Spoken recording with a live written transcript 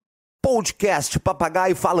Podcast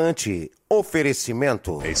Papagaio Falante.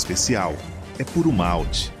 Oferecimento. É especial, é puro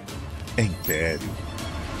malte, é império.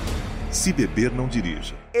 Se beber, não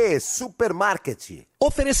dirija. E Supermarket.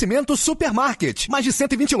 Oferecimento Supermarket. Mais de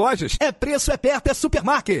 120 lojas. É preço, é perto, é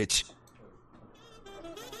Supermarket.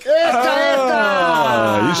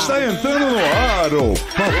 Eita! Está entrando no ar o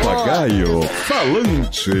Papagaio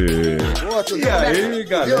Falante. E aí,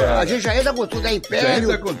 galera? A gente já entra com tudo, é império, já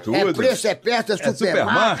entra com tudo. É preço, é perto, é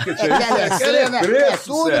Supermarket, é telecena, é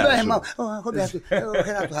tudo, Sérgio. meu irmão. Roberto,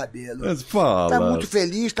 Renato Rabelo. Mas fala. Tá muito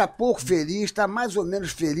feliz, tá pouco feliz, tá mais ou menos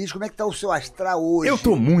feliz. Como é que tá o seu astral hoje? Eu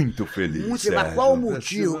tô muito feliz, Muito, Sérgio. mas qual o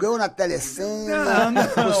motivo? Ganhou na telecena?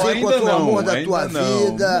 Não, Você ainda encontrou não, o amor da ainda tua não.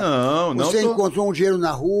 vida? Não Você tô- encontrou um dinheiro na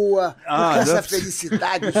rua? Porque essa já-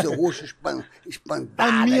 felicidade do seu rosto espantado.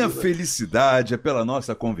 A minha ali, felicidade é pela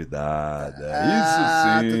nossa convidada.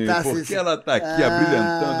 Ah, Isso sim, tu tá porque se- ela tá aqui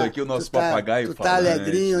abrilhantando aqui o nosso papagaio Tu tá falante.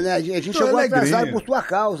 alegrinho, né? A gente Tô chegou alegrinho. atrasado por tua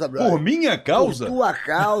causa, brother. Por minha causa? Por tua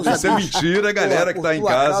causa. Isso é mentira, galera que tá em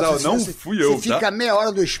casa. Não fui eu, Você tá? fica meia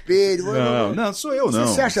hora no espelho. Não sou eu, não.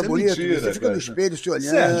 Você se acha Isso é bonito? mentira, Você fica cara. no espelho se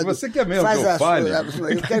olhando. Sérgio, você quer mesmo faz que eu a fale?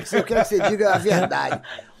 Eu quero que você diga a verdade.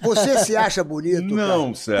 Você se acha bonito? Não,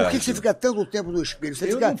 cara? Sérgio. Por que você fica tanto tempo no espelho? Você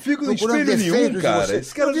Eu fica não fico no procurando espelho nenhum, defeitos em cara. você.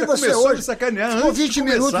 Esse cara Eu vi já você começou a hoje. me sacanear Ficou antes de 20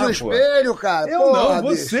 minutos começar, no pô. espelho, cara. Eu Porra, não,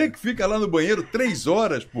 bicho. você que fica lá no banheiro 3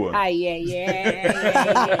 horas, pô. Ai.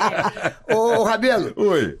 Ô, Rabelo.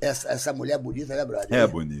 Oi. Essa mulher bonita, né, brother? É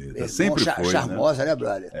bonita, sempre foi, né? Charmosa, né,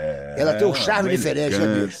 brother? Ela tem um charme uma diferente, né,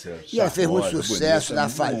 bicho? elegância, E ela fez muito charmosa, sucesso bonita, na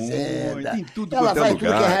Fazenda. muito, em tudo Ela quanto é vai em tudo que é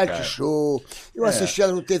lugar, reality cara. show. Eu assisti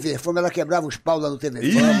ela no TV Fama, ela quebrava os pau lá no TV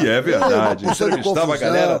Ih, Fama. é verdade. Uma porção de Entrevistava a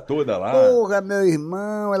confusão. galera toda lá. Porra, meu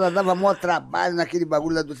irmão, ela dava maior trabalho naquele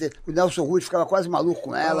bagulho lá do TV. O Nelson Rui ficava quase maluco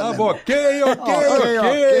com ela. Ah, meu irmão. ok.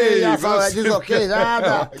 Ela fala, Você- diz ok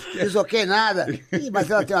nada, diz ok nada. Ih, mas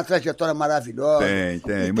ela tem uma trajetória maravilhosa.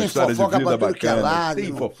 Tem. E Uma história de fofoca vida pra tudo que é bacana. lado, Tem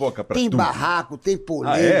irmão. fofoca pra tem tudo. barraco, tem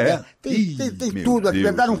polêmica, É? tem Ih, meu tudo aqui.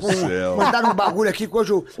 Deus Mandaram, do céu. mandaram um bagulho aqui que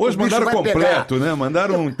hoje o Hoje bicho mandaram vai completo, pegar. né?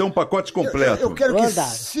 Mandaram, então, um pacote completo. Eu quero que Mandaram.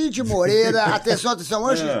 Cid Moreira, atenção,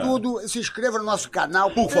 antes de tudo, se inscreva no nosso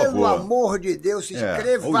canal. Por Pelo favor. amor de Deus, se É,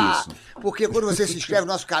 inscreva. ou isso. Porque quando você se inscreve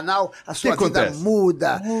no nosso canal, a sua que vida acontece?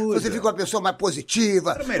 muda. Muda. Você fica uma pessoa mais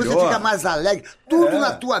positiva, Pra você melhor. fica mais alegre. Tudo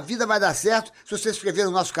na tua vida vai dar certo se você se inscrever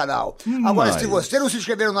no nosso canal. Agora, se você não se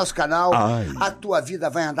inscrever no nosso canal, Ai. a tua vida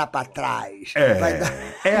vai andar pra trás. É, Vai dar...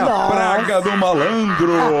 é a praga do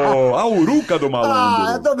malandro, a uruca do Ah, eu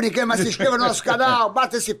malandro. tô brincando, mas se inscreva no nosso canal,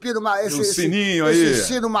 bata esse pino, esse sininho aí, esse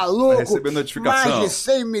sino maluco. pra receber notificação. Mais de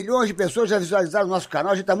 100 milhões de pessoas já visualizaram o nosso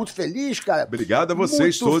canal, a gente tá muito feliz, cara. Obrigado a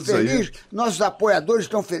vocês muito todos aí. feliz. Nossos apoiadores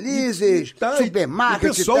estão felizes, Tá,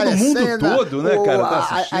 Supermarket, o pessoal do mundo Telecena, todo, né, cara, tá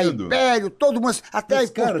a assistindo. Império, todo mundo, até Mas,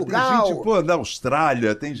 em cara, Portugal. tem gente, pô, da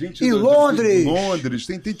Austrália, tem gente Em Londres. Londres,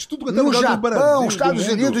 tem de tudo quanto é No lugar do Japão, Brasil, Estados do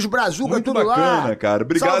mundo. Unidos, Brazuca, Muito tudo bacana, lá. cara.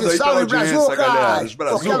 Obrigado salve, aí pela salve, audiência, Brazucas. galera. Os Qualquer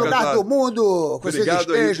Brazucas, lugar tá? do mundo que vocês Obrigado aí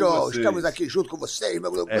por estejam, vocês. estamos aqui junto com vocês,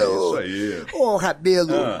 meu É isso aí. Ô,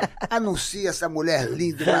 Rabelo, anuncia essa mulher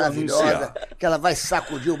linda e Vou maravilhosa, anunciar. que ela vai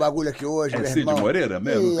sacudir o bagulho aqui hoje, É meu Cid irmão. Moreira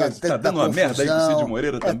mesmo? Ih, Tá tanta dando uma merda aí com o confusão, Cid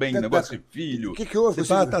Moreira também, tanta- negócio de filho. O que houve com o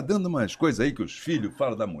Você Cid? tá dando umas coisas aí que os filhos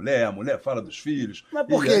falam da mulher, a mulher fala dos filhos. Mas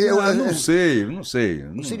por E quê? aí, Eu- não sei.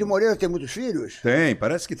 O Cid Moreira tem muitos filhos? Tem,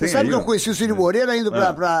 parece que Você tem sabe aí, que eu ó. conheci o Cid Moreira indo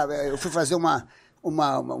eu fui fazer uma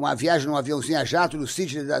viagem num aviãozinho a jato no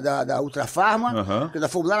Sidney da Ultrafarma, Aham. porque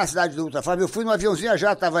nós fomos lá na cidade da Ultrafarma, eu fui num aviãozinho a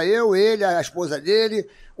jato, tava eu, ele, a esposa dele,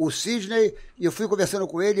 o Sidney, e eu fui conversando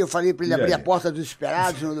com ele, eu falei pra ele E abrir aí? a porta dos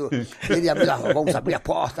esperados, ele abriu, vamos abrir a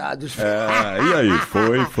porta dos esperados. E aí,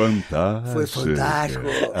 foi fantástico. Foi fantástico.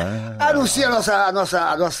 Anuncia a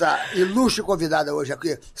nossa ilustre convidada hoje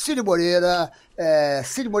aqui, Cid Moreira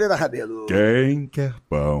Rabelo. Quem quer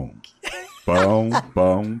pão? Pão,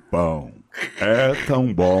 pão, pão. É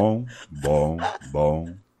tão bom, bom, bom,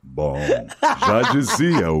 bom. Já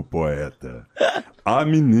dizia o poeta. A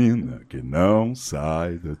menina que não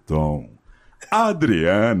sai do tom.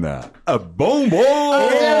 Adriana, a bombom!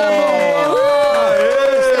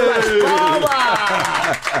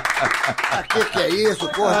 Que é isso?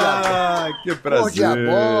 Que prazer! Cor de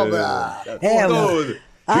abóbora. É,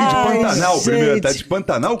 Vem de Ai, Pantanal primeiro, gente. tá de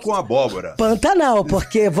Pantanal com abóbora. Pantanal,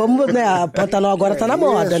 porque vamos, né? Pantanal agora tá na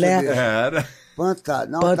moda, Isso, né? bicho. Era.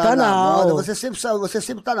 Pantanal. Tá Pantanal. na moda. Você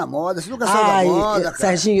sempre tá na moda. Você nunca sai da moda, cara.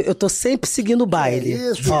 Serginho, eu tô sempre seguindo o baile.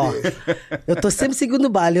 Isso, Ó, bicho. eu tô sempre seguindo o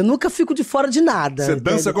baile. Eu nunca fico de fora de nada. Você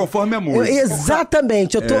dança conforme a música.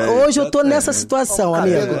 Exatamente. Hoje eu tô nessa situação, O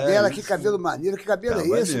amigo. cabelo dela, que cabelo maneiro. Que cabelo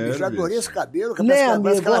é esse, maneiro, bicho? Eu adorei bicho. esse cabelo. Né, Parece amigo,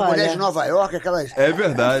 aquela mulher olha. de Nova York, aquelas... É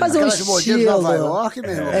verdade. Fazer um Aquelas modelos de Nova estilo. York, meu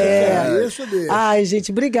irmão. Que é isso, bicho? Ai,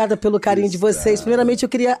 gente, obrigada pelo carinho de vocês. Primeiramente, eu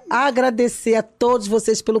queria agradecer a todos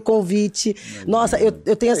vocês pelo convite. Nossa, eu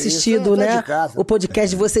tenho assistido, tá né, de casa. o podcast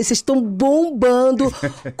de vocês. Vocês estão bombando.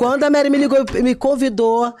 Quando a Mary me ligou e me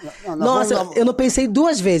convidou, nossa, eu não pensei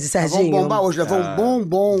duas vezes, Vamos Serginho. bombar hoje, né? Vamos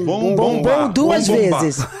Bom duas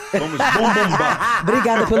vezes. Vamos bombar.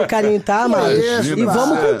 Obrigada pelo carinho, tá, mano? isso, E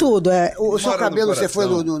vamos cara. com tudo. O seu Mora no cabelo, você foi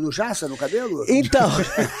coração. no Jassa, no cabelo?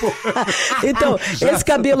 Então, esse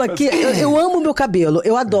cabelo aqui, eu amo meu cabelo,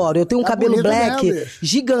 eu adoro. Eu tenho um Tá cabelo bonito black mesmo, bicho.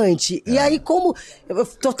 gigante. E aí, como eu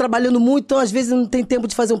tô trabalhando muito, então às vezes não tem tempo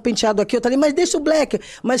de fazer um penteado aqui, eu falei, mas deixa o black.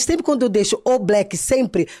 Mas sempre quando eu deixo o black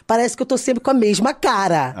sempre, parece que eu tô sempre com a mesma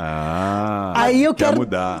cara. Aí eu quer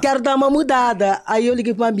quero dar uma mudada. Aí eu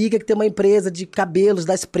liguei pra uma amiga que tem uma empresa de cabelos,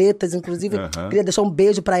 das pretas, inclusive. Queria deixar um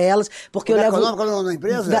beijo pra elas, porque Como eu é que é levo... o nome? Qual é o nome da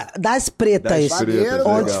empresa? Das pretas. Das pretas,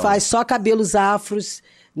 onde legal. faz só cabelos afros,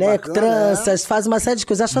 né? Bacana, tranças, faz uma série de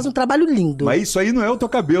coisas. Acho que faz um trabalho lindo. Mas isso aí não é o teu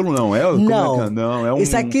cabelo, não. É, como Não. é que é? Não, é um...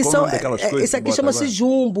 Isso aqui, como é o nome daquelas coisas isso que aqui bota chama-se agora?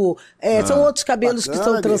 jumbo. São outros cabelos que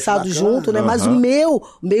Bacana, são trançados bicho, bacana. junto, né? Mas o meu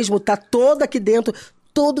mesmo tá todo aqui dentro,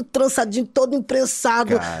 todo trançadinho, todo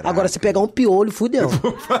imprensado. Caraca. Agora, se pegar um piolho, fudeu.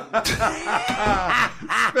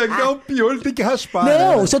 Pegar um piolho tem que raspar,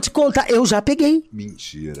 Não, né? se eu te contar, eu já peguei.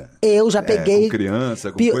 Mentira. Eu já peguei. Com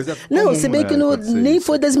criança, com Pio- coisa Não, comum, se bem né, que acontecer nem isso.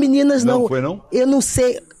 foi das meninas, não. Não foi, não? Eu não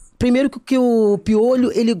sei. Primeiro que o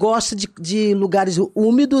piolho, ele gosta de lugares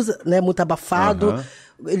úmidos, né? Muito abafado. Aham.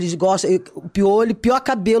 Eles gostam... O piolho, pior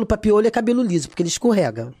cabelo pra piolho é cabelo liso, porque ele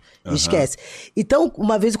escorrega. Esquece. Então,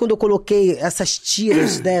 uma vez quando eu coloquei essas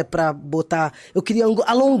tiras, né, pra botar... Eu queria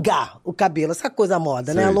alongar o cabelo, essa coisa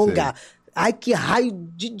moda, né? Sei, Alongar. Ai, que raio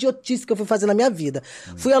de idiotice que eu fui fazer na minha vida.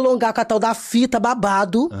 Fui alongar com a tal da fita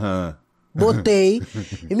babado. Aham. Botei.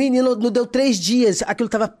 E, menino, não deu 3 dias. Aquilo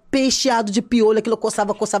tava peixeado de piolho. Aquilo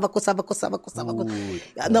coçava.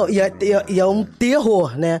 Não, e é um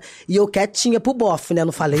terror, né? E eu quietinha pro bofe, né?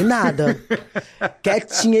 Não falei nada.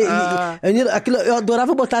 Quietinha. Aquilo, eu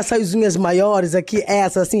adorava botar essas unhas maiores aqui,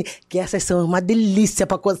 essas assim, que essas são uma delícia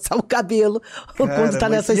pra coçar o cabelo quando tá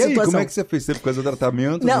Mas nessa e aí, situação. como é que você fez? Você fez o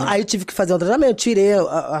tratamento? Não, né? aí eu tive que fazer um tratamento, tirei,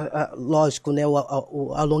 lógico, né,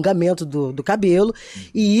 o alongamento do cabelo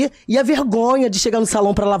e a vergonha de chegar no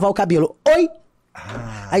salão pra lavar o cabelo. Oi!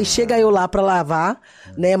 Aí chega eu lá pra lavar,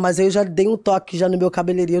 né, mas aí eu já dei um toque já no meu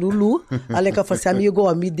cabeleireiro Lu. A Lenca falou assim, amigo,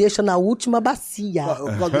 ó, me deixa na última bacia.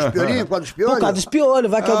 Por causa dos piolinhos? Por causa dos Por piolhos? causa dos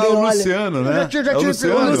piolhos, vai que alguém o olha. Luciano, né? Já É o tive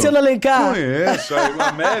Luciano. Luciano Alencar. Conheço, aí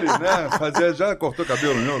a Mary, né? Já cortou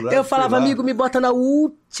cabelo meu. Eu falava, amigo, me bota na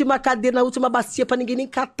última cadeira, na última bacia pra ninguém nem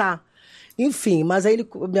catar. Enfim, mas aí ele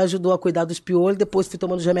me ajudou a cuidar dos piolhos, depois fui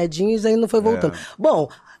tomando os remedinhos, aí não foi voltando. Bom,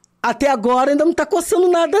 até agora ainda não tá coçando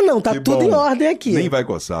nada não, tá Que tudo bom. em ordem aqui. Nem vai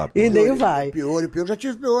coçar. pô. E nem vai. Piolho, já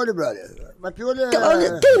tive piolho, brother. Mas piolho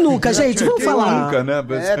é... Quem nunca, gente? Vamos Quem falar. nunca,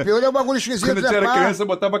 né? piolho é um bagulho esquisito. Quando a gente né, era pá? criança,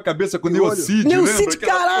 botava a cabeça com Piolho. neocídio, Neucite, lembra?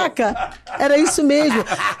 Aquela- caraca! Era isso mesmo.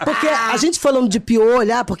 Porque a gente falando de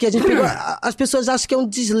piolho, porque a gente pegou... As pessoas acham que é um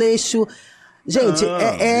desleixo. Gente, Não,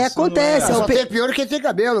 isso acontece. não é Só o tem piolho quem tem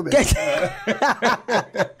cabelo, meu.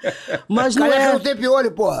 Mas não Careca é... não tem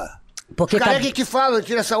piolho, porra. Porque Os careca que falam,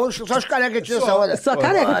 tira essa onda, só os careca que tiram essa onda. só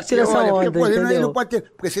careca que tira essa Porque, onda, pô, ele entendeu? não pode ter...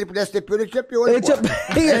 Porque se ele pudesse ter piolho, ele tinha piolho, Ele tinha-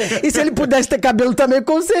 E se ele pudesse ter cabelo também,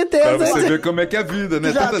 com Pra certeza. você ver como é que é a vida,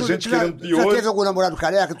 né? Tanta gente querendo Já piolho. teve algum namorado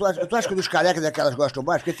careca? Tu acha que dos carecas é que elas gostam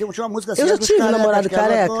mais? Porque tinha uma música assim, Eu já dos tive carecas namorado que elas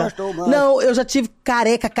careca. gostam mais. Não, eu já tive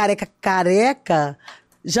careca.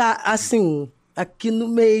 Já, assim, aqui no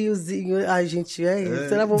meiozinho. Ai, gente, é isso.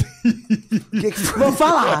 Será que vou... Vou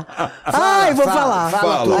falar. Ai, vou falar.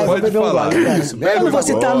 Fala, Ai, vou pode beber um falar. gole. Isso, Eu bebe não vou um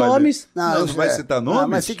citar gole. nomes. Não vai citar nomes?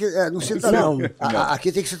 Mas tem que, não cita Não. não.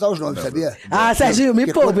 Aqui tem que citar os nomes, sabia? Ah, Serginho,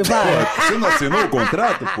 me poupe, vai. Você não assinou o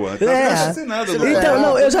contrato, pô? Tá assinado. Você Então,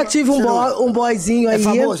 não, eu já tive Você não- um boyzinho aí.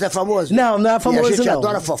 É famoso? Não, não é famoso, E a gente não.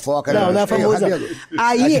 adora fofoca, né? Não, não é famoso, não. Rabelo.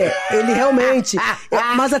 Aí, ele realmente...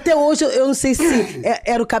 Mas até hoje, eu não sei se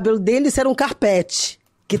era o cabelo dele ou se era um carpete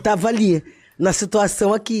que tava ali, na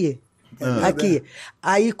situação aqui. Aqui.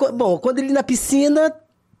 Aí, bom, quando ele na piscina,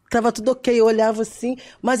 tava tudo ok, eu olhava assim,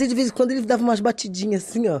 mas aí, de vez em quando ele dava umas batidinhas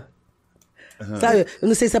assim, ó. sabe? Eu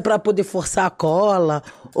não sei se é pra poder forçar a cola.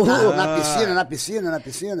 Ou... Na piscina?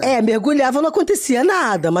 Mergulhava, não acontecia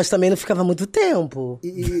nada, mas também não ficava muito tempo.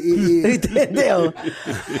 Entendeu?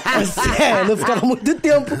 Sério, não ficava muito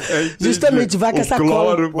tempo. Justamente, vai com essa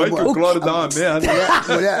cola. Vai que o cloro dá uma merda.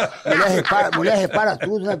 Mulher repara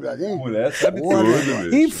tudo, né, brother? Mulher sabe tudo,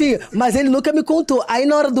 bicho. Enfim, mas ele nunca me contou. Aí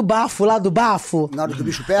na hora do bafo, lá do bafo... Na hora que o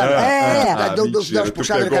bicho pega? Deu umas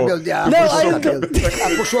puxadas no cabelo dela.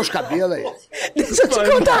 Puxou os cabelos aí. Deixa eu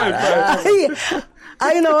te contar.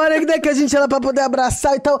 Aí na hora que a gente ia lá pra poder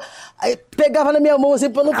abraçar e tal, aí pegava na minha mão assim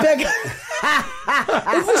pra não pegar.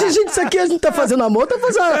 Eu falei, gente, isso aqui a gente tá fazendo amor, tá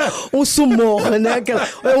fazendo um sumô, né?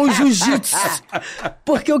 É um jiu-jitsu.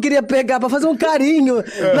 Porque eu queria pegar pra fazer um carinho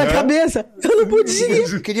na cabeça. Eu não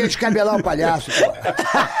podia. Queria descabelar o palhaço, pô.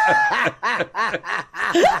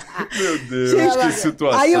 Meu Deus, que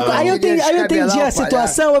situação. Aí eu entendi a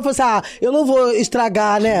situação, eu falei assim, eu não vou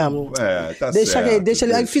estragar, né? Tá deixa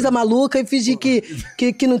certo. Aí fiz a maluca e fingi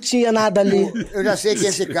que não tinha nada ali. Eu já sei que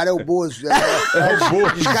esse cara é o Bozo.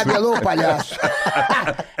 Descabelou o palhaço.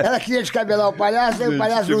 Ela queria descabelar o palhaço, aí o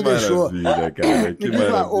palhaço não deixou. Cara, que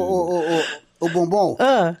maravilha. Ô, Bombom,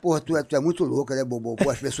 pô, tu é muito louca, né, Bombom?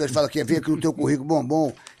 Pô, as pessoas falam que vem aqui no teu currículo,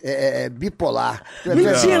 Bombom é bipolar.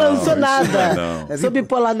 Mentira, eu não sou nada. Não. Sou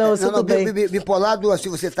bipolar não, eu sou tudo bem. Bipolar, assim,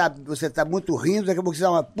 você tá muito rindo, daqui a pouco você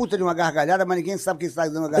dá uma puta de uma gargalhada, mas ninguém sabe quem está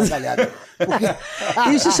dando uma gargalhada.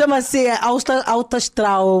 Isso chama-se alta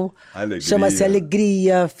astral. Alegria. Chama-se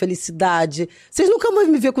alegria, felicidade. Vocês nunca mais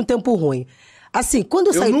me ver com tempo ruim. Assim, quando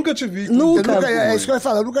eu saí... Eu nunca te vi. É isso que eu ia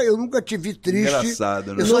falar. Eu nunca te vi triste.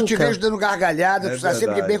 Engraçado, né? Eu só te vejo dando gargalhada. Tu tá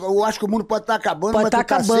sempre bem. Eu acho que o mundo pode estar acabando, pode mas tá tu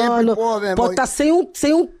tá sempre... Pô, meu irmão, pode estar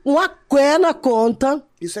sem uma cué na conta.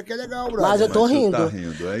 Isso aqui é legal, brother. Mas eu tô rindo. Tá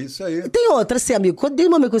rindo, é isso aí. E tem outra, assim, amigo. Desde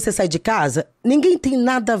o momento que você sai de casa, ninguém tem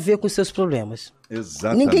nada a ver com os seus problemas.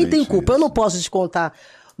 Exatamente. Ninguém tem culpa. Isso. Eu não posso descontar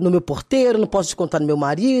no meu porteiro, não posso descontar no meu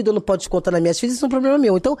marido, eu não posso descontar nas minhas filhas, isso é um problema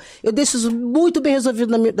meu. Então, eu deixo isso muito bem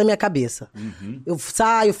resolvido na minha cabeça. Eu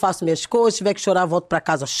saio, faço minhas coisas, se tiver que chorar, volto pra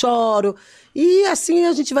casa, choro. E assim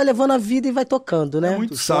a gente vai levando a vida e vai tocando, né? É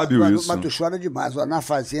muito sábio isso. Mas tu chora demais. Ó, na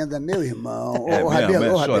Fazenda, meu irmão.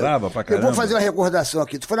 Rabelo, chorava pra caramba. Eu vou fazer uma recordação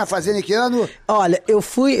aqui. Tu foi na Fazenda em que ano? Olha, eu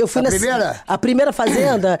fui na primeira? A primeira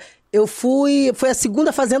Fazenda... foi a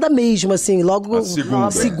segunda Fazenda mesmo, assim, logo...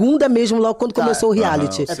 A segunda mesmo, logo quando começou o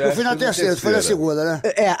reality. É porque eu fui na terceira, tu foi na segunda, né?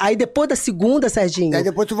 Aí depois da segunda, Serginho... Aí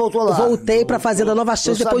depois tu voltou lá. Voltei pra Fazenda Nova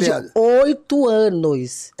Chance depois de 8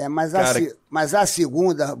 anos. Mas a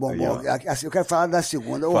segunda, Bombom, eu quero falar da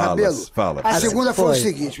segunda. O Rabelo, fala. A segunda foi o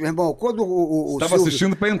seguinte, meu irmão, quando o Tava Silvio...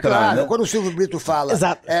 assistindo pra entrar, né? Quando o Silvio Brito fala...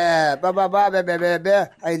 Exato. Bababá, bebê,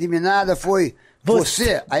 a eliminada foi...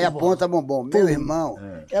 Você, aí aponta Bombom. Meu irmão,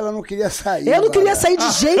 ela não queria sair. Eu não queria sair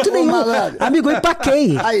de jeito nenhum. Amigo, eu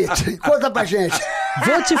empaquei. Aí, conta pra gente.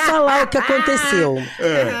 Vou te falar o que aconteceu.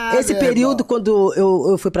 Esse período, quando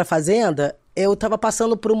eu fui pra Fazenda, eu tava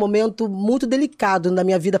passando por um momento muito delicado na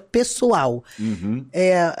minha vida pessoal.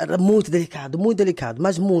 Era muito delicado,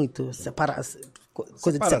 mas muito.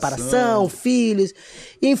 Coisa de separação, filhos,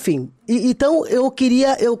 enfim. Então, eu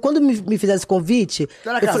queria... quando me fizesse esse convite... Tu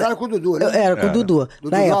era casada com o Dudu, né? Era com o Dudu,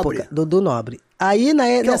 na época. Dudu Nobre. Aí,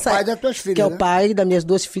 que é o pai das tuas filhas, que é né? o pai das minhas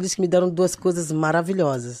 2 filhas, que me deram 2 coisas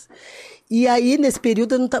maravilhosas. E aí, nesse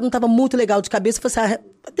período, eu não tava muito legal de cabeça. Eu falei assim,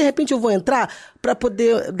 de repente eu vou entrar pra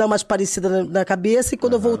poder dar umas parecidas na cabeça, e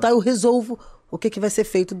quando eu voltar eu resolvo o que vai ser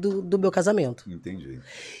feito do meu casamento. Entendi.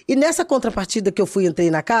 E nessa contrapartida que eu entrei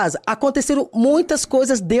na casa, aconteceram muitas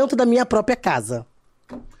coisas dentro da minha própria casa.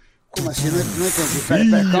 Como assim? Não entendi.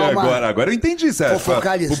 Peraí, calma. Agora eu entendi, Sérgio. Tô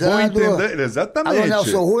focalizando. Exatamente. Alô,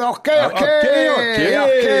 Nelson Rui. Ok.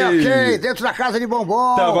 Dentro da casa de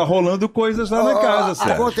Bombom. Tava rolando coisas lá na casa,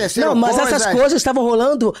 Sérgio. Aconteceram Não, mas coisas... essas coisas estavam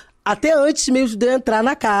rolando até antes mesmo de eu entrar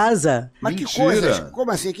na casa. Mas mentira. que coisas?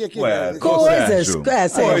 Como assim? Ué, coisas.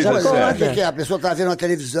 Sérgio. Que a pessoa tá vendo a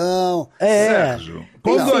televisão. Sérgio.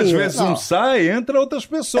 Quando Enfim, às vezes um sai, entra outras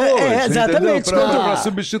pessoas. Exatamente. Pra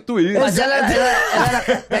substituir. Mas ela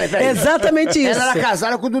era... Peraí. Exatamente isso. Ela era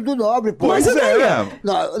casada com o Dudu Nobre, pô. Pois é.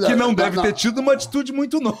 Que não não, deve não. ter tido uma atitude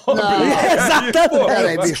muito nobre. Exatamente.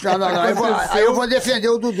 Peraí, bicho, não. Aí eu vou defender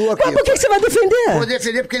o Dudu aqui. Mas por que você vai defender? Vou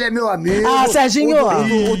defender porque ele é meu amigo. Serginho.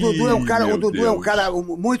 O Dudu é um cara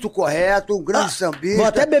muito correto, um grande sambista. Vou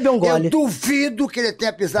até beber um gole. Eu duvido que ele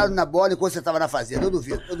tenha pisado na bola enquanto você estava na Fazenda. Eu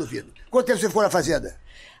duvido. Quanto tempo você ficou na Fazenda?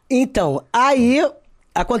 Então, aí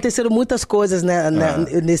aconteceram muitas coisas, né,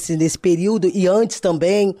 nesse período, e antes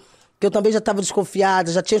também, que eu também já estava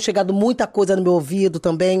desconfiada, já tinha chegado muita coisa no meu ouvido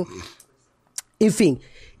também. Enfim,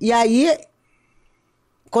 e aí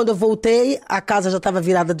quando eu voltei, a casa já estava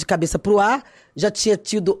virada de cabeça pro ar, já tinha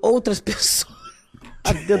tido outras pessoas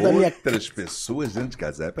dentro da minha Outras pessoas dentro de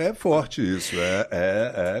casa. É forte isso,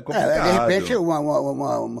 é complicado. De repente,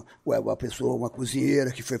 uma pessoa, uma cozinheira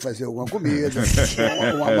que foi fazer alguma comida,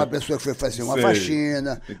 uma pessoa que foi fazer uma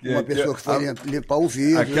faxina, uma pessoa que foi limpar o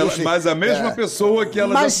vidro. Mas a mesma pessoa que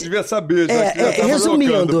ela já devia saber, já que já tava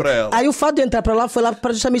resumindo, pra ela. aí o fato de eu entrar pra lá foi lá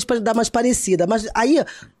justamente para dar mais parecida. Mas aí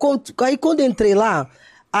quando eu entrei lá,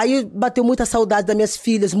 aí bateu muita saudade das minhas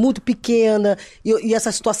filhas, muito pequena, e essa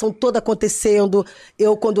situação toda acontecendo.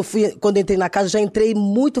 Eu, quando entrei na casa, já entrei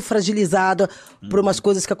muito fragilizada por umas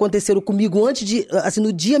coisas que aconteceram comigo antes de, assim,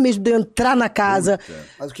 no dia mesmo de eu entrar na casa.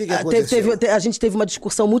 Mas o que aconteceu? A gente teve uma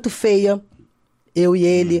discussão muito feia, eu e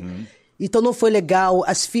ele. Então não foi legal,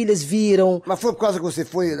 as filhas viram. Mas foi por causa que você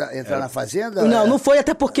foi entrar na fazenda? Não foi,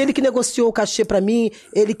 até porque ele que negociou o cachê pra mim,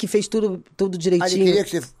 ele que fez tudo direitinho. Ele queria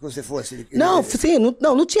que você fosse?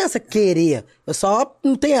 Não tinha essa querer. Eu só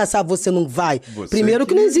não tem essa, você não vai. Primeiro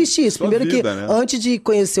que não existe isso. Primeiro que antes de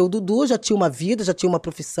conhecer o Dudu, eu já tinha uma vida, já tinha uma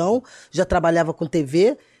profissão, já trabalhava com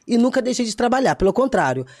TV. E nunca deixei de trabalhar, pelo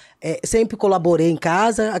contrário. Sempre colaborei em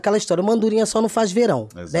casa, aquela história, mandurinha só não faz verão.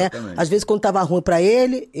 Exatamente. Né? Às vezes, quando tava ruim pra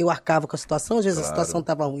ele, eu arcava com a situação, às vezes a situação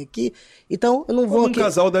tava ruim aqui. Então, eu não vou... Como um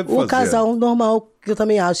casal deve fazer. Um casal normal, que eu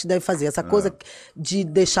também acho que deve fazer. Essa coisa de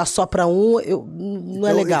deixar só pra um, não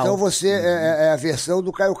é legal. Então você é a versão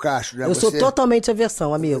do Caio Castro, né? Eu sou totalmente a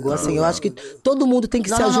versão, amigo. Assim, eu acho que todo mundo tem que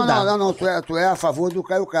se ajudar. Não. Tu é a favor do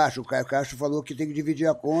Caio Castro. O Caio Castro falou que tem que dividir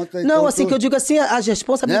a conta. Não, assim, que eu digo assim, as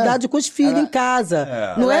responsabilidades com os filhos em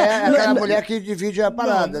casa. Não é aquela mulher que divide a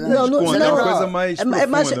parada, né? Não, é uma coisa mais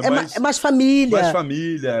profunda, é mais família. Mais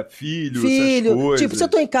família, filho, essas coisas. Tipo, se eu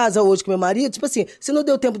tô em casa hoje com meu marido, tipo assim, se não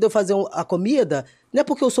deu tempo de eu fazer a comida, não é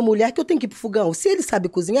porque eu sou mulher que eu tenho que ir pro fogão. Se ele sabe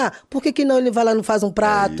cozinhar, por que não ele vai lá e não faz um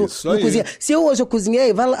prato, não cozinha? Se hoje eu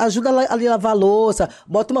cozinhei, ajuda ali a lavar a louça,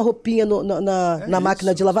 bota uma roupinha na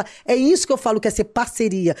máquina de lavar. É isso que eu falo que é ser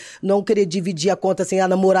parceria. Não querer dividir a conta assim, a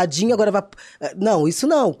namoradinha agora vai... Não, isso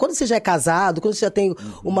não. Quando você já é casado, quando você já tem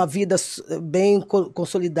uma vida bem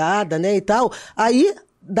consolidada, né, e tal, aí...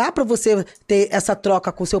 Dá pra você ter essa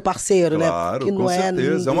troca com o seu parceiro, né? Claro, que não com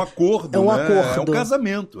certeza. É um acordo, é um né? acordo. É um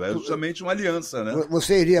casamento, é justamente uma aliança, né?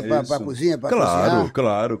 Você iria pra cozinha, pra cozinhar?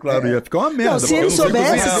 Claro. Ia ficar uma merda. Não, se ele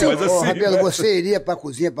soubesse... Rabelo, você iria pra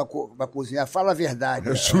cozinha pra cozinhar? Fala a verdade.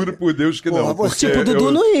 Eu juro por Deus que não. Tipo, o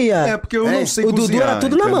Dudu não ia. É, porque eu não sei cozinhar. O Dudu era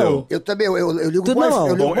tudo na mão. Eu também, eu ligo tudo na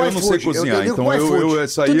mão. Bom, eu não sei cozinhar, então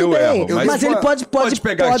isso aí eu erro. Mas ele pode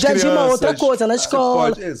agir uma outra coisa, na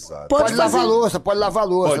escola. Pode lavar louça, pode lavar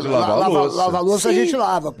louça. Lavar louça a gente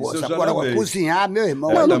lava, pô. Agora, cozinhar, meu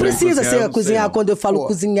irmão... Não precisa ser cozinhar quando eu falo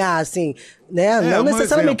cozinhar, assim, né? Não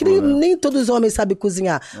necessariamente, nem todos os homens sabem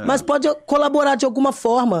cozinhar. Mas pode colaborar de alguma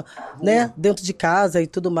forma, né? Dentro de casa e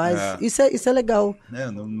tudo mais. Isso é legal.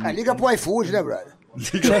 Liga pro iFood, né, brother?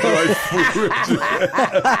 Liga pro iFood.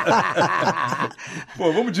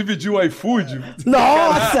 Pô, vamos dividir o iFood?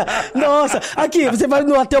 Nossa! Aqui, você vai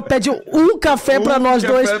no hotel, pede um café pra nós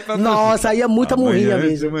dois. Nossa, aí é muita morrinha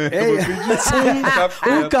mesmo.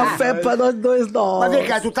 Um café pra nós dois, nossa. Mas vem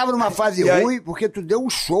cá, tu tava numa fase ruim, porque tu deu um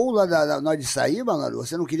show lá na hora de sair, mano.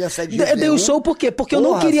 Você não queria sair de jeito nenhum. Eu dei um show por quê? Porque eu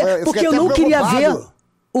não queria ver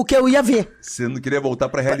o que eu ia ver. Você não queria voltar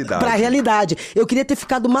pra realidade. Pra realidade. Eu queria ter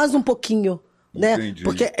ficado mais um pouquinho. Né? Entendi.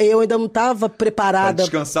 Porque eu ainda não estava preparada. Pra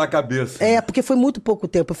descansar a cabeça. Porque foi muito pouco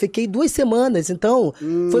tempo. Eu fiquei 2 semanas, então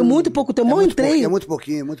foi muito pouco tempo. Eu entrei. É muito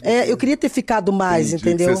pouquinho. Eu queria ter ficado mais,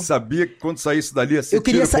 entendeu? Você sabia que quando saísse dali ia ser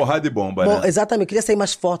tiro, porrada e bomba, né? Exatamente. Eu queria sair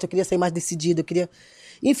mais forte, eu queria sair mais decidido, eu queria...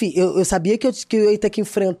 Enfim, eu sabia que eu ia ter que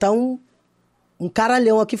enfrentar um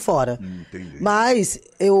caralhão aqui fora. Entendi. Mas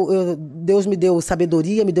Deus me deu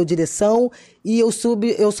sabedoria, me deu direção e eu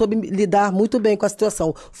soube lidar muito bem com a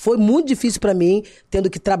situação. Foi muito difícil pra mim, tendo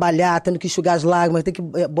que trabalhar, tendo que enxugar as lágrimas, tendo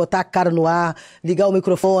que botar a cara no ar, ligar o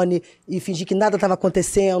microfone e fingir que nada estava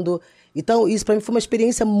acontecendo. Então, isso pra mim foi uma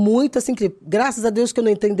experiência muito assim, incrível. Graças a Deus que eu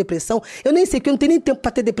não entrei em depressão. Eu nem sei, porque eu não tenho nem tempo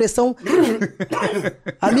pra ter depressão.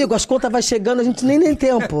 Amigo, as contas vai chegando, a gente nem tem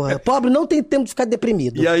tempo. Pobre não tem tempo de ficar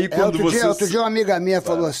deprimido. E aí, quando outro dia uma amiga minha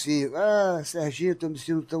falou assim, Serginho, eu me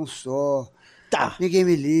sinto tão só. Ninguém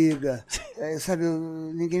me liga,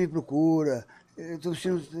 ninguém me procura. Eu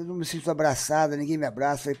não me sinto abraçada, ninguém me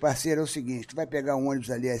abraça. Falei, parceiro, é o seguinte, tu vai pegar um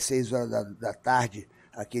ônibus ali às 6 horas da tarde,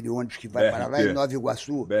 aquele ônibus que vai para lá em Nova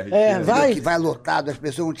Iguaçu. Vai. Que vai lotado, as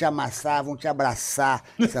pessoas vão te amassar, vão te abraçar,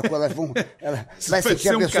 sacou? Elas vai sentir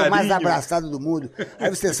a pessoa mais abraçada do mundo. Aí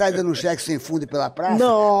você sai dando um cheque sem fundo pela praça,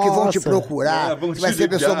 que vão te procurar, que vai ser a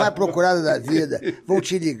pessoa mais procurada da vida, vão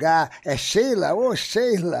te ligar. É Sheila? Ô,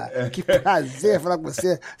 Sheila, que prazer falar com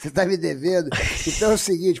você, você tá me devendo. Então é o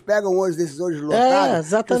seguinte, pega um ônibus desses ônibus lotados,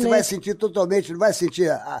 exatamente. você vai sentir totalmente, não vai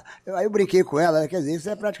sentir... Aí eu brinquei com ela, quer dizer, isso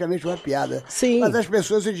é praticamente uma piada. Sim. Mas as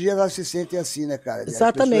pessoas, hoje em dia, elas se sentem assim, né, cara?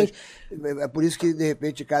 Exatamente. É por isso que, de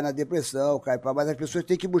repente, cai na depressão, mas as pessoas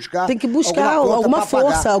têm que buscar... alguma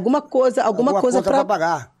força, alguma coisa para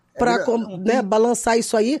pagar. balançar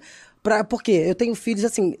isso aí. Porque eu tenho filhos,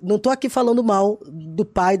 assim, não tô aqui falando mal do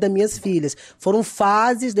pai das minhas filhas. Foram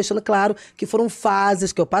fases, deixando claro que foram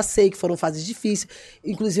fases que eu passei, que foram fases difíceis,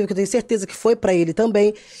 inclusive que eu tenho certeza que foi pra ele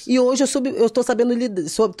também. E hoje eu tô sabendo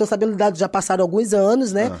lidar, já passaram alguns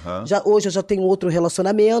anos, né? Hoje eu já tenho outro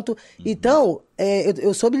relacionamento. Então,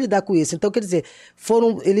 eu soube lidar com isso. Então, quer dizer,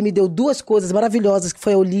 ele me deu duas coisas maravilhosas, que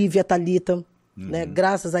foi a Olivia e a Thalita, né?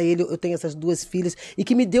 Graças a ele eu tenho essas duas filhas, e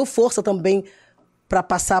que me deu força também para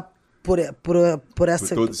passar por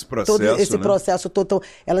todo esse processo todo. Então,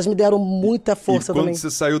 elas me deram muita força também. E quando você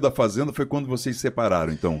saiu da fazenda foi quando vocês se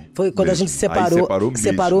separaram, então? Foi quando a gente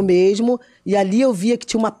separou mesmo. E ali eu via que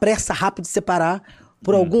tinha uma pressa rápida de separar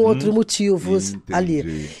por algum outro motivo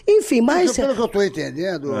ali. Enfim, mas... Pelo que eu estou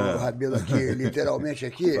entendendo, Rabelo, aqui, literalmente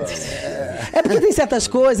aqui... É porque tem certas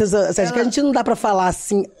coisas, Sérgio, que a gente não dá para falar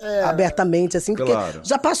assim, abertamente, assim, porque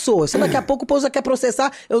já passou. Se daqui a pouco o povo já quer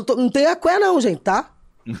processar, não tenho a cué não, gente, tá?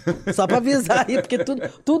 Só para avisar aí, porque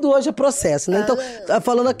tudo hoje é processo, né? Então,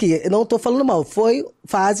 falando aqui, não tô falando mal, foi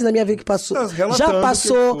fase na minha vida que passou. Já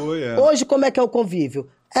passou. Hoje, como é que é o convívio?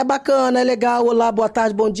 É bacana, é legal, olá, boa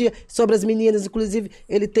tarde, bom dia. Sobre as meninas, inclusive,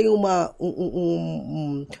 ele tem um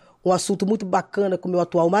assunto muito bacana com o meu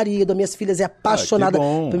atual marido. As minhas filhas é apaixonada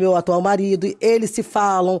pelo meu atual marido. Eles se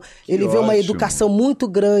falam, ele vê uma educação muito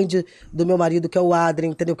grande do meu marido, que é o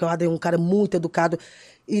Adrien, entendeu? Que o Adrien é um cara muito educado.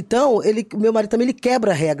 Então, meu marido também, ele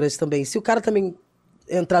quebra regras também. Se o cara também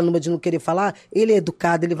entrar numa de não querer falar, ele é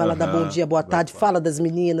educado, ele vai lá dar bom dia, boa tarde, fala das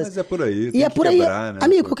meninas. Mas é por aí. E é por aí, né?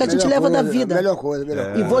 Amigo, o que a gente leva da vida. Melhor coisa.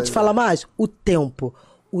 E vou te falar mais, o tempo.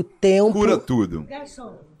 Cura tudo.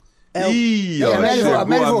 Garçom. Chegou a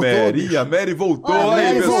Mary. A Mary voltou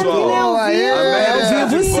aí, pessoal. A Mary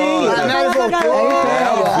vivo sim. A Mary voltou.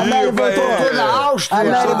 A Mary voltou da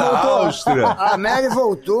Áustria. A Mary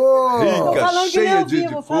voltou. Rica, cheia de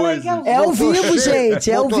coisa. É ao vivo, gente.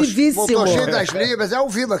 É ao vivíssimo. Voltou cheio das libras. É ao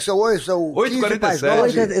vivo, que são 15 para as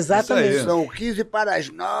 9. Exatamente. São 15 para as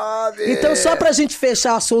 9. Então, só pra gente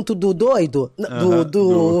fechar o assunto do doido. Do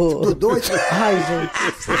doido? Ai, gente.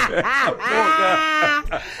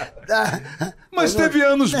 Mas teve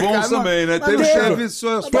anos bons também, né? Teve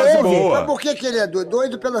suas fases boas. Mas por que ele é doido?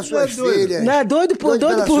 Doido pelas suas filhas. Não é doido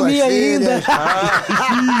por mim ainda.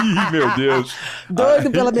 Meu Deus.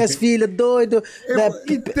 Doido pelas minhas filhas, doido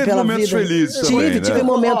teve momentos felizes também, né? Tive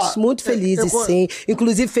momentos muito felizes, sim.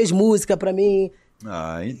 Inclusive fez música pra mim.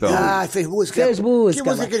 Então. Fez música. Fez música. Que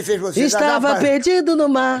música que ele fez você? Estava perdido no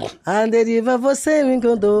mar, a deriva você me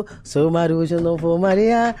encontrou. Sou marujo, não vou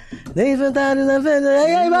marear, nem inventário na venda.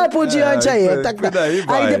 Aí vai por diante aí.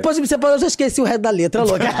 Aí depois que me separou, eu já esqueci o resto da letra,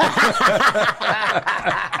 louca.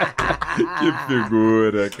 Que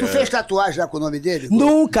figura, cara. Tu fez tatuagem já com o nome dele?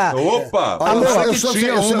 Nunca. Opa! Eu soube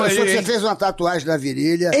que você fez uma tatuagem na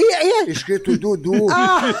virilha, escrito Dudu.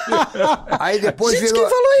 Aí depois gente, virou... quem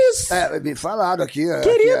falou isso? Me falaram aqui.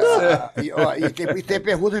 Querido. E tem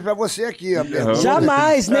perguntas pra você aqui.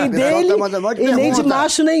 Jamais, nem dele e nem de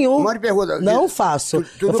macho nenhum. Um monte de pergunta. Não faço.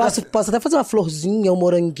 Posso até fazer uma florzinha, um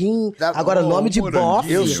moranguinho. Agora, nome de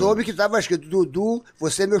bofe. Eu soube que tava escrito Dudu,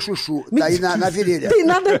 você é meu chuchu. Tá aí na virilha. Tem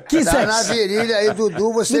nada aqui, Zé. Tá na virilha aí,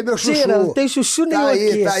 Dudu, você é meu chuchu. Mentira, não tem chuchu nenhum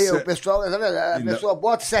aqui. Tá aí. O pessoal, a pessoa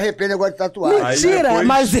bota e se arrepende agora de tatuagem. Mentira,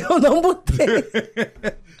 mas eu não botei.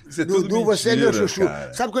 Dudu, você é meu chuchu.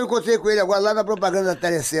 Cara. Sabe que eu encontrei com ele agora lá na propaganda da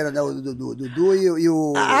Terceira, né? O Dudu e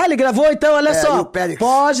o... ele gravou então, olha só.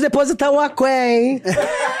 Pode depositar um aqué, hein?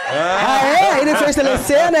 Ele fez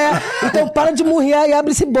Telecena, né? Então para de murriar e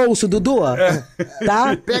abre esse bolso, Dudu.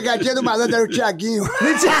 Tá? Pegadinha do malandro era o Thiaguinho.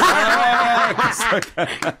 Que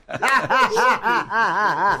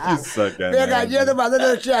sacanagem. Pegadinha do malandro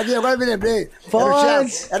era o Thiaguinho, agora me lembrei.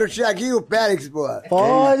 Pode. Era o Thiaguinho e o Périx, pô.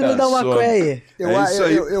 Pode me dar um aqué aí.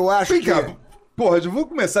 Eu acho que... Porra, eu vou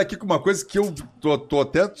começar aqui com uma coisa que eu tô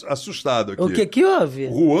até assustado aqui. O que houve?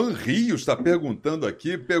 Juan Rios está perguntando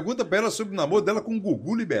aqui, pergunta pra ela sobre o namoro dela com o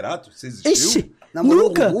Gugu Liberato. Você existiu? Ixi, Namorou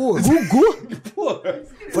Nunca. o Gugu? Gugu?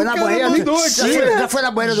 Foi na banheira do Gugu? Já foi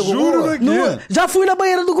na banheira do Gugu? Já fui na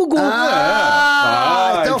banheira do Gugu.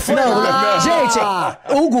 Então foi Não, lá. gente,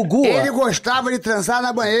 o Gugu... Ele gostava de transar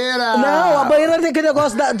na banheira. Não, a banheira tem aquele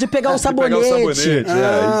negócio de pegar o sabonete. Isso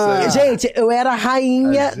aí. Gente, eu era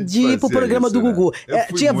rainha gente de ir pro fazia programa isso, do Gugu. né? Eu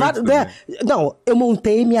fui Tinha muito vários. também. Não, eu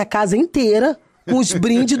montei minha casa inteira com os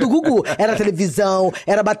brindes do Gugu. Era televisão,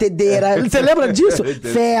 era batedeira. Você lembra disso?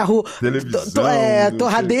 Ferro, Televisão,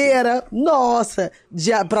 torradeira. Nossa,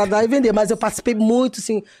 pra dar e vender. Mas eu participei muito,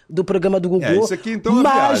 sim, do programa do Gugu. Isso aqui, então, é uma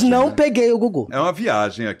mas viagem, não né? peguei o Gugu. É uma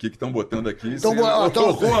viagem aqui que estão botando aqui. Estão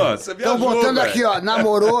botando aqui, ó.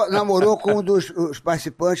 Namorou com um dos os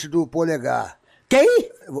participantes do Polegar. Quem?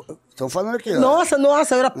 Estão falando aqui, ó. Nossa,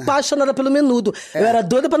 eu era apaixonada pelo Menudo. Eu era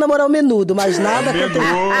doida pra namorar o Menudo, mas nada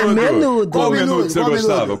aconteceu. Menudo. Qual Menudo você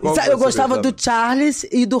gostava? Eu gostava do Charles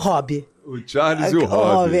e do Robbie. O Charles e o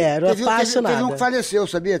Robbie. Era Teve apaixonada. um que faleceu,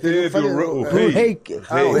 sabia? Teve um o Rei.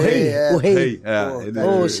 O rei. Ele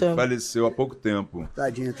Poxa. faleceu há pouco tempo.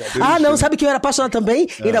 Tadinho. Ah, não, sabe que eu era apaixonada também?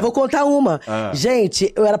 Ainda vou contar uma.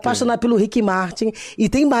 Gente, eu era apaixonada pelo Rick Martin. E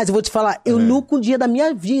tem mais, eu vou te falar. Eu nunca um dia da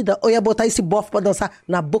minha vida eu ia botar esse bofe pra dançar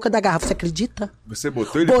na boca da garrafa. Você acredita? Você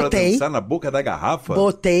botou ele pra dançar na boca da garrafa?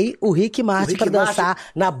 Botei o Rick Martin pra dançar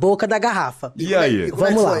na boca da garrafa. E aí?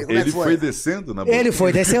 Vamos lá. Ele foi descendo na boca? Ele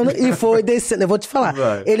foi descendo e foi descendo. Eu vou te falar.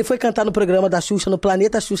 Vai. Ele foi cantar no programa da Xuxa, no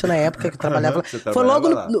Planeta Xuxa, na época que eu trabalhava. Você Foi trabalhava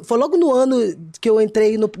logo, lá. foi logo no ano que eu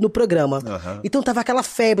entrei no programa. Então tava aquela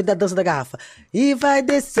febre da dança da garrafa. E vai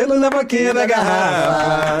descendo na boquinha da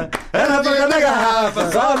garrafa. É na boca da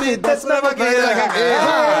garrafa. Sobe, desce na boquinha da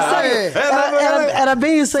garrafa. Era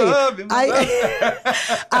bem isso aí. Sobe,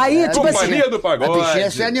 Aí tipo assim. Companhia do A Pagode.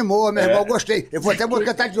 bichinha se animou, meu irmão. Gostei. Eu vou até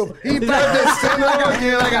cantar de novo. E vai descendo na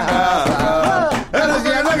boquinha da garrafa. É na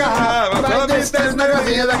boquinha da garrafa. Vai descendo na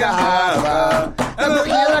boquinha da garrafa. É na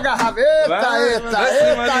boquinha da garrafa. Eita.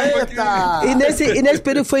 E nesse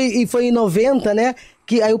período foi em 90, né?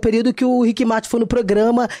 Que aí o período que o Rick Martin foi no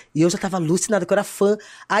programa e eu já tava alucinada, que eu era fã.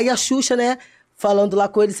 Aí a Xuxa, né? Falando lá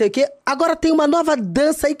com ele, sei o quê. Agora tem uma nova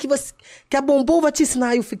dança aí que a Bombom vai te ensinar.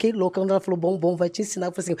 Aí eu fiquei louca quando ela falou, Bombom vai te ensinar.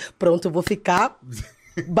 Eu falei assim, pronto, eu vou ficar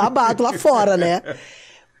babado lá fora, né?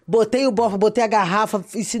 Botei o bofe, botei a garrafa,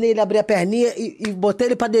 ensinei ele a abrir a perninha e botei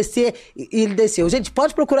ele pra descer e ele desceu. Gente,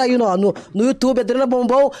 pode procurar aí no YouTube, Adriana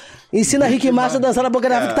Bombom, ensina Rick Martin a dançar na boca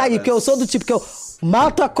da garrafa que tá aí, porque eu sou do tipo que eu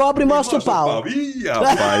mato a cobra e mostro o pau. Ih,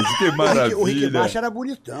 rapaz, que maravilha. O Rick Martin era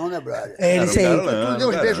bonitão, né, brother? Ele sempre. Tu não deu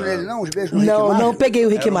uns beijos nele, não? Uns beijos no Rick Martin? Não peguei o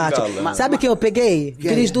Rick Martin. galã. Sabe quem eu peguei?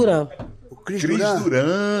 Cris Duran. Cris Cris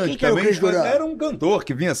Duran, Quem que que era o também Cris Duran? era um cantor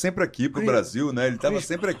que vinha sempre aqui pro Brasil, né? Ele tava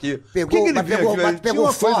sempre aqui. Pegou- Por que ele mas vinha pegou- aqui? mas Ele tinha pegou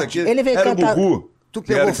uma coisa forte. aqui. Ele veio era cantar- o Gugu. Tu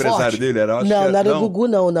Que era pegou empresário forte? dele, era, acho Não, que não era o Gugu,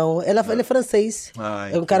 não. Ele é francês. Ah,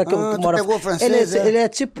 É um cara que, então. que Tu mora... pegou francês, ele é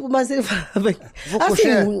tipo, mas ele fala... Vou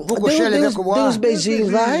coxer, ele vem como deu ar. uns beijinhos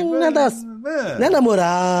lá, não é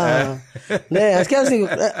namorar. Né? Acho que assim,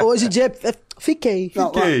 hoje em dia, fiquei.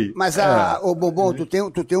 Não, Fiquei. mas ô Bombom, tu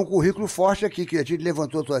tem um currículo forte aqui, que a gente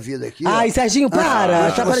levantou a tua vida aqui. Ai, ó. Serginho,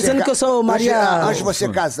 para! Tá parecendo que eu sou Maria... Antes de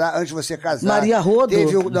você casar, Maria Rodo?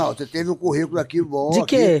 Tu teve um currículo aqui bom. De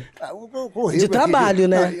quê? Um currículo De trabalho,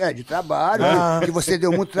 né? De trabalho, que você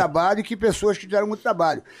deu muito trabalho e que pessoas que deram muito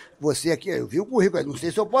trabalho. Você aqui, eu vi o currículo, não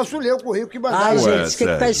sei se eu posso ler o currículo que mandaram. Ai, Ué, gente, o que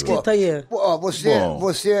tá Sérgio. escrito aí? Pô, ó, Bom.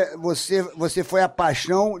 você foi a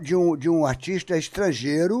paixão de um artista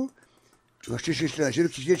estrangeiro. Um artista estrangeiro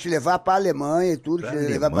que queria te levar para a Alemanha e tudo, Pra queria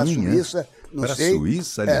levar para a Alemanha? Suíça. Não Pra sei.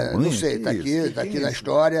 Suíça, Alemanha? Não sei, Que tá isso? aqui na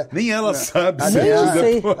história. Nem ela sabe. A Nem eu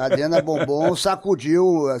sei. Adriana Bombom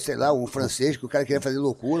sacudiu, sei lá, um francês que o cara queria fazer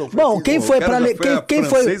loucura. Bom, quem foi pra... Quem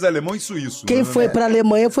foi... Francês, alemão e suíço. Quem né? foi pra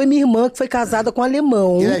Alemanha foi minha irmã, que foi casada com um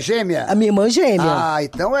alemão. Ele é gêmea? A minha irmã gêmea. Ah,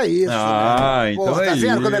 então é isso. Ah, né? então Porra, tá é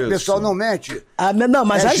vendo como é que o isso. pessoal não mente? Não,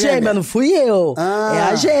 mas É a gêmea, gêmea. não fui eu. Ah. É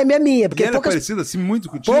a gêmea minha. E Porque ela é parecida assim muito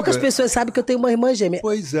contigo? poucas pessoas sabem que eu tenho uma irmã gêmea.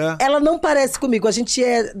 Pois é. Ela não parece comigo, a gente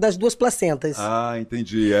é das duas placentas. Ah,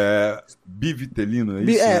 entendi. É bivitelino, é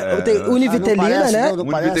Bi- isso? eu tenho univitelina, parece, né? não.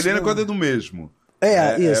 Univitelina é não. quando é do mesmo.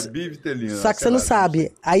 Isso. É bivitelina. Só que você sei não lá,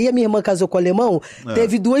 sabe. Aí a minha irmã casou com o alemão,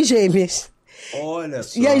 teve duas gêmeas. Olha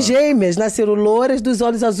só. E as gêmeas nasceram louras dos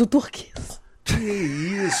olhos azul turquesa. Que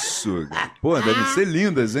isso? Pô, devem ser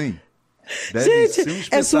lindas, hein? Deve ser um Gente, é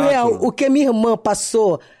espetáculo. surreal. O que a minha irmã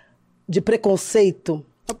passou de preconceito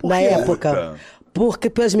na época, Puta.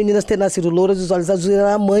 porque as meninas terem nascido louras dos olhos azuis,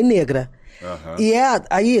 era a mãe negra. E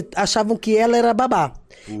aí achavam que ela era babá.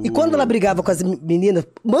 E quando ela brigava com as meninas,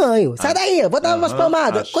 mãe, sai daí, vou dar umas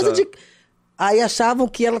palmadas. Coisa de... Aí achavam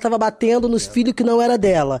que ela estava batendo nos filhos que não era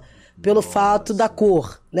dela, pelo fato da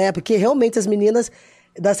cor, né? Porque realmente as meninas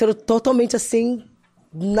Nasceram totalmente assim,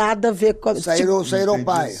 nada a ver com a... Saíram o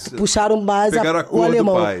pai. Puxaram mais o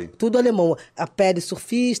alemão. Do pai. Tudo alemão. A pele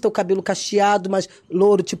surfista, o cabelo cacheado, mas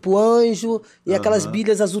louro tipo anjo, e aquelas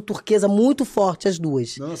bilhas azul turquesa muito forte, as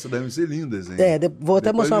duas. Nossa, devem ser lindas, hein? Vou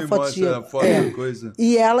até mostrar uma fotinha. Coisa.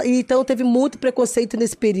 E ela, então teve muito preconceito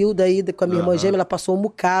nesse período aí com a minha irmã gêmea, ela passou um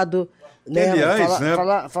bocado. Né?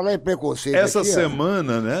 Aliás, falar em preconceito. Essa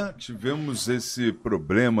semana, né, tivemos esse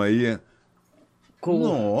problema aí.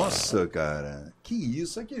 Nossa, cara. Que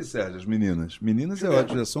isso aqui, Sérgio, as meninas. Meninas é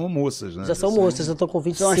ótimo, já são moças, né? Já são moças, já estão com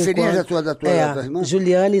 25 anos. São as filhinhas da tua irmã?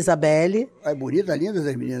 Juliana e Isabelle. É bonita, lindas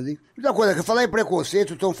as meninas, hein? Outra coisa, que falar em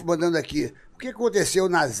preconceito, estão mandando aqui. O que aconteceu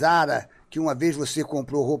na Zara, que uma vez você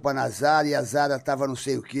comprou roupa na Zara e a Zara tava não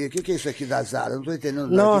sei o quê? O que é isso aqui da Zara? Eu não tô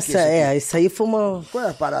entendendo nada. Nossa, isso aí foi uma... Qual é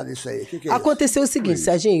a parada disso aí? Que é Aconteceu isso? O seguinte,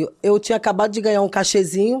 Serginho, eu tinha acabado de ganhar um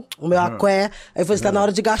cachezinho, o meu aqué, aí você tá na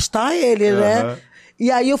hora de gastar ele, né? E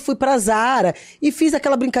aí eu fui pra Zara e fiz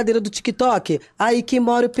aquela brincadeira do TikTok. Aí que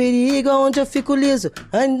mora o perigo, onde eu fico liso.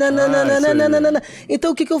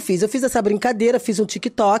 Então o que eu fiz? Eu fiz essa brincadeira, fiz um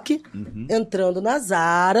TikTok, entrando na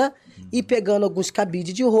Zara e pegando alguns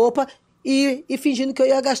cabides de roupa e fingindo que eu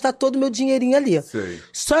ia gastar todo o meu dinheirinho ali. Sei.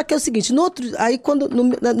 Só que é o seguinte,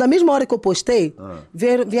 na mesma hora que eu postei,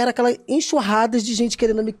 vieram aquelas enxurradas de gente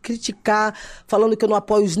querendo me criticar, falando que eu não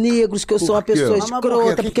apoio os negros, que eu sou uma pessoa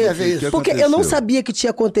escrota. Porque eu não sabia que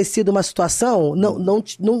tinha acontecido uma situação,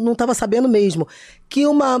 não estava sabendo mesmo, que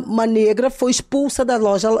uma negra foi expulsa da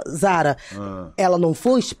loja Zara. Ela não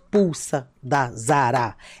foi expulsa da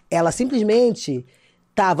Zara. Ela simplesmente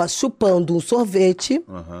estava chupando um sorvete...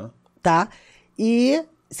 tá? E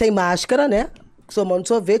sem máscara, né? Tomando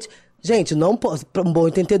sorvete. Gente, para um bom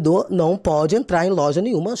entendedor, não pode entrar em loja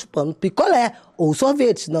nenhuma chupando picolé ou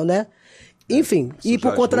sorvete, não, né? Enfim, e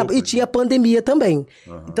por conta e tinha pandemia também.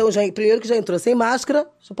 Então, primeiro que já entrou sem máscara,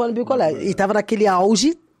 chupando picolé. E tava naquele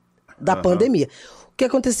auge da pandemia. O que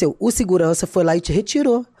aconteceu? O segurança foi lá e te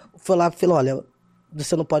retirou. Foi lá e falou, olha...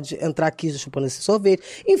 Você não pode entrar aqui chupando esse sorvete.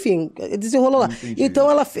 Enfim, desenrolou lá. Entendi. Então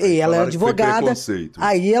ela é advogada.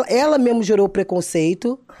 Aí ela mesmo gerou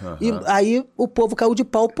preconceito. E aí o povo caiu de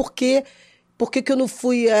pau porque que eu não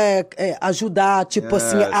fui ajudar, tipo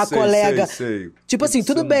assim, a colega. Sei. Tipo assim,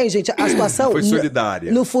 tudo bem, gente, a situação... Foi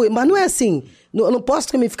solidária. Não fui, mas não é assim. Eu não posso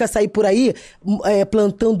também sair por aí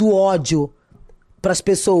plantando ódio para as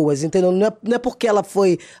pessoas, entendeu? Não é porque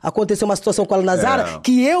aconteceu uma situação com ela na Zara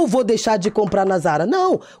que eu vou deixar de comprar na Zara.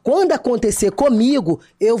 Não. Quando acontecer comigo,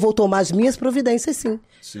 eu vou tomar as minhas providências, sim.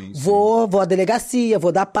 Vou à delegacia,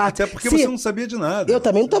 vou dar parte. Até porque você não sabia de nada. Eu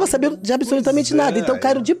também não estava sabendo de absolutamente nada. Então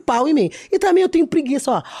caíram de pau em mim. E também eu tenho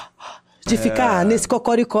preguiça, ó, de ficar nesse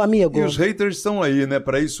cocoricó, amigo. E os haters estão aí, né?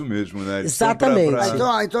 Pra isso mesmo, né? Eles exatamente.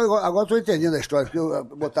 Então, agora eu tô entendendo a história,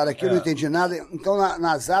 porque botaram aqui, eu não entendi nada. Então,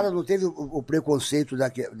 na Zara não teve o preconceito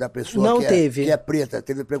da pessoa que é preta.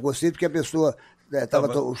 Teve preconceito porque a pessoa tava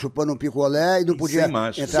chupando um picolé e não podia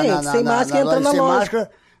entrar sem máscara.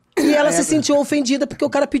 E ela se sentiu ofendida porque o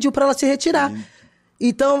cara pediu pra ela se retirar.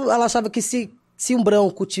 Então, ela achava que se um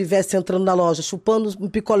branco tivesse entrando na loja chupando um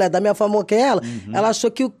picolé da mesma forma que ela achou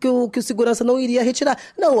que o segurança não iria retirar.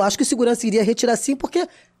 Não, eu acho que o segurança iria retirar sim, porque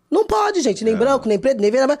não pode, gente, nem branco, nem preto, nem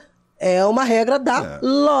vermelho. É uma regra da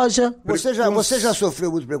loja. Você já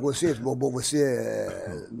sofreu muito preconceito, Bobo? Você,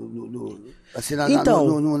 assim,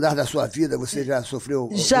 no andar da sua vida, você já sofreu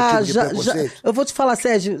já, tipo de preconceito? Eu vou te falar,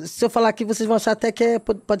 Sérgio, se eu falar aqui, vocês vão achar até que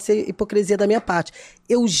pode ser hipocrisia da minha parte.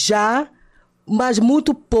 Mas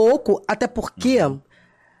muito pouco, até porque,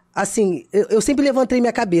 assim, eu sempre levantei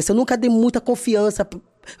minha cabeça, eu nunca dei muita confiança,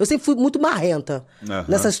 eu sempre fui muito marrenta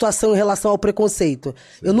nessa situação em relação ao preconceito.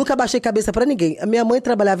 Eu nunca baixei cabeça pra ninguém. A minha mãe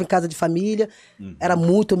trabalhava em casa de família, era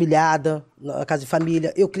muito humilhada na casa de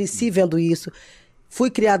família, eu cresci vendo isso. Fui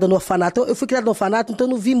criada no orfanato. Eu fui criada no orfanato, então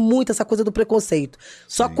eu não vi muito essa coisa do preconceito.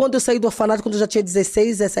 Só quando eu saí do orfanato, quando eu já tinha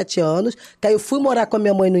 16, 17 anos, que aí eu fui morar com a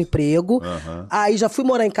minha mãe no emprego. Aí já fui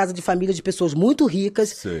morar em casa de família de pessoas muito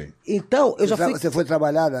ricas. Então, eu já fui... Você foi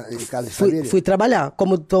trabalhar em casa de família? Fui trabalhar,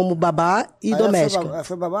 como babá e doméstica.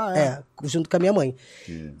 Foi babá, junto com a minha mãe.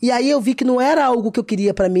 E aí eu vi que não era algo que eu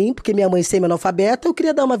queria pra mim, porque minha mãe semi-analfabeta, eu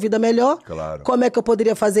queria dar uma vida melhor. Claro. Como é que eu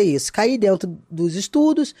poderia fazer isso? Caí dentro dos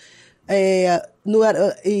estudos...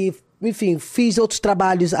 enfim, fiz outros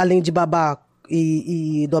trabalhos além de babá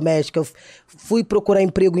e doméstica. Eu fui procurar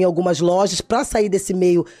emprego em algumas lojas para sair desse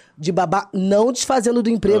meio de babá, não desfazendo do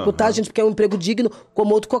emprego, tá, gente? Porque é um emprego digno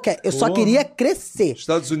como outro qualquer. Eu só queria crescer.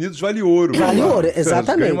 Estados Unidos vale ouro. Vale ouro,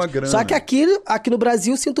 exatamente. Uma grana. Só que aqui no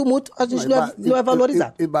Brasil, sinto muito, a gente não é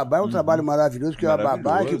valorizado. E babá é um trabalho maravilhoso, que é a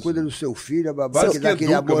babá que cuida do seu filho, a babá que dá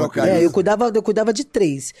aquele amor ao carinho. Eu cuidava de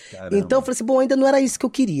 3. Caramba. Então eu falei assim, bom, ainda não era isso que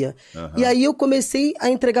eu queria. E aí eu comecei a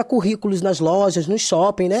entregar currículos nas lojas, no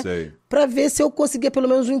shopping, né? Sei. Pra ver se eu conseguia pelo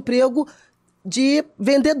menos um emprego de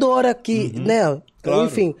vendedora aqui, né? Claro.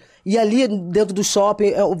 Enfim. E ali dentro do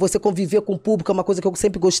shopping, você conviver com o público é uma coisa que eu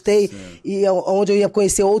sempre gostei. Sim. E onde eu ia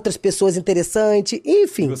conhecer outras pessoas interessantes.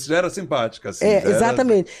 Enfim. Você já era simpática, assim.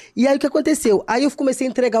 Exatamente. E aí o que aconteceu? Aí eu comecei a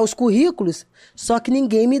entregar os currículos, só que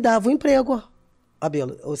ninguém me dava o emprego.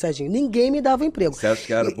 Abelo, ô Serginho, ninguém me dava emprego. Você acha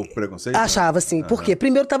que era por preconceito? Achava, assim. Por quê?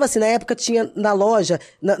 Primeiro tava assim, na época tinha na loja,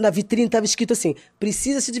 na vitrine tava escrito assim,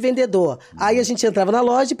 precisa-se de vendedor. Aí a gente entrava na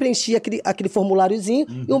loja e preenchia aquele formuláriozinho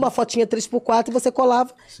e uma fotinha 3x4 e você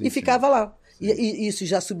colava e ficava lá. E isso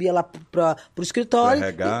já subia lá pro escritório,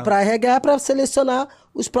 para RH, para selecionar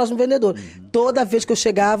os próximos vendedores. Toda vez que eu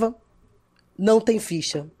chegava, não tem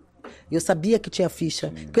ficha. Eu sabia que tinha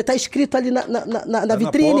ficha. Porque tá escrito ali na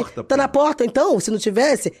vitrine. Tá na porta. Então, se não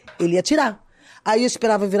tivesse, ele ia tirar. Aí eu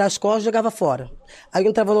esperava virar as costas e jogava fora. Aí eu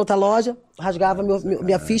entrava na outra loja, rasgava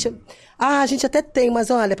minha ficha. Ah, a gente até tem, mas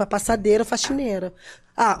olha, pra passadeira, faxineira.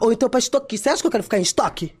 Ah, ou então pra estoque. Você acha que eu quero ficar em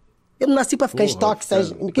estoque? Eu não nasci pra ficar em estoque,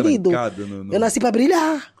 meu querido. Eu nasci pra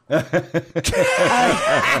brilhar.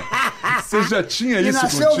 Você já tinha isso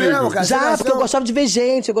contigo? Mesmo, cara. Já, porque eu gostava de ver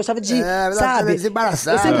gente, eu gostava de, sabe?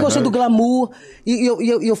 Eu sempre gostei do glamour. E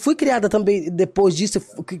eu fui criada também, depois disso,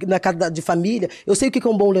 na casa de família. Eu sei o que é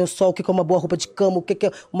um bom lençol, o que é uma boa roupa de cama, o que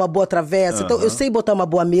é uma boa travessa. Então, eu sei botar uma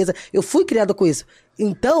boa mesa. Eu fui criada com isso.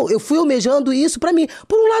 Então, eu fui almejando isso pra mim.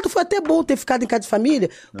 Por um lado, foi até bom ter ficado em casa de família,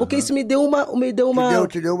 porque isso me deu uma...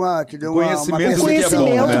 Te deu uma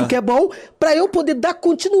conhecimento do que é bom, pra eu poder dar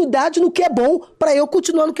continuidade no que é bom, pra eu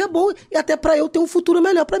continuar no que é bom e até pra eu ter um futuro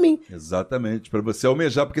melhor pra mim. Exatamente, pra você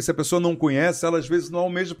almejar, porque se a pessoa não conhece, ela às vezes não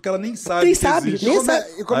almeja porque ela nem sabe nem que sabe, existe. Nem sabe.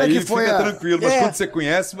 E como é que foi? Fica tranquilo, mas quando você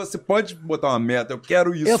conhece, você pode botar uma meta, eu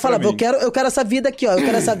quero isso. Eu falava, eu quero essa vida aqui, ó, eu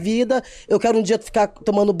quero essa vida, eu quero um dia ficar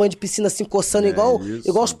tomando banho de piscina assim, coçando igual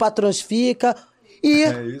os patrões ficam. E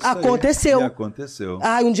aconteceu. E aconteceu.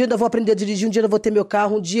 Um dia eu vou aprender a dirigir, um dia eu vou ter meu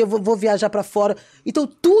carro, um dia eu vou viajar pra fora. Então,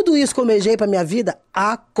 tudo isso que eu almejei pra minha vida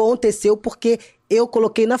aconteceu porque eu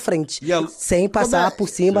coloquei na frente. Sem passar por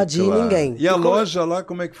cima de ninguém. E a loja lá,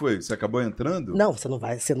 como é que foi? Você acabou entrando? Não, você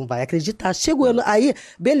não vai acreditar. Chegou, aí,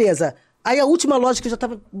 beleza. Aí a última loja que eu já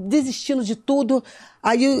tava desistindo de tudo,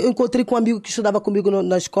 aí eu encontrei com um amigo que estudava comigo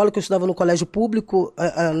na escola, que eu estudava no colégio público,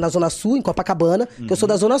 na Zona Sul, em Copacabana, que eu sou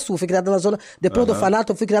da Zona Sul, fui criada na Zona... Depois do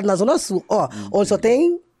orfanato, eu fui criada na Zona Sul, onde só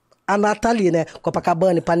tem a Nathalie, né?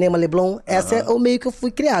 Copacabana, Ipanema, Leblon, essa é o meio que eu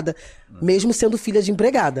fui criada, mesmo sendo filha de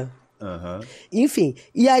empregada. Enfim,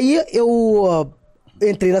 e aí eu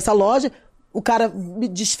entrei nessa loja, o cara me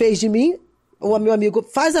desfez de mim, o meu amigo,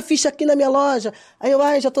 faz a ficha aqui na minha loja. Aí eu,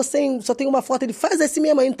 já tô sem, só tenho uma foto. Ele, faz esse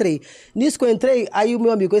mesmo. Aí eu entrei. Nisso que eu entrei, aí o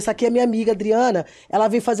meu amigo, essa aqui é minha amiga, Adriana, ela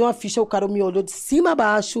veio fazer uma ficha. O cara me olhou de cima a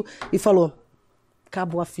baixo e falou,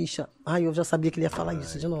 acabou a ficha. Ai, eu já sabia que ele ia falar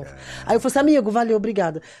isso de novo. Aí eu falei assim, amigo, valeu,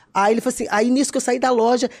 obrigada. Aí ele falou assim, aí nisso que eu saí da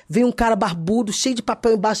loja, veio um cara barbudo, cheio de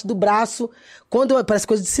papel embaixo do braço, parece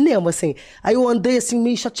coisa de cinema, assim. Aí eu andei assim,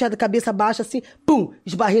 meio chateada, cabeça baixa, assim, pum,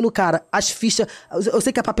 esbarrei no cara. As fichas, eu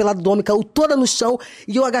sei que a papelada do homem caiu toda no chão,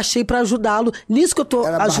 e eu agachei pra ajudá-lo. Nisso que eu tô...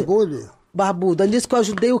 Era barbudo? Barbudo. Aí nisso que eu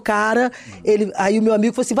ajudei o cara, aí o meu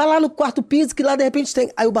amigo falou assim, vai lá no quarto piso, que lá de repente tem...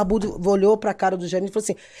 Aí o barbudo olhou pra cara do gerente e falou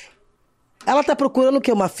assim, ela tá procurando o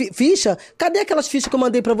quê? Uma ficha? Cadê aquelas fichas que eu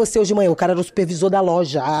mandei pra você hoje de manhã? O cara era o supervisor da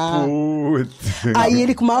loja. Aí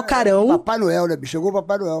ele com o maior carão... Papai Noel, né? Chegou o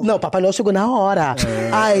Papai Noel. Não, o Papai Noel chegou na hora.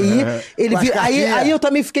 Aí ele viu... Aí eu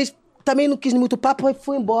também fiquei... Também não quis muito papo, aí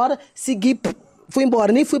fui embora, fui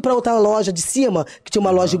embora. Nem fui pra outra loja de cima, que tinha uma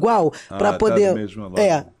loja igual, pra poder...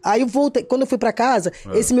 Aí eu voltei. Quando eu fui pra casa,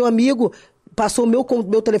 esse meu amigo passou o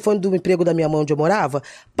meu telefone do emprego da minha mãe, onde eu morava,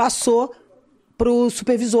 passou pro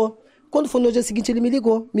supervisor. Quando foi no dia seguinte, ele me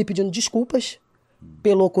ligou, me pedindo desculpas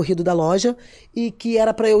pelo ocorrido da loja e que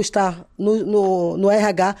era para eu estar no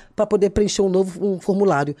RH para poder preencher um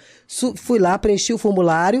formulário. Fui lá, preenchi o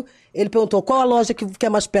formulário, ele perguntou qual a loja que é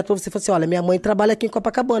mais perto para você. Eu falei assim, olha, minha mãe trabalha aqui em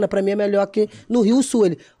Copacabana, para mim é melhor aqui no Rio Sul.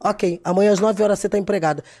 Ele, ok, amanhã às 9 horas você está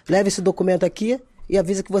empregada. Leve esse documento aqui e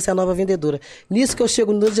avisa que você é a nova vendedora. Nisso que eu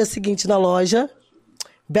chego no dia seguinte na loja,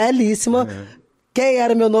 belíssima. Quem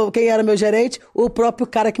era meu gerente? O próprio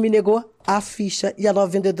cara que me negou a ficha. E a nova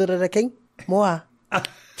vendedora era quem? Moá.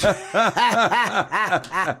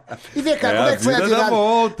 E vem cá, como é que foi a virada?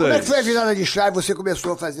 Volta. Como é que foi a virada de chave? Você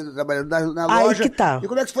começou trabalhando na loja. Aí que tá. E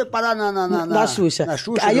como é que você foi parar na Xuxa? Na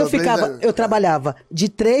Xuxa? Aí eu trabalhava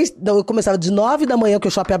eu começava de 9 da manhã, que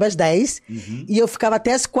o shopping abre às 10, e eu ficava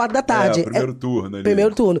até às 4 da tarde. Primeiro turno ali.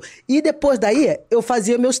 Primeiro turno. E depois daí, eu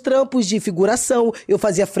fazia meus trampos de figuração, eu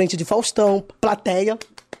fazia frente de Faustão, plateia.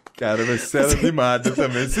 Cara, você era animado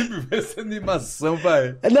também. Sempre vê essa animação,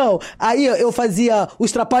 vai. Não, aí eu fazia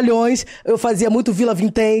os Trapalhões, eu fazia muito Vila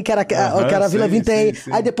Vintém, que era Vila Vintém.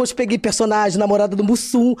 Sim. Aí depois peguei personagem, namorada do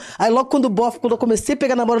Mussum. Aí logo quando eu comecei a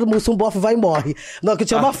pegar a namorada do Mussum, o Boff vai e morre. Não, que eu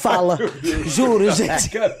tinha uma fala. Juro,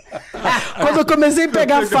 gente. Quando eu comecei a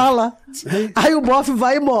pegar a fala, aí o Boff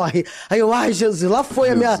vai e morre. Aí eu, ai, Jesus, lá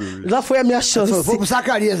foi a minha chance. Vou pro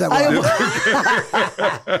Zacarias agora.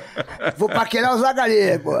 Vou paquerar o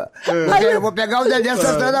Zacarias, pô. Eu vou pegar o Dedé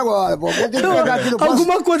Santana agora, pô. Vou ter que pegar aqui,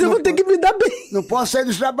 alguma coisa eu vou ter que me dar bem. Não posso sair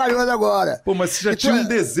dos trabalhões agora. Pô, mas você já tinha um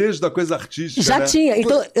desejo da coisa artística, Já né? tinha.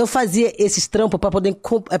 Então eu fazia esses trampos pra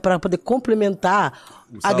poder complementar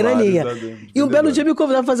a graninha. E um belo dia me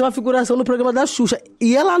convidaram pra fazer uma figuração no programa da Xuxa.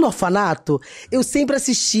 E lá no orfanato, eu sempre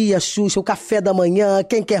assistia a Xuxa, o Café da Manhã,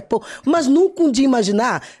 Quem Quer Pão, mas nunca um dia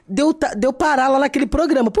imaginar de eu parar lá naquele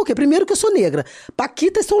programa. Por quê? Primeiro que eu sou negra.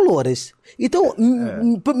 Paquitas são louras. Então,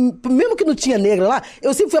 mesmo que não tinha negra lá,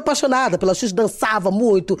 eu sempre fui apaixonada pela Xuxa, dançava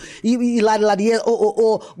muito, e laria,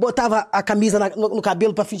 botava a camisa no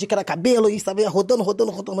cabelo pra fingir que era cabelo, e estava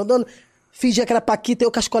rodando. Fingia que era Paquita,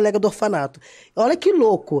 eu com as colegas do orfanato. Olha que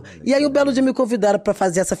louco. E aí um belo dia me convidaram pra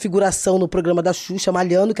fazer essa figuração no programa da Xuxa,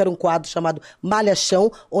 Malhando, que era um quadro chamado Malha Chão,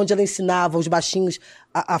 onde ela ensinava os baixinhos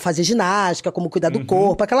a fazer ginástica, como cuidar do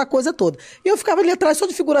corpo, aquela coisa toda. E eu ficava ali atrás, só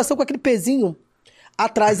de figuração, com aquele pezinho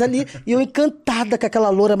atrás ali, e eu encantada com aquela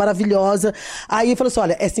loura maravilhosa. Aí eu falei assim,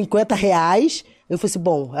 olha, é R$50. Eu falei assim,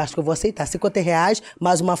 bom, acho que eu vou aceitar. R$50,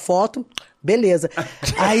 mais uma foto, beleza.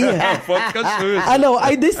 Aí... foto cachorro. Não,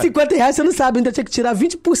 aí desses R$50, você não sabe, ainda tinha que tirar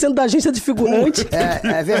 20% da agência de figurante.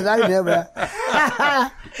 É verdade mesmo,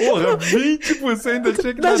 Porra, 20% ainda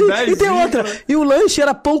tinha que dar 10. E tem outra, e o lanche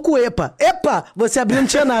era pão com epa. Epa, você abriu e não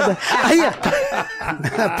tinha nada. Aí...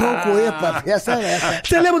 pão com epa, essa.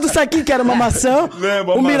 Você lembra do saquinho que era uma maçã?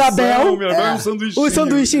 Lembra, o Mirabel. E um sanduichinho. O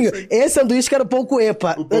sanduichinho. Esse sanduíche que era o pão com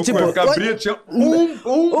epa. O pão com epa. Abria, tinha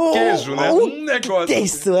um queijo, né? Um negócio. Que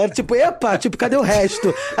isso? Era tipo, epa, cadê o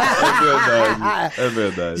resto? É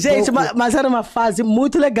verdade. Gente, mas era uma fase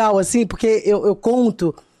muito legal, assim, porque eu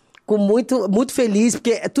conto com muito feliz,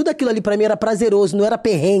 porque tudo aquilo ali pra mim era prazeroso, não era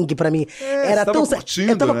perrengue pra mim. Era tão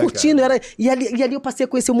curtindo, eu tava curtindo, e ali eu passei a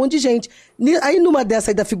conhecer um monte de gente. Aí numa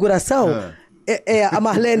dessa aí da figuração, a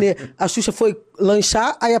Marlene, a Xuxa foi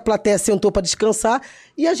lanchar, aí a plateia sentou pra descansar,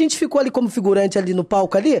 e a gente ficou ali como figurante ali no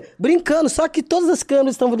palco ali, brincando, só que todas as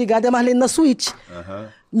câmeras estavam ligadas e a Marlene na suíte.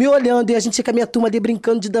 Me olhando, e a gente com a minha turma ali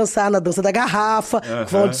brincando de dançar na dança da garrafa,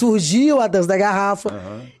 foi onde surgiu a dança da garrafa.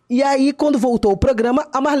 E aí, quando voltou o programa,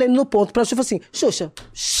 a Marlene no ponto pra Xuxa falou assim, Xuxa,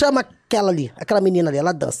 chama aquela menina ali,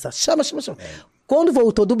 ela dança, chama. Quando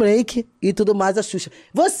voltou do break e tudo mais, a Xuxa,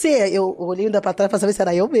 eu olhei ainda pra trás pra saber se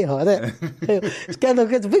era eu mesmo, né?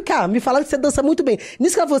 Vem cá, me falaram que você dança muito bem.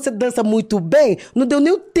 Nisso que ela falou, você dança muito bem, não deu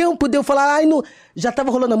nem o tempo de eu falar, já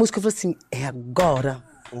tava rolando a música, eu falei assim, é agora.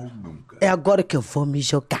 Ou nunca. É agora que eu vou me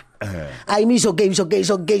jogar. Aí me joguei,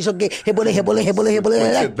 rebolei.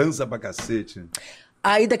 Você dança pra cacete.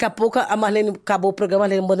 Aí daqui a pouco a Marlene acabou o programa, a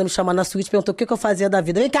Marlene mandou me chamar na suíte, perguntou o que eu fazia da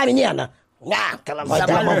vida. Vem cá, menina. Aquela voz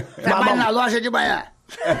trabalho na loja de manhã.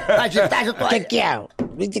 De tarde eu tô aí. O que é?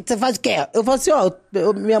 Você faz o quê? Eu falo assim,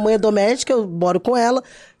 minha mãe é doméstica, eu moro com ela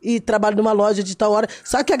e trabalho numa loja de tal hora.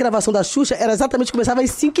 Só que a gravação da Xuxa era exatamente, começava às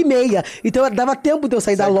 5h30. Então dava tempo de eu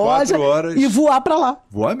sair da loja e voar pra lá.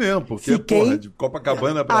 Voar mesmo, porque, porra, de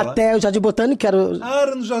Copacabana pra lá. Até o Jardim Botânico, que era...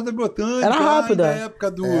 era no Jardim Botânico. Era rápido. Na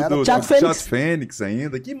época do Teatro Fênix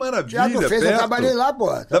ainda. Que maravilha, Teatro Fênix, eu trabalhei lá,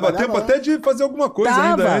 pô. Dava tempo até de fazer alguma coisa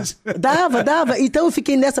ainda antes. Dava. Então eu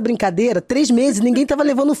fiquei nessa brincadeira 3 meses, ninguém tava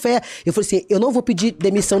levando fé. Eu falei assim, eu não vou pedir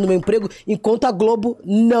demissão do meu emprego enquanto a Globo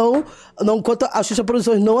enquanto a Xuxa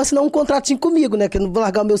Produções não assinar um contratinho comigo, né? Que eu não vou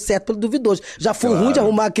largar o meu certo pelo duvidoso. Já foi ruim de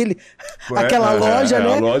arrumar aquela loja,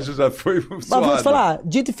 né? A loja já foi suada. Mas vou te falar,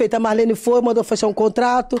 dito e feito, a Marlene mandou fechar um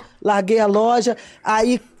contrato, larguei a loja,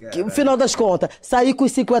 aí, no final das contas, saí com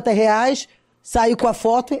os R$50, saí com a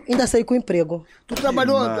foto e ainda saí com o emprego. Tu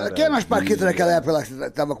trabalhou... Quem eram as Paquitas naquela época lá que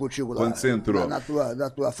você tava contigo lá? Quando você entrou? Na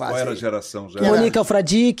tua fase. Qual era a geração já? Mônica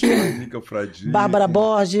Alfradique. Bárbara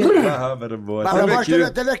Borges. Bárbara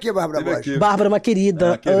Borges teve aqui, Bárbara Borges. Bárbara, uma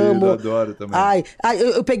querida. Amo. Eu adoro também.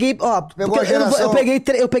 Eu peguei... Pegou a geração...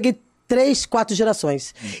 Eu peguei 3, 4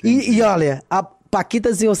 gerações. E olha...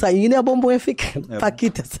 Paquitas iam saindo e a bombom ia ficando.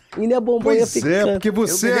 Paquitas saindo e a bombom ia ficando. Pois é, porque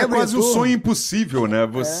você é quase um sonho impossível, né?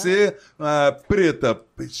 Você, preta,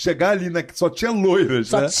 chegar ali, né? Que só tinha loiras,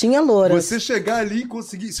 Só né? tinha louras. Você chegar ali e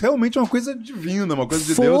conseguir... Isso realmente é uma coisa divina, uma coisa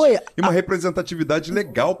de Foi. Deus. E uma representatividade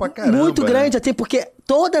legal pra caramba. Muito grande, né? até porque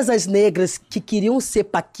todas as negras que queriam ser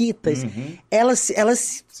paquitas, elas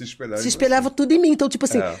Se espelhavam. se espelhavam tudo em mim. Então, tipo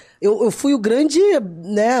assim, eu fui o grande,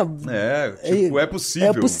 né? Tipo, é possível.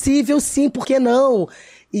 É possível, sim, por que não?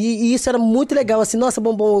 E isso era muito legal, assim, nossa,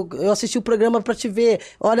 Bombom, eu assisti o programa pra te ver,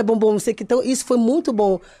 olha, Bombom, não sei o que. Então, isso foi muito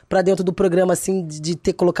bom pra dentro do programa, assim, de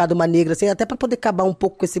ter colocado uma negra, assim, até pra poder acabar um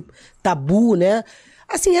pouco com esse tabu, né?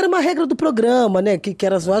 Assim, era uma regra do programa, né? Que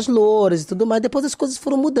eram as louras e tudo mais. Depois as coisas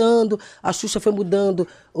foram mudando. A Xuxa foi mudando.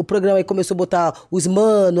 O programa aí começou a botar os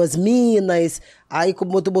manos, as minas. Aí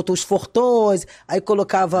botou os fortões. Aí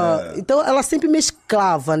colocava... Então, ela sempre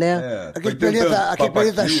mesclava, né? Aquele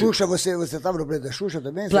Planeta Xuxa, você tava no Planeta Xuxa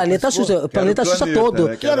também? Planeta Xuxa. Planeta Xuxa todo.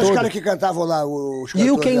 Né? Quem eram os caras que cantavam lá? Os cantores,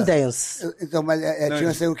 You Can Dance. Então, mas tinha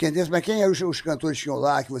essa You Can Dance. Mas quem eram os cantores que tinham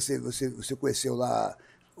lá, que você conheceu lá?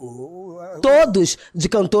 Todos de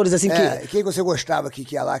cantores, assim, quem você gostava que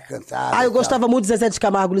ia lá cantar? Eu gostava muito de Zezé de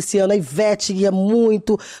Camargo, Luciano, a Ivete ia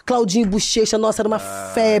muito, Claudinho Bochecha, nossa, era uma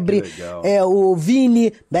febre. O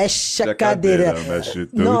Vini, mexe a cadeira. Mexe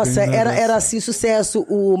tudo. Nossa, era assim, sucesso.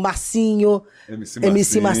 O Marcinho,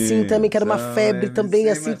 MC Marcinho também, que era uma febre também,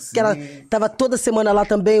 assim, que ela tava toda semana lá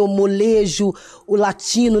também, o Molejo, o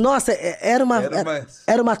Latino. Nossa, era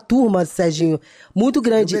uma turma, Serginho, muito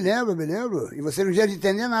grande. Eu me lembro. E você não devia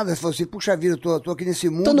entender nada. Você falou assim, puxa vida, tô aqui nesse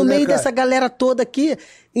mundo. Tô no meio cara? dessa galera toda aqui.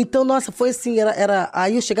 Então, nossa, foi assim,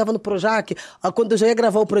 aí eu chegava no Projac, quando eu já ia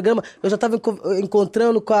gravar o programa, eu já tava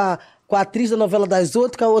encontrando com a atriz da novela das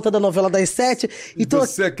 8, com a outra da novela das 7. Então,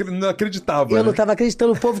 você não acreditava, eu não tava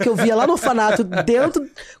acreditando. O povo que eu via lá no orfanato,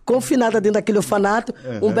 confinada dentro daquele orfanato.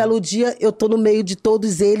 Um belo dia, eu tô no meio de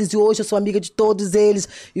todos eles, e hoje eu sou amiga de todos eles,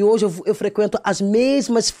 e hoje eu frequento as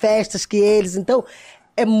mesmas festas que eles. Então,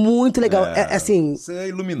 é muito legal. Assim, você é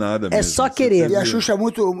iluminada mesmo. É só querer. E a Xuxa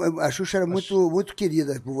era muito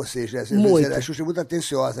querida por vocês, né? Muito. A Xuxa é muito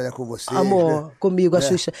atenciosa, né, com vocês. Amor, né? comigo, a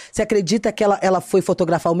Xuxa. Você acredita que ela foi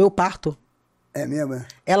fotografar o meu parto? É mesmo?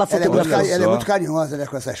 Ela fotografou. Ela é muito carinhosa, né,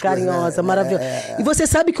 com essas coisas. Carinhosa, maravilhosa. E você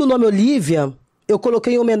sabe que o nome Olivia, eu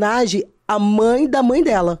coloquei em homenagem à mãe da mãe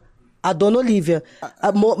dela, a Dona Olivia.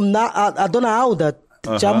 A Dona Alda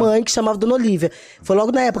tinha a mãe que chamava Dona Olivia. Foi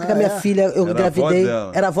logo na época que a minha filha, eu engravidei.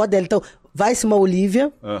 Era a avó dela. Então, vai-se uma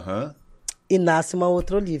Olivia e nasce uma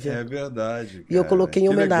outra Olivia. É verdade, cara. E eu coloquei em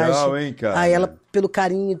homenagem legal, hein, cara? a ela, pelo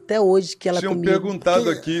carinho até hoje que ela Tinham comigo. perguntado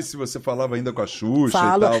aqui se você falava ainda com a Xuxa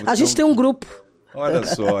Falo. e tal. A gente tem um grupo. Olha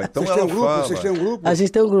só, então Vocês têm um grupo? Vocês têm um grupo? A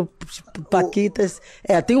gente tem um grupo, tipo, Paquitas.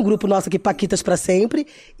 Tem um grupo nosso aqui, Paquitas pra sempre.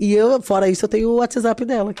 E eu, fora isso, eu tenho o WhatsApp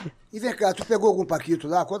dela aqui. E vem cá, tu pegou algum Paquito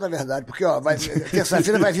lá? Conta a verdade. Porque,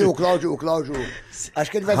 terça-feira vai vir o Cláudio.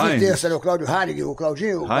 Acho que ele vai vir terça, né? O Cláudio Hanig, o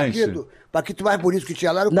Claudinho, o Paquito. Paquito mais bonito que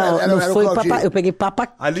tinha lá era o Claudinho. Eu peguei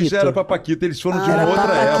Papaquito. Ali já era Papaquito, eles foram de uma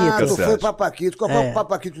outra época, tu foi Papaquito. Qual foi o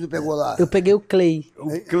Papaquito que tu pegou lá? Eu peguei o Clay. O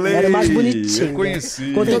Clay. Era mais bonitinho. Eu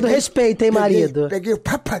conheci. Com todo respeito, hein, marido? Peguei o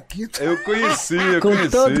Papaquito. Eu conheci.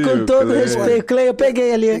 Com todo respeito. Clay, eu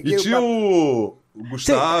peguei ali. E tinha o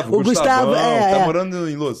Gustavo. O Gustavo, tá morando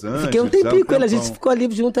em Los Angeles. Fiquei um tempinho com ele, a gente ficou ali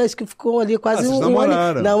junto, acho que ficou ali quase vocês um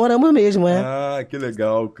namoraram. ano. Namoramos mesmo, Ah, que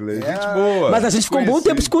legal, Clay. Gente boa. Mas a gente ficou um bom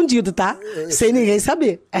tempo escondido, tá? Sem ninguém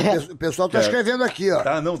saber. O pessoal tá escrevendo aqui, ó.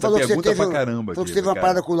 Tá, não, falou pergunta pra caramba. Falou que teve uma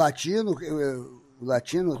parada com o Latino. O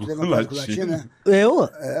Latino? Tu teve uma parada com o Latino, né? Eu?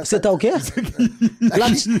 Você tá o quê?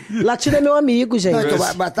 Latino é meu amigo, gente. Não, então,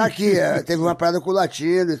 mas tá aqui, teve uma parada com o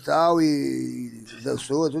Latino e tal, e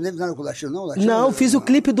dançou. Tu não teve nada com o Latino, não? Não, fiz o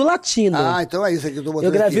clipe do Latino. Então é isso aqui que eu tô botando.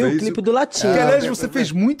 Eu gravei aqui. o clipe do Latino. Aliás, você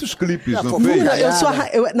fez muitos clipes, não fez?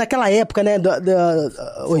 Naquela época, né,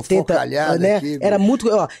 80, né, aqui, era muito...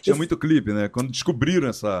 Tinha muito clipe, né? Quando descobriram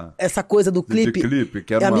essa coisa do clipe. De clipe,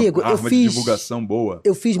 que era uma arma de divulgação boa.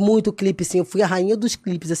 Eu fiz muito clipe, assim, eu fui a rainha dos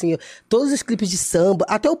clipes, assim, todos os clipes de samba,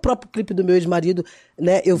 até o próprio clipe do meu ex-marido,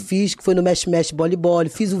 né, eu fiz, que foi no Mexe Mexe Bole Bole,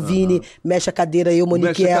 fiz o Vini, Mexe a Cadeira, eu,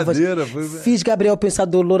 Monique Evas, fiz Gabriel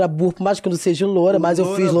Pensador, Loura Burra, por mais que eu não seja loura, mas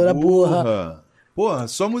eu fiz Loura Burra. Porra,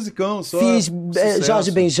 só musicão, só fiz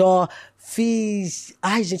Jorge Benjó, fiz...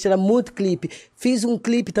 Ai, gente, era muito clipe. Fiz um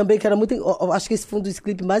clipe também que era muito... Acho que esse foi um dos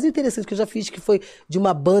clipes mais interessantes que eu já fiz, que foi de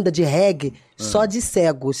uma banda de reggae só de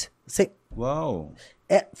cegos. Uau!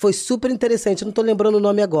 Foi super interessante, eu não tô lembrando o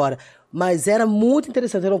nome agora, mas era muito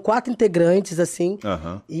interessante. Eram 4 integrantes, assim,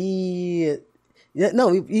 e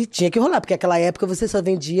tinha que rolar, porque naquela época você só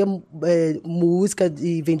vendia música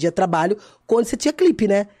e vendia trabalho quando você tinha clipe,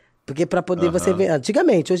 né? Porque pra poder você ver...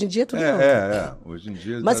 Antigamente, hoje em dia é tudo não. Hoje em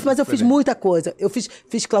dia... Mas eu fiz muita coisa. Eu fiz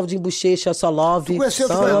Claudinho Bochecha, Só Love. Tu conheceu o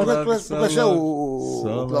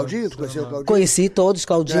Claudinho? Tu conheceu o Claudinho? Conheci todos,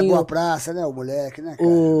 Claudinho. É Boa Praça, né? O moleque, né, cara?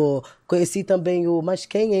 Conheci também o... Mas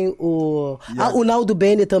quem, hein? O Naldo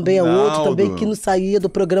Bene também é outro, também que não saía do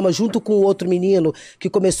programa junto com o outro menino que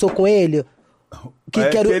começou com ele. Que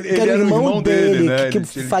era o irmão dele, né? que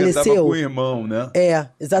faleceu. Ele com o irmão, né?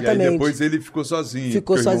 Exatamente. E aí depois ele ficou sozinho.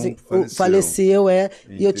 Faleceu.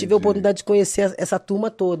 E eu tive a oportunidade de conhecer essa turma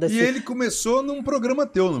toda. E ele começou num programa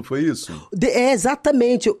teu, não foi isso?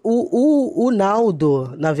 Exatamente. O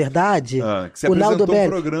Naldo, na verdade... que você apresentou um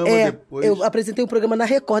programa depois... Eu apresentei um programa na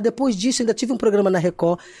Record. Depois disso, ainda tive um programa na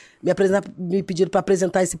Record. Me pediram para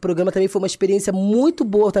apresentar esse programa. Também foi uma experiência muito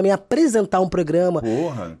boa também, apresentar um programa.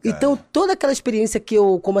 Porra, cara. Então, toda aquela experiência que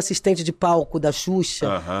eu, como assistente de palco da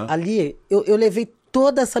Xuxa, ali, eu levei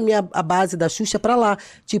toda a base da Xuxa pra lá.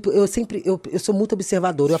 Tipo, eu sou muito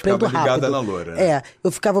observador, eu aprendo rápido. Ligada na loura, né? Eu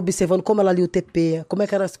ficava observando como ela lia o TP, como é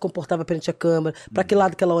que ela se comportava perante a câmera, pra que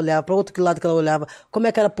lado que ela olhava, pra outro que lado que ela olhava, como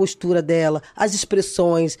é que era a postura dela, as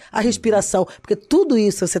expressões, a respiração, porque tudo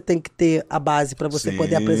isso você tem que ter a base pra você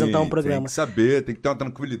poder apresentar um programa. Tem que saber, tem que ter uma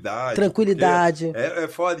tranquilidade. É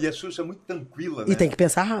foda, e a Xuxa é muito tranquila, né? E tem que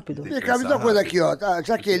pensar rápido. E cabe uma coisa aqui, ó,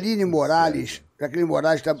 Jaqueline Morales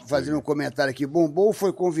está fazendo um comentário aqui. Bombom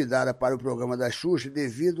foi convidada para o programa da Xuxa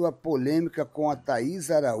devido à polêmica com a Thaís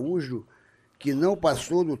Araújo, que não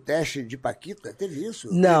passou no teste de Paquita. Teve isso?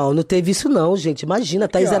 Não teve isso não, gente. Imagina, a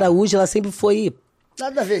Thaís Araújo, ela sempre foi...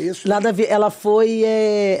 Nada a ver isso. Nada a ver. Ela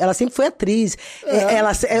sempre foi atriz.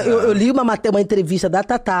 Eu li uma entrevista da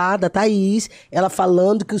Thaís, ela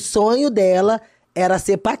falando que o sonho dela era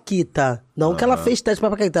ser Paquita. Não que ela fez teste pra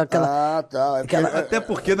Paquita. Até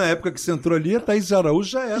porque na época que você entrou ali, a Thaís Araújo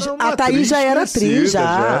já era uma A Thaís já era atriz,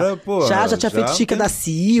 já tinha feito Chica da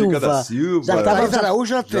Silva. A Thaís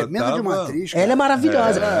Araújo era tremenda de uma atriz. Ela é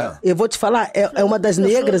maravilhosa. Eu vou te falar, é uma das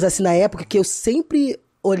negras, assim, na época, que eu sempre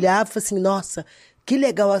olhava e falei assim, nossa, que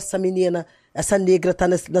legal essa menina... Essa negra tá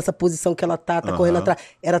nessa posição que ela tá correndo atrás.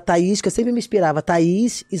 Era a Thaís, que eu sempre me inspirava.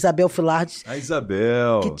 Thaís, Isabel Filardes. A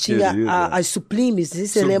Isabel, que tinha as Sublimes, não sei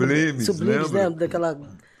se você lembra. Sublimes, né? Daquela...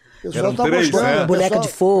 O pessoal tá gostando. Boneca de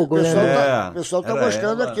fogo, né? O pessoal tá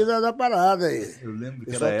gostando aqui da parada aí. Eu lembro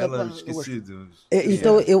que era ela, esquecido.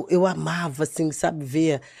 Então, eu amava, assim, sabe,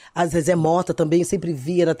 ver. A Zezé Mota também, eu sempre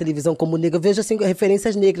via na televisão como negra. Eu vejo, assim,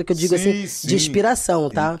 referências negras, que eu digo, assim, de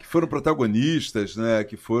inspiração, tá? Que foram protagonistas, né?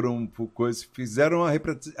 Que foram coisas, fizeram a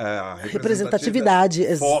representatividade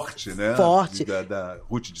forte, né? Forte. Da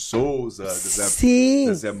Ruth de Souza,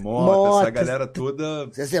 Zezé Mota, essa galera toda.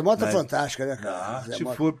 Zezé Mota é fantástica, né, cara? A arte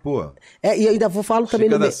foi, pô. E ainda falo também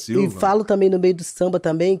falo também no meio do samba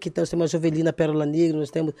também, que nós temos a Jovelina Pérola Negra,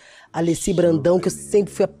 nós temos a Alessi Brandão, que eu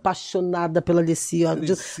sempre fui apaixonada pela Alessi.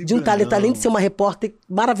 De um talento, além de ser uma repórter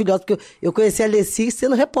maravilhosa, porque eu conheci a Alessi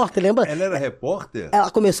sendo repórter, lembra? Ela era repórter?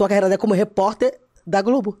 Ela começou a carreira dela como repórter da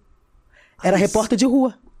Globo. Era repórter de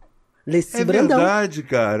rua. Alessi Brandão. É verdade,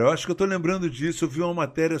 cara. Eu acho que eu tô lembrando disso. Eu vi uma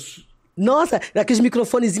matéria... Nossa, aqueles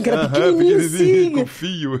microfonezinhos que era pequenininho assim. Com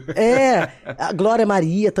fio. A Glória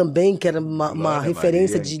Maria também, que era uma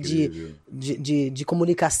referência de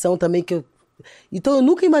comunicação também, que eu... Então eu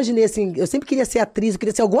nunca imaginei assim, eu sempre queria ser atriz, eu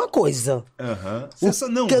queria ser alguma coisa. Você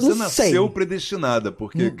nasceu predestinada,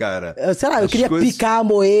 porque, cara... Sei lá, eu queria picar,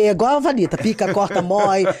 moer, igual a Valita, pica, corta,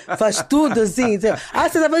 moe, faz tudo assim. Você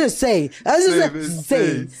tá fazendo? Sei.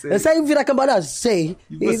 Eu sei virar cambalhota? Sei.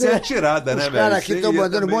 E você é atirada, né, velho? Os caras aqui estão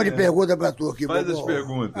mandando um monte de pergunta pra tu aqui, Faz as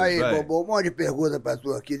perguntas. Aí, Bobo, um monte de pergunta pra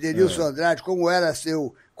tu aqui. Denilson Andrade, como era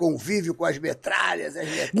seu convívio com as metralhas?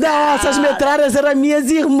 Nossa, as metralhas eram minhas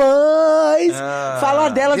irmãs. Falar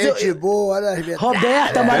delas... Gente boa, né, as metralhas?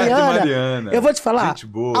 Roberta, Mariana. Eu vou te falar. Gente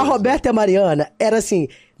boa, a Roberta e a Mariana era assim...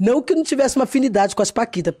 Não que eu não tivesse uma afinidade com as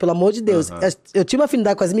Paquitas, pelo amor de Deus. Eu tinha uma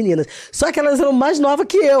afinidade com as meninas. Só que elas eram mais novas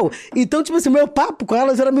que eu. Então, tipo assim, meu papo com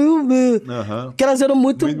elas era meio... Porque elas eram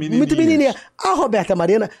muito menininhas. A Roberta e a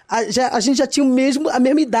Mariana, a gente já tinha a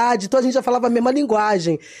mesma idade. Então, a gente já falava a mesma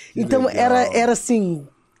linguagem. Então, era assim...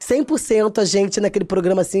 100% a gente naquele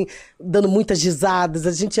programa, assim, dando muitas risadas.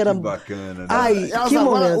 A gente era... Que bacana, né? Ai, que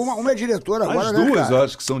agora, momento. uma é diretora agora, As né, duas, cara? eu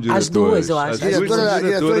acho que são diretoras. As duas, eu acho. As duas são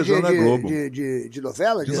diretoras da Globo. De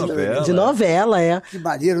novela? De novela, é. Que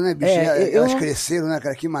maneiro, né, bicho? Elas cresceram, né,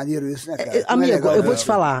 cara? Que maneiro isso, né, cara? Amigo, legal, eu vou te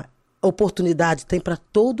falar. Oportunidade tem pra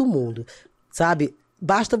todo mundo, sabe?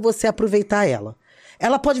 Basta você aproveitar ela.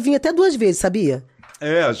 Ela pode vir até 2 vezes, sabia?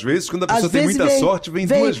 Às vezes, quando a pessoa tem muita sorte, vem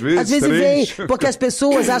 2 vezes, às vezes 3. vem, porque as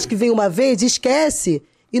pessoas acham que vem uma vez e esquece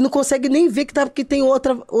e não consegue nem ver que tem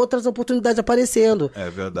outras oportunidades aparecendo. É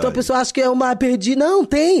verdade. Então a pessoa acha que é uma perdi. Não,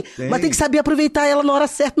 tem. Mas tem que saber aproveitar ela na hora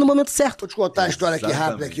certa, no momento certo. Vou te contar a história aqui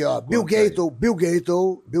rápida aqui, ó. Bill Gates. Eu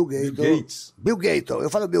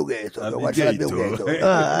falo Bill Gates. Eu gosto de falar Bill Gates.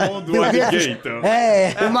 Bill Gates.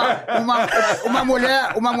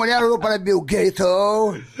 Uma mulher olhou para Bill Gates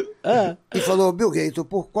e falou: Bill Gates,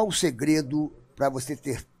 por qual o segredo para você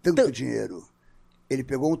ter tanto dinheiro? Ele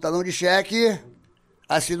pegou um talão de cheque,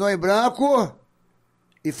 assinou em branco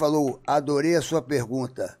e falou: adorei a sua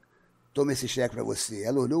pergunta. Toma esse cheque para você.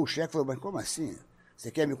 Ela olhou o cheque e falou: mas como assim?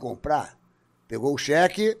 Você quer me comprar? Pegou o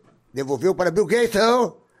cheque, devolveu para Bill Gates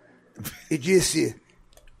e disse: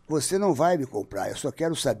 você não vai me comprar, eu só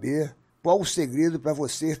quero saber qual o segredo para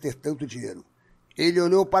você ter tanto dinheiro. Ele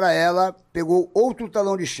olhou para ela, pegou outro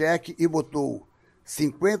talão de cheque e botou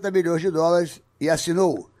 $50 milhões e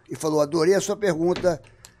assinou. E falou: adorei a sua pergunta,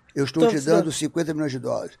 eu estou te dando $50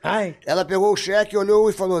 milhões. Ai. Ela pegou o cheque, olhou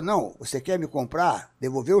e falou: não, você quer me comprar?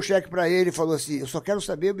 Devolveu o cheque para ele e falou assim: eu só quero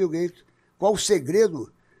saber, Bill Gates, qual o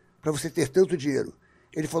segredo para você ter tanto dinheiro?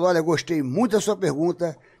 Ele falou: olha, gostei muito da sua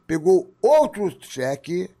pergunta, pegou outro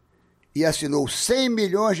cheque e assinou $100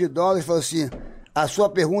 milhões e falou assim: a sua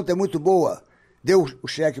pergunta é muito boa. Deu o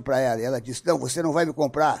cheque para ela e ela disse: não, você não vai me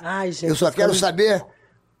comprar. Ai, gente, eu só quero saber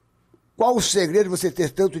qual o segredo de você ter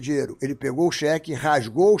tanto dinheiro. Ele pegou o cheque,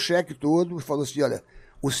 rasgou o cheque todo e falou assim: olha,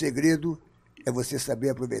 o segredo é você saber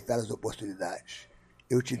aproveitar as oportunidades.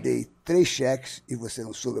 Eu te dei 3 cheques e você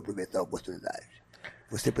não soube aproveitar a oportunidade.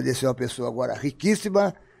 Você poderia ser uma pessoa agora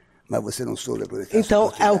riquíssima, mas você não soube aproveitar a sua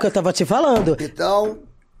oportunidade. Então, é o que eu estava te falando. Então,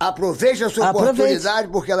 aproveite a sua oportunidade,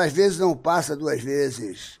 porque ela às vezes não passa 2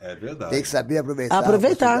 vezes. É verdade. Tem que saber aproveitar a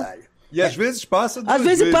oportunidade. E às vezes passa 2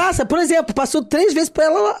 vezes. Às vezes passa. Por exemplo, passou 3 vezes pra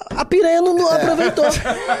ela, a piranha não aproveitou.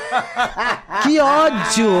 Que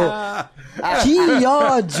ódio! Que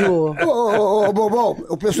ódio! Bom,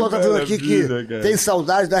 o pessoal tá falando aqui que tem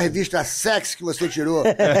saudade da revista Sex que você tirou. O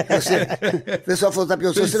pessoal falou: tá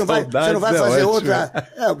pensando, você não vai fazer outra.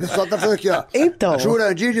 O pessoal tá falando aqui, ó. Então.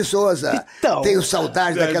 Jurandir de Souza. Então. Tenho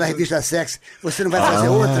saudade daquela revista Sex. Você não vai fazer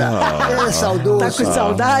outra? É saudoso. Tá com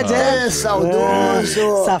saudade, é? É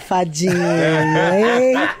saudoso. Safadinho,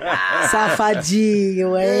 hein?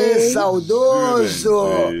 Safadinho, hein? É saudoso.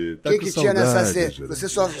 O Tá que tinha nessa cena?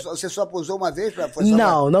 Você só posou uma vez?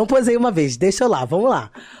 Não posei uma vez. Deixa eu lá, vamos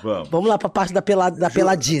lá. Vamos lá pra parte da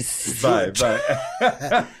peladice. Vai.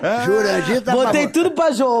 Jurandir tá Botei tudo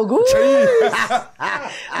pra jogo.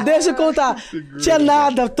 Deixa eu contar. Tinha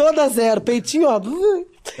nada, toda zero. Peitinho, ó.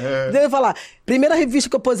 Deixa eu falar. Primeira revista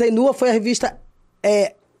que eu posei nua foi a revista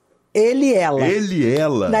Ele e Ela. Ele e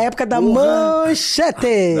Ela. Na época da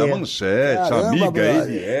Manchete. Da Manchete, Caramba, amiga, brother.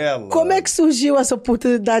 Ele e Ela. Como é que surgiu essa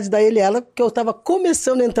oportunidade da Ele e Ela? Porque eu tava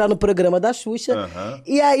começando a entrar no programa da Xuxa.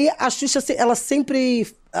 E aí a Xuxa, ela sempre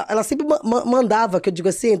mandava, que eu digo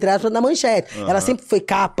assim, entre aspas, na manchete. Ela sempre foi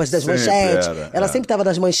capas das manchetes. Ela sempre tava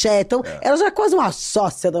nas manchetes. Então, ela já é quase uma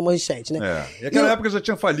sócia da manchete, né? E naquela época já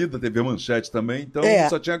tinha falido a TV Manchete também, então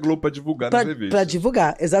só tinha a Globo pra divulgar nas revistas. Pra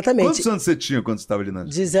divulgar, exatamente. Quantos anos você tinha quando você estava ali na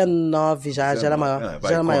 19 já era maior.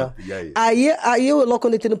 Já era maior. E aí eu logo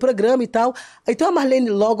quando entrei no programa e tal, então a Marlene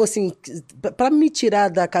logo assim, pra me tirar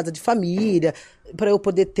da casa de família, pra eu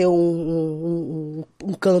poder ter um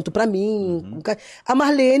canto pra mim. A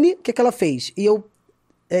Marlene, o que ela fez? E eu,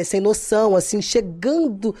 sem noção, assim,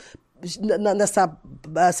 chegando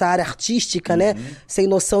nessa área artística, né? Sem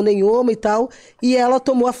noção nenhuma e tal. E ela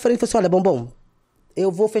tomou a frente e falou assim: olha, Bombom,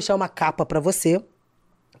 eu vou fechar uma capa pra você,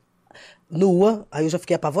 nua. Aí eu já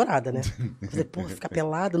fiquei apavorada, né? Falei: porra, ficar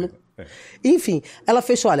pelada. Não... Enfim, ela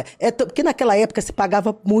fechou: olha, porque naquela época se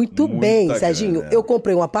pagava muito bem, Serginho. Eu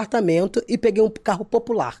comprei um apartamento e peguei um carro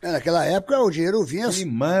popular. Naquela época o dinheiro vinha... Que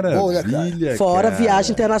maravilha, fora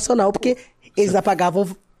viagem internacional, porque eles já pagavam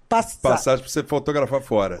passagem pra você fotografar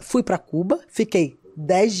fora. Fui pra Cuba, fiquei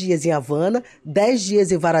 10 dias em Havana, 10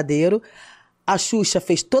 dias em Varadeiro. A Xuxa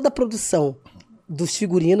fez toda a produção dos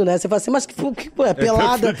figurinos, né? Você fala assim: mas que é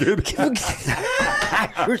pelada? A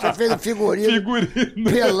Xuxa fez o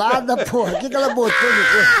figurino. Pelada, porra. O que ela botou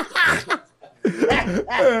no corpo?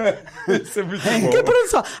 Isso é muito bom. Que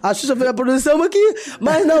produção? A Xuxa fez a produção,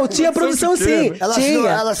 mas não, tinha produção sim.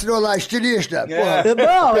 Ela assinou lá, estilista.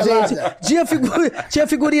 Não, gente, tinha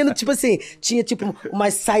figurino, tipo assim, tinha tipo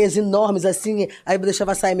umas saias enormes assim, aí eu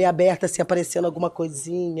deixava a saia meio aberta, assim, aparecendo alguma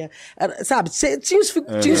coisinha. Sabe? Tinha os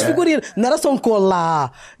figurinos. Não era só um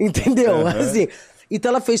colar, entendeu? Assim. Então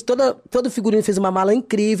ela fez todo o figurino, fez uma mala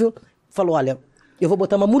incrível. Falou: olha, eu vou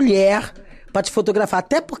botar uma mulher pra te fotografar.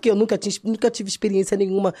 Até porque eu nunca tive experiência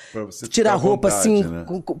nenhuma de tirar roupa vontade, assim né?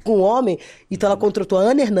 com homem. Então ela contratou a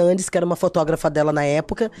Ana Hernandes, que era uma fotógrafa dela na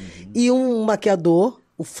época, e um maquiador,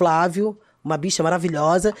 o Flávio, uma bicha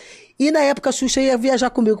maravilhosa. E na época a Xuxa ia viajar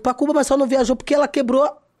comigo pra Cuba, mas só não viajou porque ela quebrou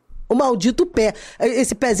o maldito pé.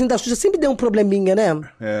 Esse pezinho da Xuxa sempre deu um probleminha, né? Né?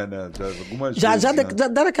 Algumas Já vezes, né?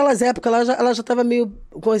 naquelas épocas, ela já tava meio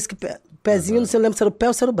com esse pezinho, não sei, lembro se era o pé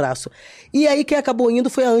ou se era o braço. E aí quem acabou indo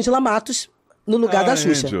foi a Ângela Matos, no lugar da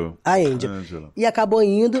Xuxa. A Angel. E acabou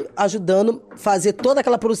indo, ajudando a fazer toda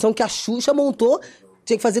aquela produção que a Xuxa montou.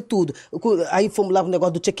 Tinha que fazer tudo. Aí fomos lá no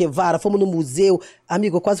negócio do Che Guevara, fomos no museu.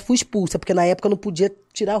 Amigo, eu quase fui expulsa, porque na época eu não podia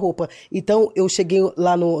tirar roupa. Então eu cheguei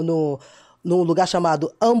lá num lugar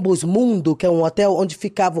chamado Ambos Mundo, que é um hotel onde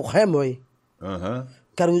ficava o Hemingway.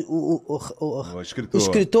 Que era o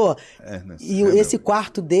escritor. E esse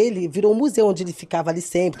quarto dele virou um museu onde ele ficava ali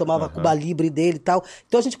sempre, tomava Cuba Libre dele e tal.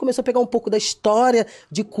 Então a gente começou a pegar um pouco da história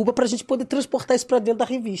de Cuba pra gente poder transportar isso pra dentro da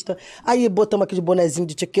revista. Aí botamos aquele bonezinho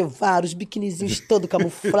de Che Guevara, os biquinizinhos todo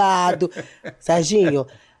camuflado. Serginho,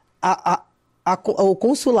 o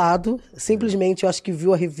consulado simplesmente, eu acho que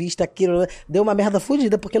viu a revista, aquilo, deu uma merda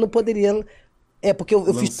fodida, porque não poderia... porque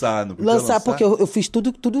eu fiz... Lançar, porque eu fiz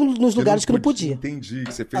tudo nos lugares que não podia. Entendi,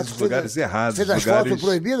 que você fez nos lugares errados. Fez as fotos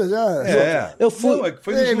proibidas, né? Eu fui... Não,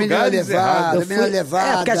 foi nos lugares errados.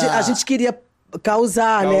 Porque a gente queria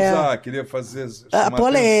causar, né? Queria fazer... A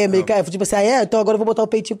polêmica. Tipo assim, então agora eu vou botar o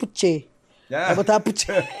peitinho pro Tchê. Vai botar pro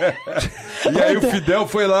Tchê. E aí o Fidel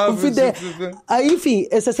foi lá... Aí, enfim,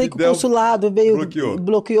 eu sei que o consulado veio...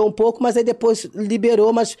 Bloqueou um pouco, mas aí depois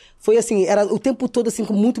liberou, mas foi assim, era o tempo todo assim,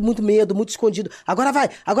 com muito, muito medo, muito escondido. Agora vai,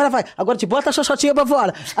 agora te bota a xoxotinha pra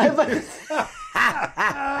fora. Aí vai...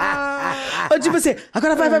 Eu tipo assim,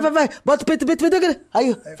 agora vai, bota o peito,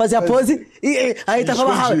 aí fazia a pose e aí tava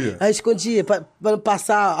amarrado. Aí escondia pra não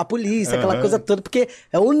passar a polícia, aquela coisa toda, porque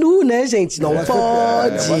é um nu, né, gente? Não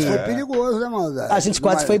pode. Mas foi perigoso, né, mano? A gente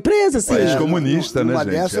quase foi presa, assim. País comunista, né,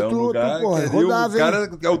 gente? Dessa, o cara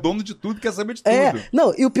é o dono de tudo, quer saber de tudo.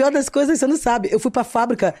 Não, e o pior das coisas, você não sabe, eu fui pra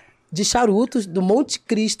fábrica de charutos do Monte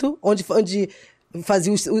Cristo, onde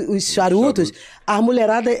fazia os charutos, as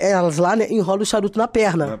mulheradas, elas lá, né, enrolam o charuto na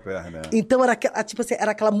perna. Então era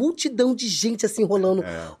aquela multidão de gente assim, enrolando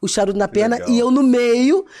o charuto na perna, legal. E eu no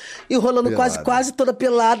meio, enrolando quase toda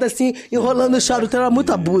pelada, assim, enrolando o charuto. Era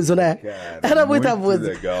muito abuso, né? Cara, era muito abuso.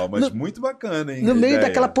 Legal, mas muito bacana, hein? No meio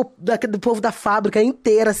do povo da fábrica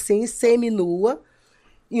inteira, assim, semi-nua,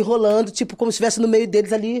 enrolando, tipo, como se estivesse no meio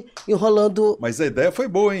deles ali, enrolando... Mas a ideia foi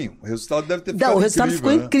boa, hein? O resultado deve ter ficado incrível. O resultado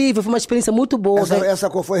ficou incrível, foi uma experiência muito boa. Essa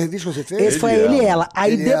qual foi a revista que você fez? Esse foi ele e ela.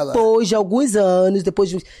 Aí depois de alguns anos, depois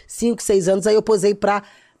de uns 5, 6 anos, aí eu posei pra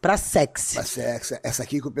Sexy. Pra Sexy. Essa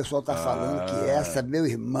aqui que o pessoal tá falando, que essa, meu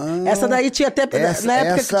irmão... Essa daí tinha até... na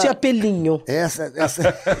época que tinha pelinho. Essa...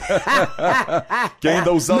 Que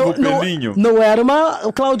ainda usava o pelinho. Não era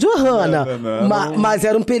uma Cláudio Hanna, mas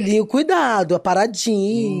era um pelinho cuidado,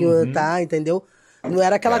 aparadinho, tá? Entendeu? Não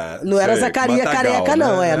era aquela. Não era Zacaria careca,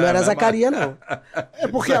 não. Não era Zacaria, não. É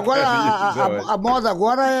porque agora a moda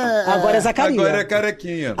agora é. Agora é Zacaria. Agora é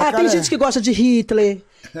carequinha. Tem gente que gosta de Hitler.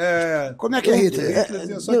 Como é que é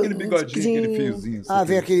Hitler? Só aquele bigodinho, aquele fiozinho. Assim,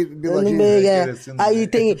 vem aquele bigodinho. No meio, Aí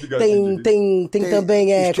tem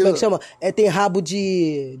também, como é que chama? Tem rabo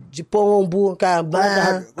de pombo.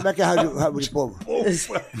 Como é que é rabo de pombo?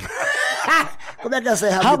 Como é que é essa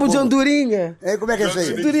aí, rabo de andorinha? Como é que é isso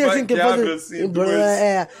aí? Andorinha assim, que abre assim,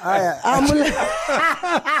 a mulher...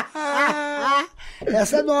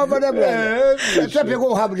 Essa é nova, né, brother? Você já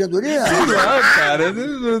pegou o rabo de andorinha? Cara, eu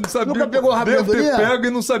não sabia. Nunca pegou o rabo de andorinha? Eu pego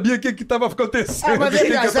e não sabia o que tava acontecendo. Mas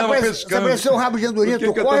vem cá, você apareceu um rabo de andorinha,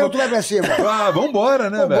 tu corre ou tu vai pra cima?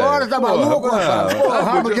 Vambora, né, velho? Vambora, tá maluco, rapaz?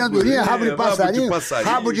 Rabo de andorinha, rabo de passarinho,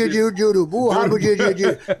 rabo de urubu, rabo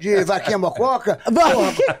de vaquinha mococa.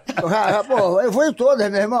 Porra, eu vou em todas,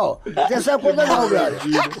 meu irmão. Você sabe quando não, brother.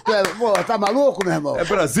 Pô, tá maluco, meu irmão? É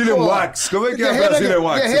Brazilian Wax. Como é que é Brazilian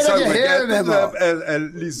Wax? Você sabe como é? Meu irmão. É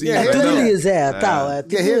lisinho. É tudo liso, tal.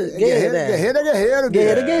 Guerreiro é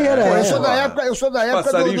guerreiro. Eu sou da época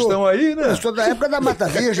passarinhos estão aí, né? Eu sou da época da Mata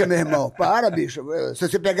Virgem, meu irmão. Para, bicho. Se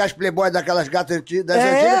você pegar as Playboy daquelas gatas antigas...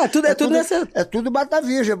 É tudo Mata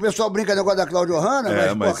Virgem. O pessoal brinca negócio da Cláudia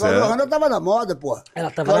Hanna, mas a Cláudia Hanna tava na moda, pô.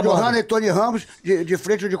 Ela tava na moda. Cláudia Hanna e Tony Ramos, de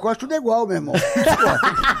frente ou de costas, tudo é igual, meu irmão.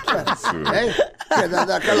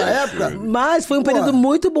 Naquela época... Mas foi um período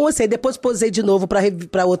muito bom, assim. Depois posei de novo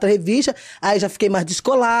pra outra revista, aí já fiquei mais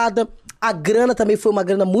descolada. A grana também foi uma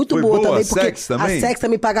grana muito boa também. Porque Sex também? a Sex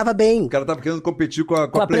também pagava bem. O cara tava querendo competir com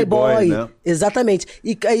a Playboy, né? Exatamente.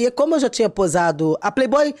 E aí, como eu já tinha posado, a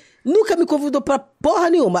Playboy nunca me convidou pra porra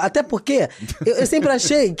nenhuma. Até porque eu sempre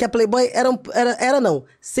achei que a Playboy não.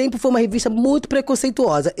 Sempre foi uma revista muito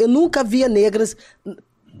preconceituosa. Eu nunca via negras,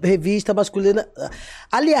 revista masculina.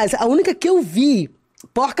 Aliás, a única que eu vi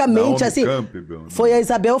porcamente, assim, foi a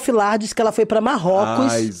Isabel Filardes, que ela foi pra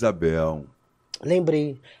Marrocos. Ah, Isabel.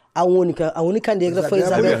 Lembrei. A única negra foi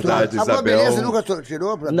Isabel. É verdade, A Isabel. Globeleza nunca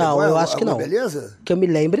tirou pra Não, Playboy? eu acho que não. A Globeleza? Que eu me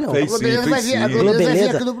lembre, não. A Globeleza vai vir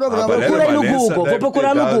aqui no programa. Procura aí no Google, vou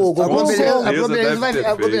procurar no Google. A Globeleza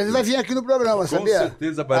vai vir aqui no programa, sabia? Com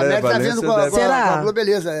certeza, a Valéria tá vindo com a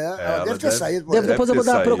Globeleza. Ela deve ter saído. Depois eu vou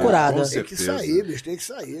dar uma procurada. Tem que sair, bicho, tem que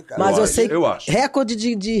sair, cara. Mas eu sei que eu acho. recorde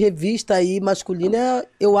de revista aí masculina,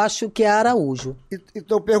 eu acho que é a Araújo. E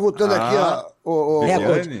estão perguntando aqui, ó.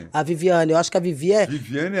 Recorde. A Viviane, eu acho que a Vivi é...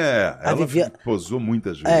 Viviane ela posou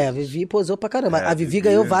muitas vezes. A Vivi posou pra caramba. A Vivi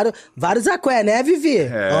ganhou vários aqué, né, Vivi?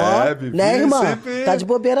 Vivi, né, irmã? sempre... Tá de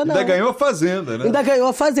bobeira, não. Ainda ganhou a Fazenda, né? Ainda ganhou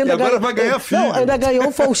a Fazenda. E agora vai ganhar filho. Não, ainda ganhou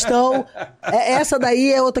o Faustão. Essa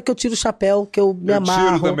daí é outra que eu tiro o chapéu, que eu me amarro.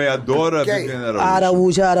 Eu tiro também, adoro a Viviane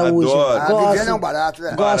Araújo. Araújo. Adoro. A Viviane é um barato,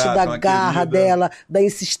 né? Gosto Barato, da garra dela, da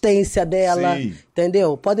insistência dela. Sim.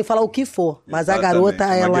 Entendeu? Podem falar o que for, mas Exatamente, a garota,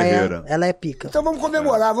 uma ela é pica. Então vamos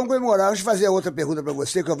comemorar. Antes de fazer outra pergunta pra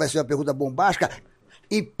você, que vai ser uma pergunta bombástica.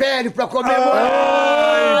 Império pra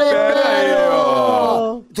comemorar! Império!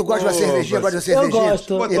 Tu gosta de uma cervejinha? Eu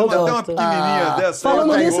gosto. Pode botar até uma pequenininha dessa.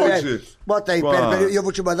 Falando nisso, bota aí, Império, e eu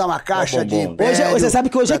vou te mandar uma caixa de Império. Você sabe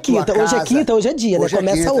que hoje é quinta. Hoje é dia, né?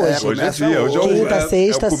 Começa hoje. Hoje é dia. Hoje quinta,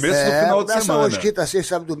 sexta. É o começo do final de semana. Hoje, quinta, sexta,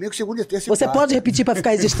 sábado, domingo, segunda e terça. Você pode repetir pra ficar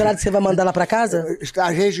registrado que você vai mandar lá pra casa? Está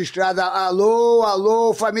registrada.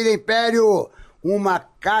 Alô, família Império. Uma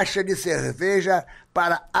caixa de cerveja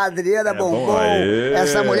para Adriana Bombom.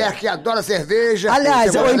 Essa mulher que adora cerveja.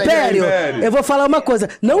 Aliás, ô Império, eu vou falar uma coisa.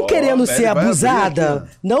 Não querendo ser abusada,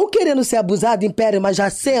 Império, mas já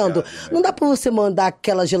sendo, não dá pra você mandar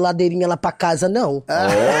aquela geladeirinha lá pra casa, não.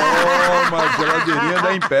 Uma geladeirinha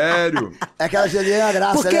da Império. É aquela geladeirinha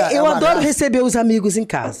graça, porque né? eu adoro receber os amigos em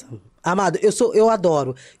casa. Amado, eu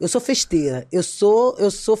adoro. Eu sou festeira. Eu sou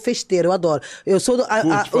festeira, eu adoro. Eu sou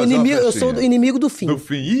do inimigo do fim. Do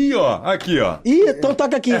fim. Ih, ó, aqui, ó. Ih, então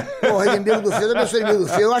toca aqui. Porra, inimigo do fim, eu também sou inimigo do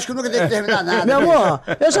fim. Eu acho que nunca tem que terminar nada. Meu amor,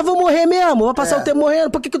 eu já vou morrer mesmo. Vou passar o tempo morrendo.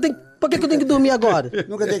 Por que eu tenho que dormir agora?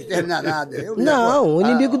 Nunca tem que terminar nada. O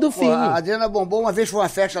inimigo do fim. A Adriana Bombom, uma vez foi uma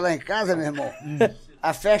festa lá em casa, meu irmão.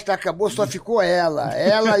 A festa acabou, só ficou ela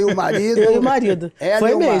e o marido. Eu e o marido.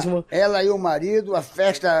 Foi mesmo. Ela e o marido, a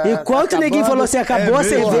festa. Enquanto ninguém falou assim, acabou a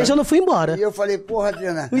cerveja, eu não fui embora. E eu falei, porra,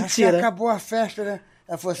 Adriana, mentira. Acho que acabou a festa, né?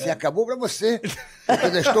 Ela falou assim, acabou pra você.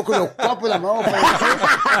 Eu estou com o meu copo na mão, eu falei,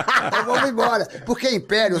 então vamos embora. Porque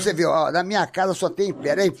Império, você viu, ó, na minha casa só tem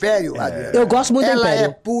Império. É Império, Adriana. Eu gosto muito do Império. Ela é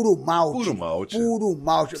puro malte. Puro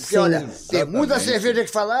malte. Porque, olha, tem muita cerveja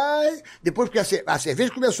que fala, depois porque a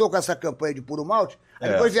cerveja começou com essa campanha de puro malte,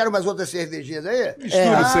 depois vieram umas outras cervejinhas aí.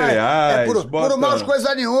 Mistura cereais. Puro malte,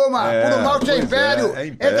 coisa nenhuma. Puro malte é Império.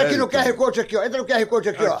 Entra aqui no QR Code aqui, ó. Entra no QR Code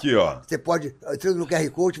aqui, ó. Aqui, ó. Você pode, entrando no QR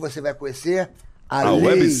Code, você vai conhecer a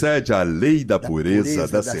website, a lei da pureza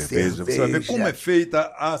da cerveja. Você vai ver como é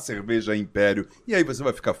feita a cerveja Império. E aí você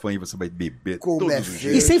vai ficar fã e você vai beber todos os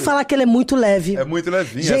dias. E sem falar que ela é muito leve. É muito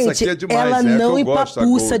levinha. Gente, essa aqui é demais. Ela não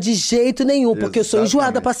empapuça de jeito nenhum, porque eu sou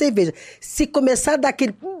enjoada pra cerveja. Se começar a dar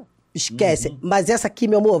aquele... Esquece. Mas essa aqui,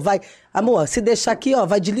 meu amor, vai... Amor, se deixar aqui, ó,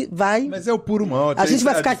 vai... Mas é o puro malte. A gente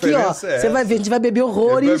vai ficar aqui, ó. Você vai ver, a gente vai beber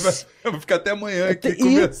horrores. Eu vou ficar até amanhã aqui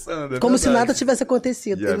conversando. Como se nada tivesse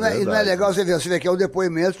acontecido. E não é legal você ver que é o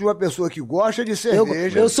depoimento de uma pessoa que gosta de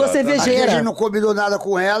cerveja. Eu sou cervejeira. Aqui a gente não combinou nada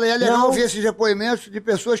com ela, e é legal ver esses depoimentos de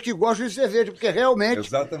pessoas que gostam de cerveja, porque realmente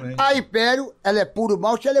a Império, ela é puro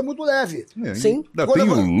malte e ela é muito leve. Sim.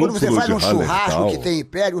 Quando você faz um churrasco que tem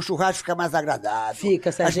Império, o churrasco fica mais agradável.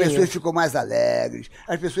 Fica, Serginho. As pessoas ficam mais alegres,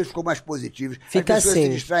 as pessoas ficam mais positivas, fica as pessoas se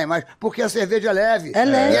distraem mais, porque a cerveja é leve. É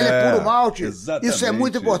leve. E ela é puro malte. Exatamente. Isso é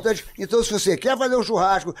muito importante. Então, se você quer fazer um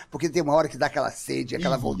churrasco, porque tem uma hora que dá aquela sede,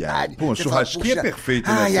 aquela vontade. Pô, churrasquinho é perfeito,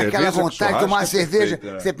 né? Ai, aquela vontade de tomar uma cerveja.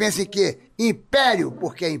 Você pensa em quê? Império,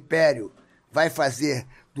 porque Império vai fazer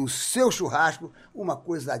do seu churrasco uma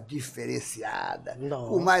coisa diferenciada.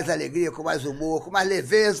 Com mais alegria, com mais humor, com mais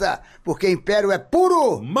leveza, porque Império é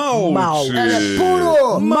puro malte. Ela é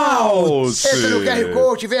puro malte. Entra no QR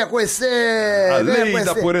Code, venha conhecer. A lei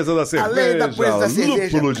da pureza da cerveja. A lei da pureza da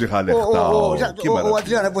cerveja. Lúpulo de Hallertau.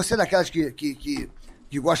 Adriana, você é daquelas que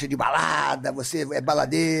que gosta de balada, você é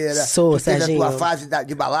baladeira. Sou, você teve Serginho. a tua fase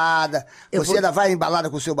de balada. Você ainda vai em balada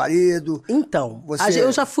com seu marido. Então, Você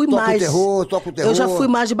eu já fui toca mais... toca o terror. Eu já fui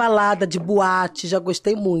mais de balada, de boate, já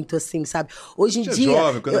gostei muito, assim, sabe? Hoje em Você é dia...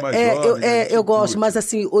 jovem, quando é mais jovem, eu gosto, curte. mas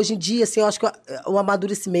assim, hoje em dia, assim, eu acho que o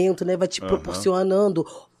amadurecimento, né, vai te proporcionando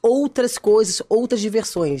outras coisas, outras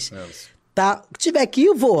diversões. Tá? Se tiver aqui,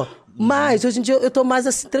 eu vou. Mas, hoje em dia, eu tô mais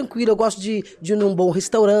assim, tranquila. Eu gosto de ir num bom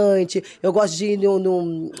restaurante, eu gosto de ir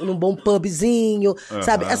num bom pubzinho,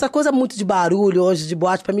 sabe? Essa coisa muito de barulho hoje, de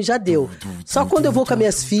boate, pra mim já deu. Só quando eu vou com as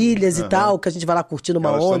minhas filhas e tal, que a gente vai lá curtindo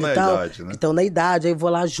uma Elas onda estão e tal. na idade, né? Que estão na idade, aí eu vou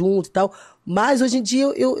lá junto e tal. Mas, hoje em dia,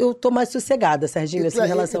 eu tô mais sossegada, Serginho, assim, em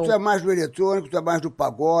relação... Tu é mais do eletrônico, tu é mais do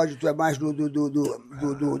pagode, tu é mais do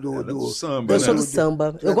samba, Eu sou do né?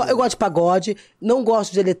 samba. Eu gosto de pagode, não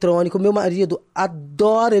gosto de eletrônico. Meu marido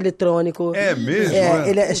adora eletrônico. É mesmo?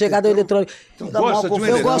 Ele é chegado ao eletrônico. Gosta de um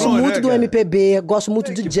Eu gosto eletrônico, muito né, do cara? MPB, gosto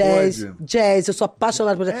muito de que jazz. pode? Jazz, eu sou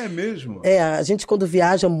apaixonada por jazz. É mesmo? A gente quando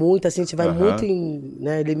viaja muito, assim, a gente vai muito em...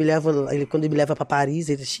 Né, quando ele me leva pra Paris,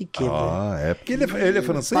 ele é chique. É porque ele é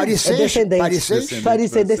francês? Paris É 6? descendente. Paris 6?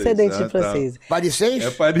 Paris é descendente de tá. francês. Paris 6?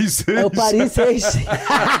 É Paris 6. É o Paris 6.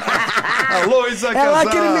 Alô, Isaac É lá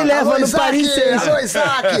que ele me leva no Paris 6. Alô,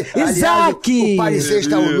 Isaac! Isaac! Aliás, o Paris 6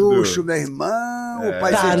 tá um Querido. luxo, meu irmão. O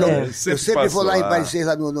Paris 6 tá um né? luxo. Eu sempre vou lá em Paris 6,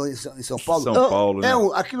 lá em São Paulo. São Paulo, né?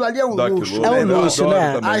 Aquilo ali é um Dá aquilo, luxo. né? É um Eu luxo, adoro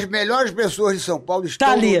né? também. As melhores pessoas de São Paulo estão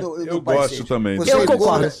Tá ali. no Eu Paris gosto 6. também. Você Eu encontra-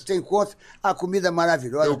 concordo. Você encontra a comida é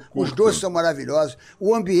maravilhosa, Eu os curto. doces são maravilhosos,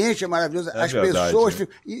 o ambiente é maravilhoso, as verdade, pessoas... é.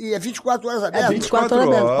 ficam- E é 24 horas aberto. 24 horas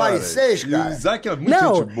aberto. Paris 6, E cara. o Isaac é muito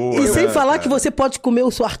Não, gente boa. e sem né, falar cara? que você pode comer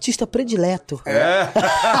o seu artista predileto.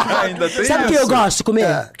 Ainda tem Sabe o que isso? eu gosto de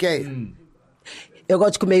comer? Quem? Eu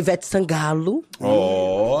gosto de comer Ivete Sangalo.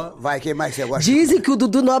 Ó. Vai, quem mais você gosta? Dizem que o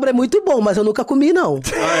Dudu Nobre é muito bom, mas eu nunca comi, não.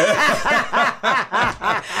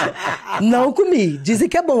 Não comi. Dizem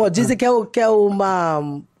que é bom. Dizem que é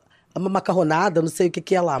uma macarronada, não sei o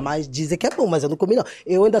que é lá, mas dizem que é bom, mas eu não comi, não.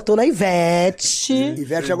 Eu ainda tô na Ivete.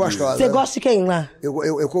 Ivete é gostosa. Você gosta de quem lá?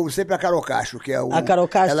 Eu como sempre a Carol Castro, que é o... A Carol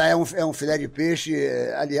Castro? Ela é um filé de peixe,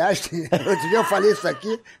 aliás, outro dia eu falei isso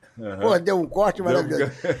aqui, pô, deu um corte maravilhoso.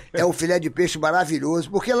 É um filé de peixe maravilhoso,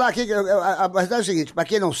 porque lá, a verdade é o seguinte, pra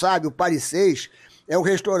quem não sabe, o Paris 6 é um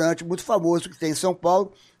restaurante muito famoso que tem em São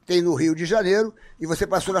Paulo, tem no Rio de Janeiro, e você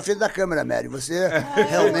passou na frente da câmera, Mary. Você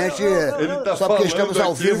realmente... Ele tá só porque falando estamos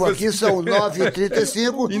ao aqui, vivo você- aqui, são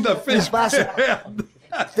 9h35. Ainda fez passa, merda.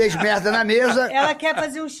 fez merda na mesa. Ela quer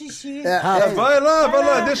fazer um xixi. Vai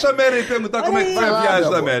lá, deixa a Mary perguntar como é que foi a Vai lá, viagem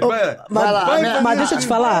meu da amor. Mary. Vai. Vai lá, Mas Mary. deixa eu te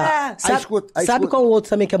falar. Aí escuta, aí Sabe escuta. qual o outro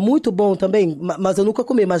também que é muito bom também? Mas eu nunca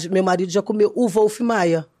comi, mas meu marido já comeu. O Wolf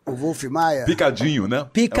Maia. O Wolf Maia. Picadinho, né?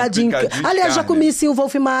 Picadinho. É um picadinho de Aliás, já carne. comi sim o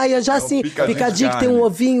Wolf Maia, já sim. picadinho de Picadinho que tem carne. um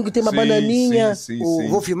ovinho, que tem uma Sim, bananinha. Sim, O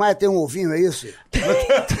Wolf Maia tem um ovinho, é isso?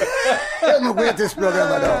 Eu não aguento esse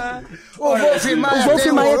programa, não. O Wolf Maia O Wolf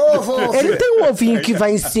tem Maia, um ovo. ele tem um ovinho que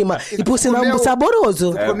vai em cima. E por sinal, comeu-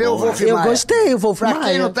 saboroso. Comeu o Wolf Eu Maia. gostei, o Wolf Pra quem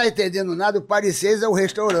Maia. não tá entendendo nada, o Paris 6 é o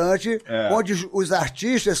restaurante onde os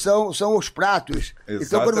artistas são os pratos.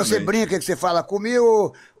 Então, quando você Exatamente. brinca, que você fala, comi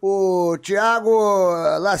o Tiago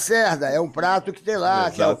Lacerda, é um prato que tem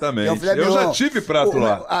lá. Exatamente. Que é o filé Eu mignon. já tive prato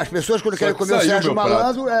lá. As pessoas, quando Só querem que comer o saiu Sérgio meu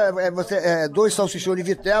prato. Malandro, é 2 salsichões de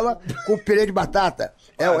vitela com purê de batata.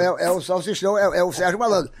 É o salsichão, é o Sérgio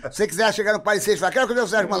Malandro. Se você quiser chegar no Paris 6 e falar, quero comer o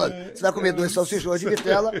Sérgio Malandro, você vai comer 2 salsichões de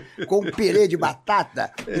vitela com purê de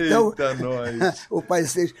batata. Então, Eita, nós. o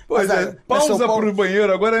Paris 6... Pois Mas, é, São pausa Paulo- pro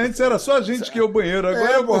banheiro. Agora antes era só a gente que ia ao banheiro.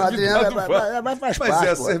 Agora é o porra, convidado Adriana, vai. mas faz Mas parte,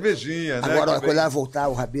 é a pô. cervejinha, né? Agora, que quando vem. ela voltar,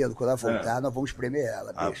 o Rabelo, quando ela voltar, nós vamos espremer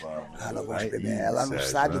ela, bicho. Nós vamos espremer ela. Ela não Sérgio,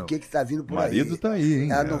 sabe não. o que tá vindo por O marido aí. tá aí,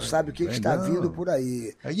 hein, Ela não cara? sabe o que está Legal. vindo por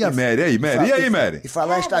aí. E a Mary? E aí, Mary? E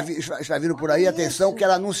falar está vindo por aí, atenção,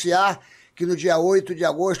 quero anunciar que no dia 8 de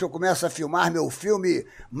agosto eu começo a filmar meu filme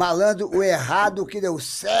Malandro, o Errado que Deu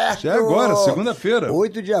Certo. Já é agora, segunda-feira.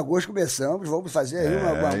 8 de agosto começamos, vamos fazer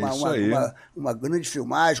aí isso aí. uma grande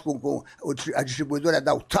filmagem com a distribuidora é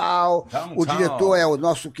Downtown, Downtown. o diretor é o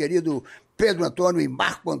nosso querido Pedro Antônio e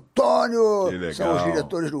Marco Antônio, Que legal. são os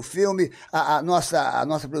diretores do filme, a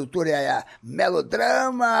nossa produtora é a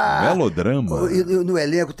Melodrama. Melodrama? E no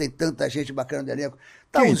elenco tem tanta gente bacana no elenco.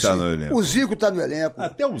 Quem o tá Zico- no elenco? O Zico tá no elenco.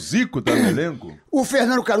 Até o Zico tá no elenco? O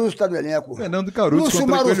Fernando Caruso tá no elenco. Fernando Caruso, Lúcio encontrei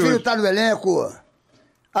com Mauro ele Filho hoje. tá no elenco.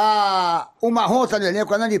 O Marrom tá no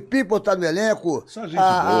elenco. A Nani People tá no elenco. Só gente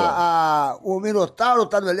boa. O Minotauro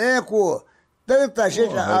tá no elenco. Tanta gente.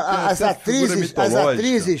 Porra, tem As até figura mitológica.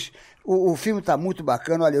 atrizes. O filme tá muito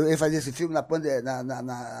bacana. Olha, eu ia fazer esse filme na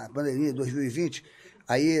pandemia de 2020.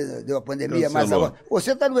 Aí deu a pandemia, Cancelou. mas agora...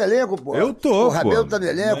 Você tá no elenco, pô. Eu tô, O Rabelo pô. tá no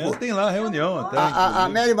elenco. Amanhã tem lá reunião até. A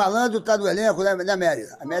Mary Malandro tá no elenco, né, Mary?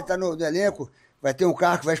 A Mary tá no elenco. Vai ter um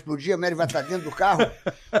carro que vai explodir, a Mary vai estar dentro do carro.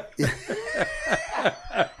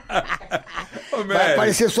 Ô, Vai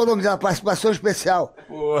aparecer só o nome dela, participação especial.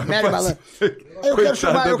 Pô, Mary Malandro. Eu quero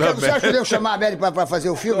chamar, você acha que eu devo chamar a Mary pra fazer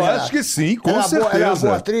o filme? Eu Renato? acho que sim, com Ela certeza. Ela é uma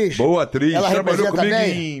boa atriz? Boa atriz. Ela Trabalhou representa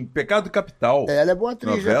comigo bem? em Pecado Capital. Ela é boa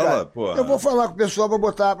atriz, Novela, né, cara? pô. Eu vou falar com o pessoal pra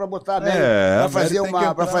botar a Mary, É, pra fazer, a Mary tem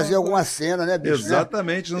que pra entrar, fazer alguma cena, né, bicho?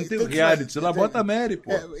 Exatamente, não tem o que reality. Ela tem- bota a Mary,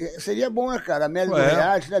 pô. Seria bom, né, cara? A Mary do É.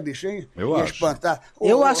 reality, né, bicho? Hein? Eu Ia acho. espantar.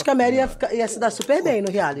 Eu acho que a Mary ia se dar super bem no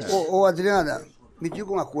reality. Ô, Adriana, me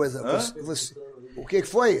diga uma coisa. O que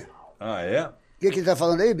foi? Ah, é? O que ele tá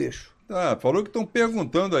falando aí, bicho? Tá, falou que estão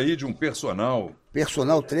perguntando aí de um personal.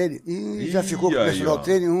 Personal trainer? Ih, já Ih, ficou com aí, personal ó.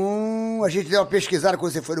 trainer? A gente deu uma pesquisada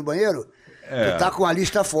quando você foi no banheiro. É. Tu tá com a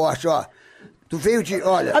lista forte, ó. Tu veio de...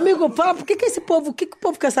 Olha... Amigo, fala, por que esse povo, o que o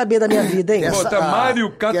povo quer saber da minha vida, hein? Essa- Bota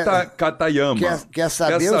Mário quer- Katayama. quer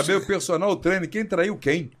saber o personal trainer, quem traiu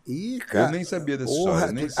quem? Ih, cara. Eu nem sabia dessa Porra,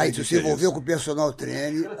 história. Nem sei aí o tu que se é envolveu isso. com o personal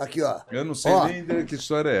trainer. Aqui, ó. Eu não sei Ó, nem de que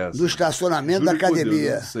história é essa. do estacionamento Juro da por Deus, academia.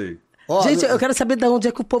 eu não sei. Ó, Gente, eu quero saber de onde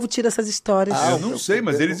é que o povo tira essas histórias. Eu não sei,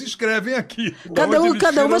 mas eles escrevem aqui. Cada Da onde um, eles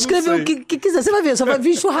cada um tiram, vai eu escrever não o que quiser. Você vai ver, só vai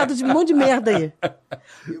vir enxurrado de um monte de merda aí.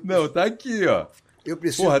 sei. Não, tá aqui, ó. Eu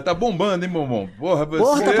preciso... Porra, tá bombando, hein, Momom? Porra, você...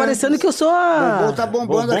 Porra, tá parecendo que eu sou a... Bombom tá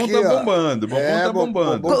bombando Bombom aqui, tá ó. bombando, Bombom tá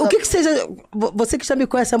bombando. Bombom O que seja... Você que já me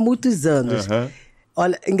conhece há muitos anos. Aham.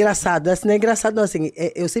 Olha, engraçado. Assim, não é engraçado, não. Assim,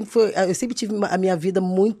 eu sempre tive a minha vida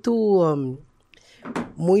muito...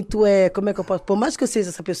 como é que eu posso... Por mais que eu seja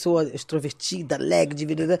essa pessoa extrovertida, alegre,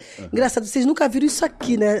 dividida... Engraçado, vocês nunca viram isso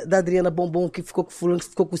aqui, né? Da Adriana Bombom, que ficou com fulano, que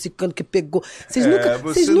ficou com o cicano, que pegou. Vocês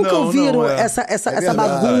nunca não, ouviram não, é. essa verdade,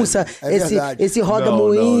 bagunça, é verdade. esse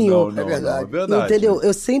roda-moinho. Não, É verdade. é verdade. Entendeu?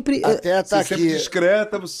 Eu sempre... Até tá Você sempre aqui.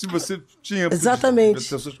 discreta, você tinha... Exatamente.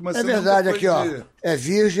 pessoas, mas É você nunca verdade, foi aqui, ó. de- É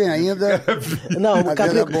virgem ainda. Não,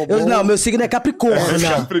 Adriana Bombom. não, meu signo é Capricorna.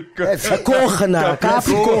 É corna,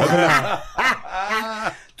 Capricorna.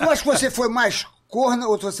 Tu acha que você foi mais corna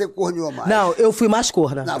ou você corneou mais? Não, eu fui mais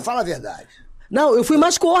corna. Não, fala a verdade. Não, eu fui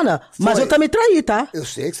mais corna, mas Foi. eu também traí, tá? Eu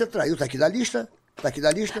sei que você traiu, tá aqui da lista. Tá aqui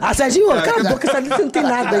da lista. Ah, Serginho, cala a boca, essa lista não tem Tá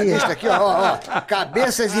aqui nada da aí. lista aqui, ó.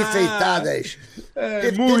 Cabeças enfeitadas.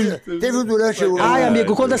 muito. Teve um durante o... Ai,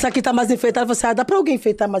 amigo, quando essa aqui tá mais enfeitada, você dá pra alguém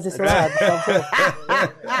enfeitar mais esse lado, por favor?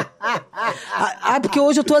 Porque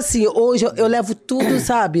hoje eu tô assim, hoje eu levo tudo,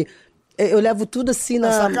 sabe? Eu levo tudo assim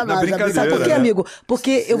na... sacanagem, na brincadeira, Sabe por quê, né? amigo?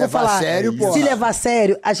 Porque eu vou levar falar, a sério, porra. se levar a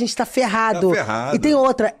sério, a gente tá ferrado. Tá ferrado. E tem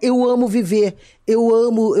outra, eu amo viver, eu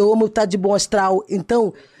amo estar de bom astral.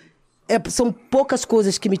 Então, são poucas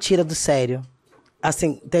coisas que me tiram do sério.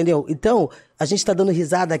 Assim, entendeu? Então, a gente tá dando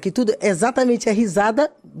risada aqui, tudo exatamente é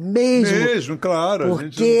risada mesmo. Mesmo, claro.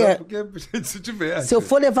 Porque- Porque a gente se diverte. Se eu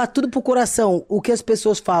for levar tudo pro coração, o que as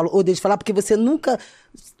pessoas falam ou deixam de falar, porque você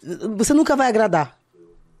nunca vai agradar.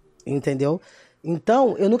 Entendeu?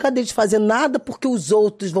 Então, eu nunca deixo de fazer nada porque os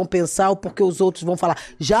outros vão pensar ou porque os outros vão falar.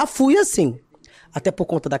 Já fui assim. Até por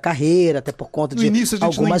conta da carreira, até por conta No de início a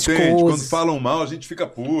gente algumas não entende. coisas. Quando falam mal, a gente fica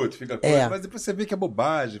puto, fica coisa. É. Mas depois você vê que é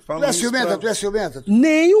bobagem. Tu Falam é isso ciumenta? pra- Tu é ciumenta?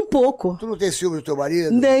 Nem um pouco. Tu não tem ciúme do teu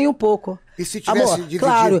marido? Nem um pouco. E se tivesse Amor, dividido,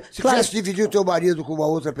 claro, se claro. tivesse dividido o teu marido com uma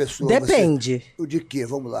outra pessoa? Depende. O de quê?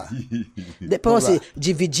 Vamos lá. Depois, Vamos assim,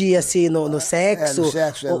 dividir assim no sexo. no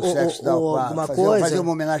sexo, dá ou pá, alguma fazer- coisa. fazer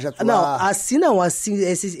uma homenagem a tua- Não, assim não. Assim,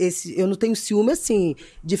 eu não tenho ciúme assim,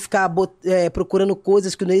 de ficar procurando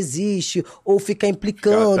coisas que não existem, ou ficar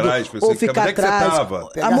implicando, atrás, você ou fica- ficar onde é que você atrás. tava?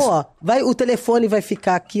 Amor, o telefone vai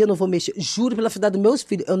ficar aqui, eu não vou mexer. Juro pela felicidade dos meus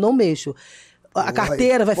filhos, eu não mexo. A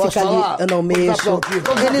carteira vai Posso ficar falar? ali, eu não Vamos mexo. aplaudir,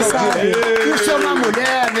 vamos Ele aplaudir. sabe. Isso é uma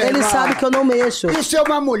mulher, meu Ele irmão. sabe que eu não mexo. Isso é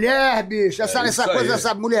uma mulher, bicho. Essa isso coisa, aí.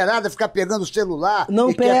 essa mulherada ficar pegando o celular. Não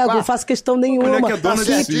e quer pego, pá. não faço questão nenhuma. mulher que é dona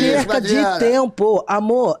de E si. perca de Adriana. tempo,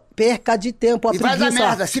 amor. Perca de tempo, a E vai preguiça. dar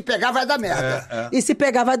merda. Se pegar, vai dar merda. E se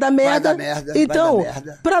pegar, vai dar merda. Vai dar merda. Então, vai dar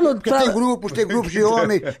merda. pra não. Porque tem grupos de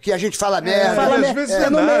homem que a gente fala merda. Fala às merda. vezes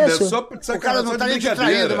Eu não é não nada, mexo. é só O cara não tá nem te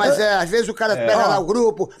traindo, brincadeira. mas às vezes o cara pega lá o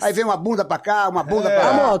grupo, aí vem uma bunda pra cá, uma bunda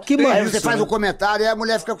pra lá. Amor, que Aí mano. você isso, faz né? um comentário e a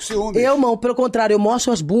mulher fica com ciúme. Eu, não, pelo contrário, eu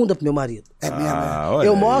mostro as bundas pro meu marido. É mesmo, Ah, é? olha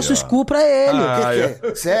Eu aí, mostro ó. os cu pra ele. Ah, Que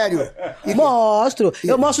é? Sério? Mostro.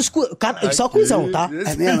 Eu mostro os cu. Só cuzão, tá?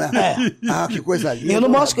 É mesmo? É. Ah, que coisa linda. Eu não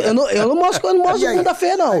mostro E aí? bunda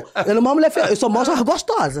feia, não. Eu não mostro mulher feia, eu só mostro as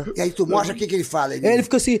gostosas. E aí tu mostra o que ele fala. Ele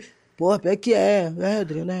fica assim, pô, é que é,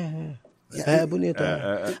 Adriano, né? É bonito.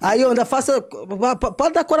 Aí eu ainda faço.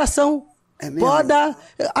 Pode dar coração. É mesmo? Pode dar.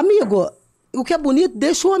 Amigo, o que é bonito,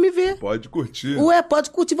 deixa o homem ver. Pode curtir. Ué, pode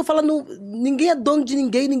curtir. Vou falar, ninguém é dono de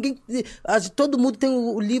ninguém, todo mundo tem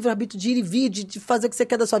o livre-arbítrio de ir e vir, de fazer o que você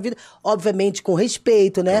quer da sua vida. Obviamente, com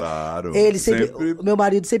respeito, né? Claro. Ele sempre... Meu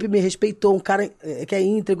marido sempre me respeitou, um cara que é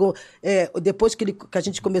íntegro. Depois que a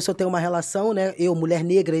gente começou a ter uma relação, né? Eu, mulher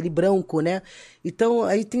negra, ele branco, né? Então,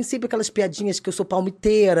 aí tem sempre aquelas piadinhas que eu sou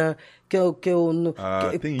palmiteira,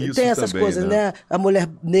 tem essas também, coisas, né? A mulher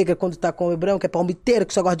negra, quando tá com o homem branco, é palmiteira,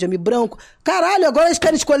 que só gosta de homem branco. Caralho, agora eles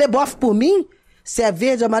querem escolher bofe por mim? Se é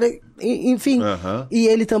verde, amarelo, enfim. E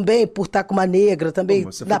ele também, por estar com uma negra também.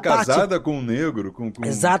 Você foi casada com um negro?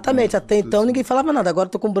 Exatamente, até então ninguém falava nada. Agora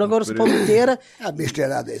eu tô com branco, agora eu sou palmiteira. É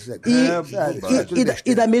besteirada isso aqui.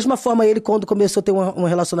 E da mesma forma, ele, quando começou a ter um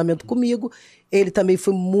relacionamento comigo, ele também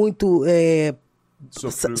foi muito...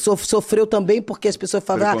 Sofreu também, porque as pessoas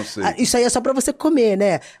falavam, isso aí é só pra você comer,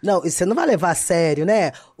 né? Não, você não vai levar a sério,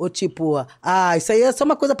 né? Ou tipo, isso aí é só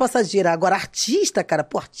uma coisa passageira. Agora, artista, cara,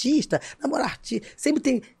 namora artista, sempre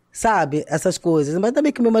tem, sabe, essas coisas. Mas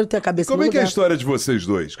também que meu marido tem a cabeça... Como é que é a história de vocês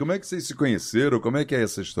dois? Como é que vocês se conheceram? Como é que é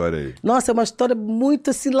essa história aí? Nossa, é uma história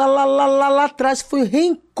muito assim, lá atrás, foi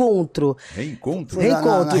reencontro. Reencontro?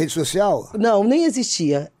 Na rede social? Não, nem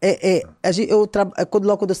existia.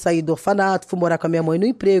 Logo quando eu saí do orfanato, fui morar com a minha mãe no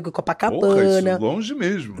emprego, em Copacabana. Porra, isso longe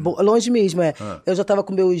mesmo. Longe mesmo, é. Eu já tava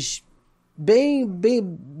com meus... Bem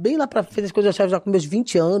lá pra frente, quando eu já com meus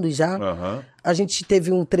 20 anos já. A gente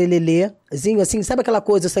teve um trelelêzinho, assim, sabe aquela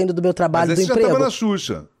coisa saindo do meu trabalho, do emprego? Você já tava na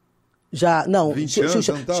Xuxa? Já, não. 20 anos,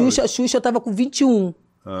 Xuxa eu tava com 21.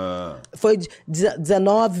 Foi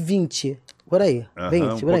 19, 20. Por aí.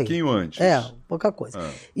 20, por aí. Um pouquinho antes. Pouca coisa.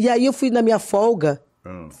 E aí eu fui na minha folga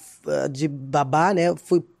de babá, né?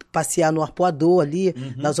 Fui passear no Arpoador ali,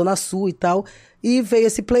 na Zona Sul e tal. E veio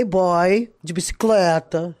esse playboy de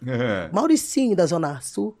bicicleta. Mauricinho da Zona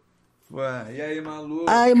Sul. Ué, e aí,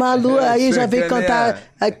 Malu? Aí já veio cantar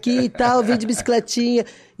aqui e tal, veio de bicicletinha.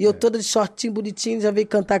 E eu toda de shortinho, bonitinho, já veio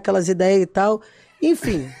cantar aquelas ideias e tal.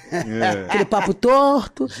 Enfim, aquele papo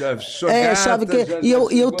torto. Chave que...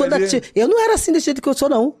 eu toda... Eu não era assim desse jeito que eu sou,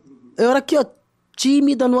 não. Eu era aqui, ó,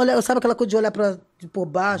 tímida, não olhava, sabe aquela coisa de olhar por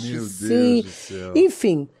baixo, Meu assim. Deus do céu.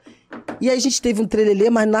 Enfim. E aí a gente teve um trelelê,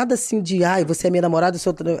 mas nada assim de, você é minha namorada,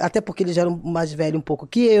 até porque ele já era mais velho um pouco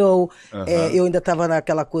que eu. Eu ainda tava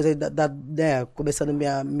naquela coisa né, começando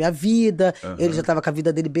minha vida. Ele já tava com a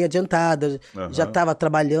vida dele bem adiantada, já tava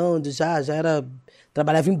trabalhando, já era...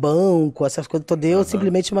 Trabalhava em banco, essas coisas todas. Eu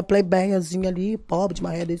simplesmente uma playboyazinha ali, pobre de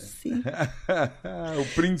maré assim.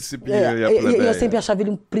 O príncipe e a plebeia. Eu sempre achava ele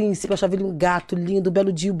um príncipe, achava ele um gato lindo. Um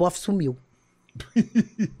belo dia o bofe sumiu.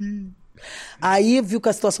 Aí viu que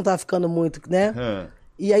a situação tava ficando muito, né?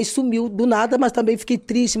 E aí sumiu do nada, mas também fiquei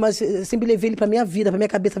triste. Mas eu sempre levei ele pra minha vida, pra minha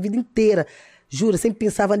cabeça a vida inteira. Juro, sempre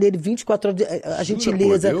pensava nele 24 horas. A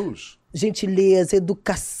gentileza, gentileza,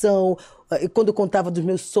 educação. Quando eu contava dos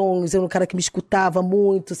meus sonhos, eu era um cara que me escutava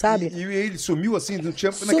muito, sabe? E ele sumiu assim?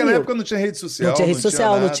 Naquela época não tinha rede social. Não tinha rede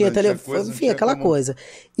social, não tinha telefone, enfim, aquela coisa.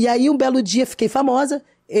 E aí um belo dia fiquei famosa,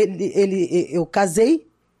 eu casei,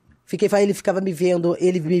 ele ficava me vendo,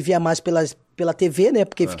 ele me via mais pela TV, né?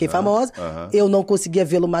 Porque fiquei famosa. Eu não conseguia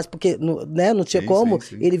vê-lo mais porque né, não tinha como.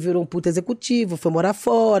 Sim. Ele virou um puto executivo, foi morar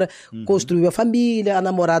fora, construiu a família, a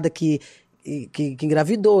namorada que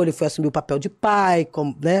engravidou, ele foi assumir o papel de pai,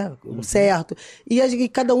 né, certo. E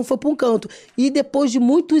cada um foi para um canto. E depois de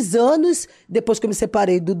muitos anos, depois que eu me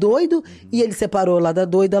separei do doido, e ele separou lá da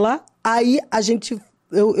doida lá, aí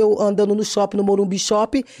eu andando no shopping, no Morumbi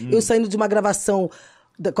Shopping, eu saindo de uma gravação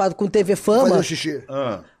com TV Fama. Fazer o xixi.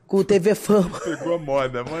 Com TV Fama. Pegou a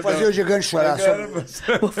moda. Fazer o gigante chorar.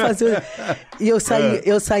 Vou fazer... E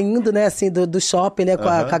eu saindo, né, assim, do shopping, né, com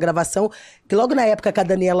a gravação, que logo na época que a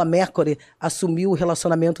Daniela Mercury assumiu o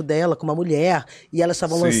relacionamento dela com uma mulher, e elas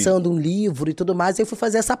estavam lançando um livro e tudo mais, e eu fui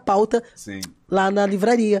fazer essa pauta lá na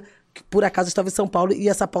livraria, que por acaso estava em São Paulo, e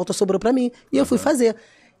essa pauta sobrou pra mim. E eu fui fazer.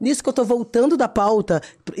 Nisso que eu tô voltando da pauta,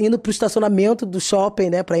 indo pro estacionamento do shopping,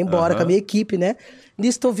 né, pra ir embora com a minha equipe, né,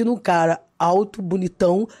 nisso tô ouvindo um cara alto,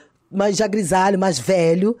 bonitão, mas já grisalho, mais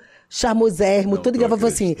velho, charmosérrimo, todo gravava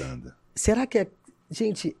assim, será que é...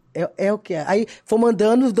 Gente, é o que é. Aí fomos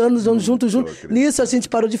andando junto. Nisso a gente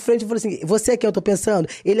parou de frente e falou assim, você é quem eu tô pensando?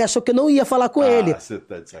 Ele achou que eu não ia falar com ele. Você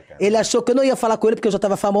tá de sacanagem. Ele achou que eu não ia falar com ele porque eu já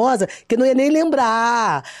tava famosa, que eu não ia nem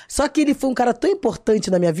lembrar. Só que ele foi um cara tão importante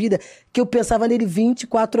na minha vida que eu pensava nele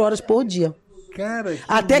 24 horas por dia. Cara, que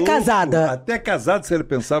até louco. Casada. Até casado você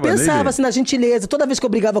pensava nele? Pensava assim, na gentileza. Toda vez que eu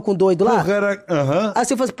brigava com o doido lá... Porra,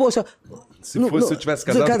 assim eu falei, poxa... Se eu tivesse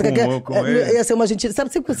casado com ele... Ia ser uma gentileza. Sabe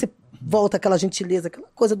sempre que você volta aquela gentileza, aquela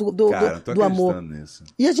coisa do tô amor. Nisso.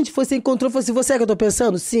 E a gente se encontrou e falou assim, você é que eu tô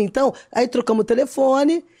pensando? Sim, então, aí trocamos o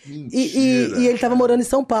telefone e ele tava morando em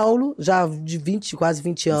São Paulo, já de quase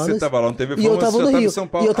 20 anos. Você tava lá no TV e eu tava no Rio. Em São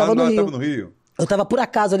Paulo. E eu tava no Rio. Tava no Rio. Eu tava por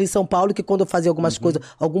acaso ali em São Paulo, que quando eu fazia algumas coisas,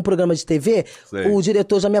 algum programa de TV, o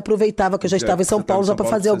diretor já me aproveitava, que eu já estava em São Paulo já pra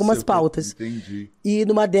fazer algumas pautas. Entendi. E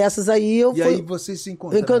numa dessas aí aí vocês se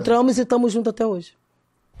encontraram? Encontramos e estamos juntos até hoje.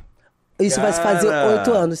 Isso vai se fazer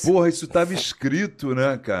 8 anos. Porra, isso tava escrito,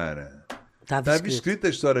 né, cara? Tava escrita a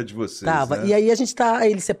história de vocês. Tava. Né? E aí a gente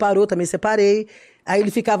aí ele separou, também separei. Aí ele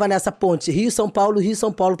ficava nessa ponte Rio-São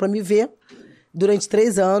Paulo pra me ver. Durante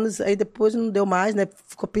 3 anos, aí depois não deu mais, né?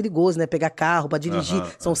 Ficou perigoso, né? Pegar carro pra dirigir.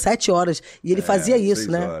 São 7 horas. E ele fazia isso,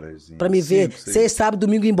 né? Pra me ver. 6, sábado,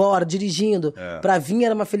 domingo embora, dirigindo. Pra vir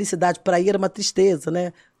era uma felicidade, pra ir era uma tristeza,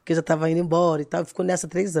 né? Porque já tava indo embora e tal. Ficou nessa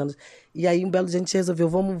 3 anos. E aí um belo dia a gente resolveu,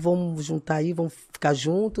 vamos juntar aí, vamos ficar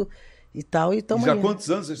junto e tal. E já quantos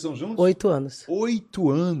anos vocês estão juntos? 8 anos. 8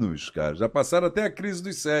 anos, cara. Já passaram até a crise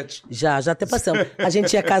dos 7. Já até passamos. A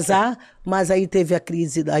gente ia casar, mas aí teve a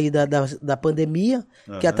crise aí da pandemia,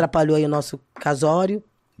 que atrapalhou aí o nosso casório.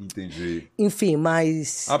 Entendi. Enfim,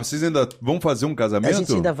 mas... vocês ainda vão fazer um casamento? A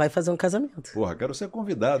gente ainda vai fazer um casamento. Porra, quero ser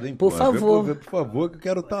convidado, hein? Por favor. Por favor, que eu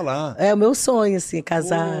quero estar lá. É o meu sonho, assim,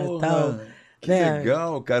 casar e tal. Que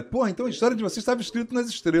legal, cara. Porra, então a história de vocês estava escrita nas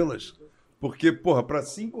estrelas. Porque, porra, pra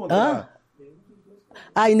se encontrar...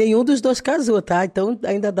 E nenhum dos dois casou, tá? Então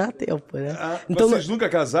ainda dá tempo, né? Então, vocês nunca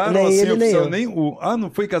casaram? Nem assim, ele, nem eu. Nem o... não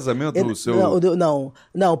foi casamento o seu...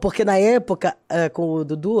 Não, porque na época, com o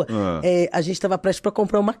Dudu, a gente estava prestes para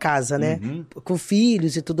comprar uma casa, né? Com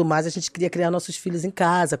filhos e tudo mais, a gente queria criar nossos filhos em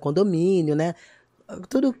casa, condomínio, né?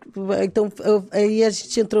 Tudo. Então, aí a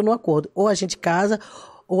gente entrou no acordo. Ou a gente casa...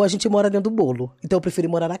 ou a gente mora dentro do bolo. Então eu preferi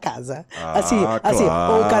morar na casa.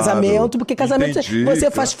 Claro. Ou casamento, porque casamento você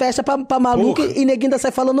faz festa pra maluco e neguinho ainda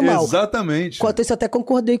sai falando mal. Exatamente. Quanto isso eu até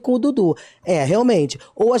concordei com o Dudu. Realmente.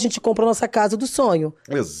 Ou a gente compra a nossa casa do sonho.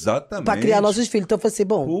 Exatamente. Pra criar nossos filhos. Então eu falei assim,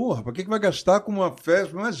 bom... Porra, pra que vai gastar com uma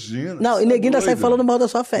festa? Imagina. Não, e neguinho ainda sai falando mal da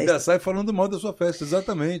sua festa. Ainda sai falando mal da sua festa,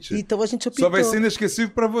 exatamente. Então a gente optou... Só vai ser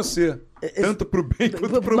inesquecível pra você. Tanto pro bem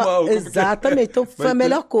quanto pro mal. Exatamente. Então foi a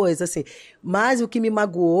melhor coisa, assim. Mas o que me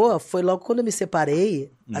magoou foi logo quando eu me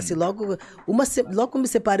separei, assim, logo que eu me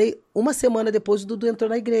separei, uma semana depois o Dudu entrou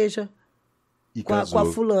na igreja com a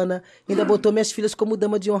fulana. Ainda botou minhas filhas como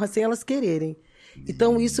dama de honra sem elas quererem.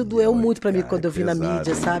 Então isso doeu muito pra mim quando eu vi na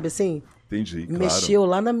mídia, sabe, assim? Entendi, claro. Mexeu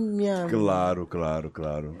lá na minha...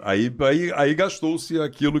 Claro. Aí gastou-se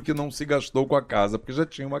aquilo que não se gastou com a casa, porque já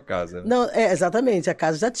tinha uma casa. Não, exatamente, a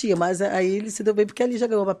casa já tinha, mas aí ele se deu bem porque ali já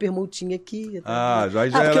ganhou uma permutinha aqui. Já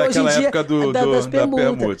era aquela época das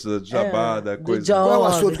permutas, do jabá, da coisa. Qual é o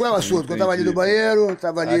assunto? Quando eu tava ali no banheiro,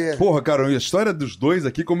 tava ali... Porra, cara, a história dos dois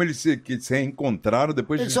aqui, como eles se reencontraram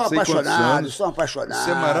depois de não sei quantos anos. Eles são apaixonados. Isso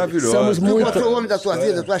é maravilhoso. Somos muito... Tu encontrou o homem da tua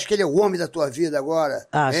vida? Tu acha que ele é o homem da tua vida agora?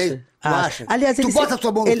 Acho. Tu acha? Aliás, tu bota a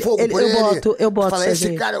tua mão no fogo por ele? Eu boto. Tu fala,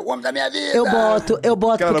 esse cara é o homem da minha vida. Eu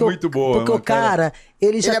boto. Cara, porque muito boa. Porque o cara,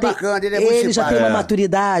 ele já tem... bacana, ele é muito Ele já tem uma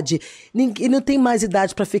maturidade. Ele não tem mais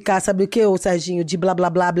idade pra ficar, sabe o que, ô Serginho? De blá, blá,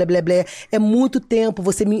 blá, blá, blá, blá. É muito tempo.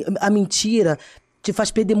 A mentira te faz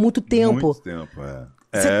perder muito tempo. Muito tempo,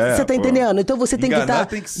 Você tá entendendo? Então você tem que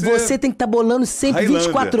estar bolando sempre,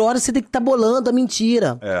 24 horas, você tem que estar bolando a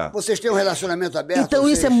mentira. Vocês têm um relacionamento aberto? Então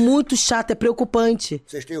isso é muito chato, é preocupante.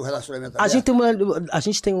 Vocês têm um relacionamento aberto? A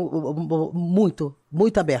gente tem muito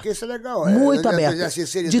aberto. Porque isso é legal. Muito aberto.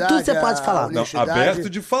 De tudo você pode falar. Não, aberto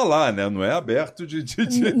de falar, né? Não é aberto de...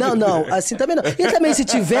 Não, assim também não. E também se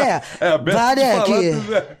tiver... aberto de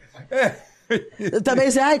falar. Também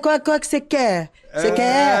dizer, qual é que você quer? Você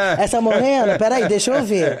quer essa morena? Peraí, deixa eu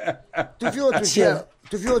ver. Tu viu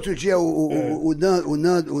outro dia o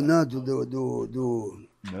Nando do...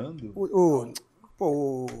 Nando?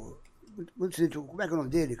 Como é que é o nome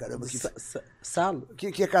dele, caramba? Salo?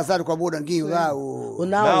 Que é casado com a Moranguinho lá, o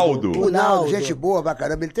Naldo. O Naldo, gente boa pra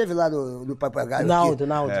caramba. Ele teve lá no Papagaio. Naldo.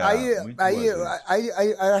 Aí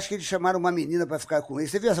acho que eles chamaram uma menina pra ficar com ele.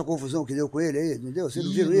 Você viu essa confusão que deu com ele aí? Não deu? Vocês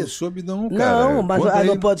não viram isso? Não soube não, cara. Não, mas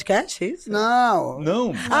no podcast, isso? Não.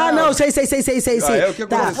 Não. Não, sei. O que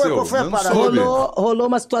aconteceu? Foi a parada. Rolou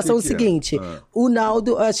uma situação seguinte. O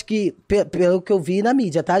Naldo, acho que, pelo que eu vi na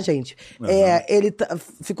mídia, tá, gente? Ele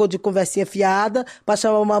ficou de conversinha fiada pra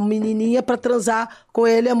chamar uma menininha pra transar com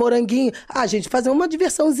ele, a Moranguinho. Gente, fazer uma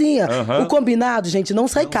diversãozinha. O combinado, gente, não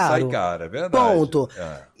sai caro. Não sai caro, é verdade. Ponto.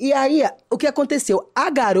 E aí, o que aconteceu? A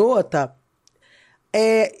garota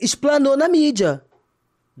explanou na mídia.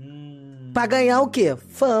 Pra ganhar o quê?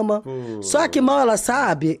 Fama. Só que mal ela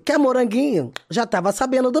sabe que a Moranguinho já tava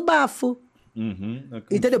sabendo do bafo.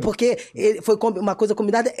 Entendeu? Porque foi uma coisa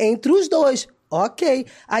combinada entre os dois. Ok.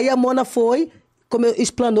 Aí a Mona foi,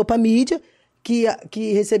 explanou pra mídia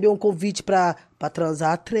que recebeu um convite pra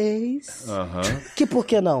transar 3. Que por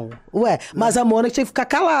que não? Ué, mas a Mona tinha que ficar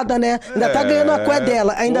calada, né? Ainda tá ganhando a cué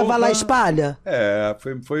dela. Ainda vai lá e espalha?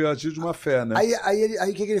 Foi agir de uma fé, né?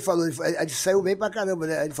 Aí o que ele falou? Ele saiu bem pra caramba,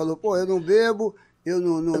 né? Ele falou, pô, eu não bebo, eu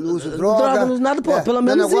não uso droga. Não uso nada, pô, pelo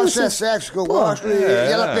menos meu negócio isso. É sexo, que eu gosto. E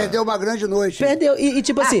ela perdeu uma grande noite. Perdeu. E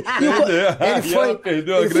tipo assim... Ele foi...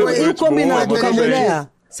 Perdeu a grande noite. E o combinado com a mulher...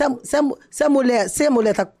 Se a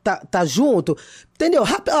mulher tá junto, entendeu?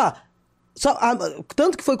 Rápido, ó.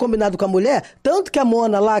 Tanto que foi combinado com a mulher, tanto que a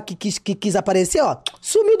Mona lá que quis aparecer, ó,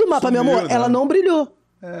 sumiu do mapa, meu amor. Né? Ela não brilhou.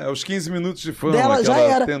 Aos 15 minutos de fama dela que já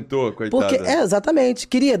ela era. tentou, coitada. Porque, exatamente.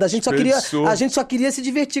 Querida, a gente só queria se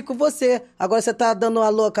divertir com você. Agora você tá dando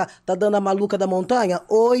a maluca da montanha?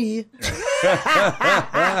 Oi.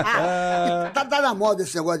 tá na moda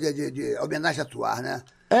esse negócio de homenagem a Tuar, né?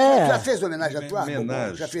 Já fez homenagem a Tuar?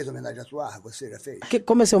 Já fez homenagem a Tuar? Você já fez?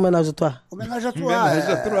 Como é seu homenagem a Tuar? Homenagem a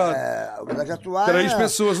Tuar. Homenagem a Tuar. 3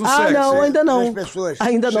 pessoas no sexo. Não, ainda não. 3 pessoas.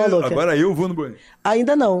 Ainda não, Luca. Agora eu vou no banho.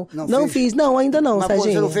 Ainda não. Não fiz, ainda não, mas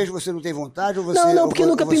Serginho. Você não fez, você não tem vontade? Ou você, não, porque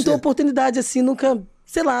nunca pintou oportunidade assim, nunca,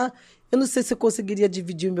 sei lá. Eu não sei se eu conseguiria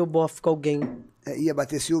dividir o meu bofe com alguém. Ia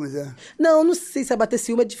bater ciúmes, é? Não sei se bater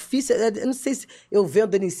ciúme é difícil. Eu não sei se eu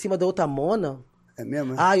vendo ele em cima da outra Mona. É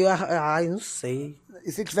mesmo? Eu não sei.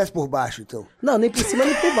 E se ele estivesse por baixo, então? Não, nem por cima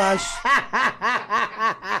nem por baixo.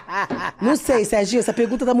 Não sei, Serginho, essa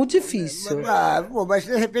pergunta tá muito difícil. Mas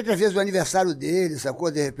de repente, às vezes, o aniversário dele, sacou?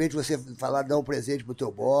 De repente você dar um presente pro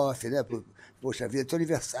teu bofe, né? Poxa vida, teu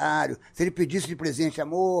aniversário. Se ele pedisse de presente,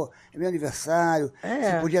 amor, é meu aniversário.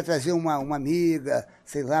 Você podia trazer uma amiga,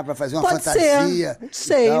 sei lá, pra fazer uma fantasia. Não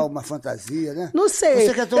sei. Uma fantasia, né? Não sei.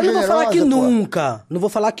 Você que é tão eu não vou falar que pô. nunca. Não vou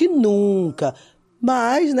falar que nunca.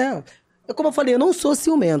 Mas, né? Como eu falei, eu não sou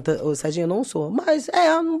ciumenta, Serginho, eu não sou. Mas,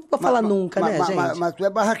 não vou falar nunca, né, gente? Mas tu é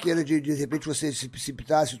barraqueira, de repente você se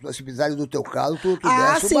pisarem do teu calo, tu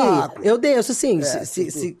desce sim, o barraco. Eu desço, sim.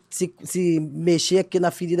 Se mexer aqui na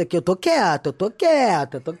ferida aqui, eu tô quieta.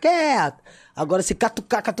 Agora, se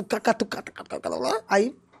catucar,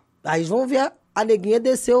 aí vão ver a neguinha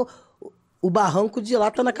desceu o barranco de lá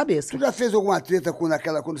tá na cabeça. Tu já fez alguma treta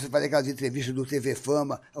quando você fazia aquelas entrevistas do TV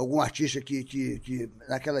Fama, algum artista que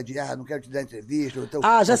naquela de, não quero te dar entrevista? Ou então,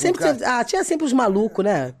 tinha sempre os malucos,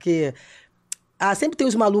 né? Sempre tem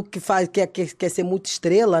os malucos que quer ser muito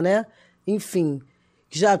estrela, né? Enfim,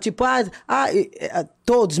 já, tipo,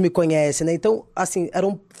 todos me conhecem, né? Então, assim,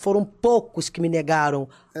 foram poucos que me negaram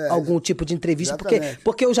algum tipo de entrevista,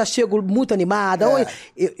 porque eu já chego muito animada, ou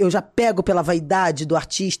eu já pego pela vaidade do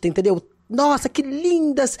artista, entendeu? Nossa, que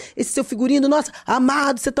lindas esse seu figurino, nossa,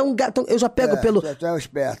 amado, você tá um gato. Eu já pego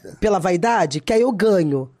pela vaidade, que aí eu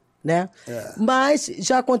ganho, né? Mas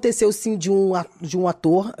já aconteceu sim de um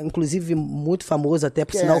ator, inclusive muito famoso até,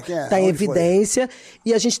 por sinal, tá em evidência.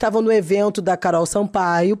 E a gente estava no evento da Carol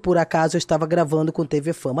Sampaio, por acaso eu estava gravando com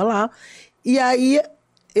TV Fama lá. E aí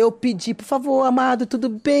eu pedi, por favor, amado, tudo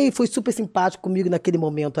bem? Foi super simpático comigo naquele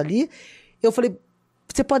momento ali. Eu falei,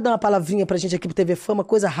 você pode dar uma palavrinha pra gente aqui pro TV Fama,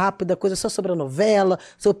 coisa rápida, coisa só sobre a novela,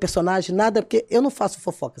 sobre o personagem, nada, porque eu não faço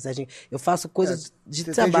fofoca, Serginho. Eu faço coisas de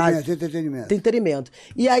trabalho. Entretenimento.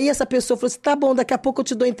 E aí essa pessoa falou assim, tá bom, daqui a pouco eu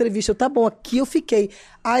te dou entrevista. Tá bom, aqui eu fiquei.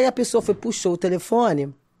 Aí a pessoa puxou o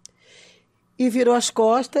telefone e virou as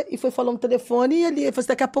costas e foi falando no telefone e ali, eu falei assim,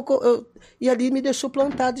 daqui a pouco e ali me deixou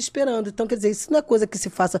plantado esperando. Então, quer dizer, isso não é coisa que se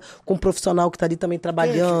faça com um profissional que tá ali também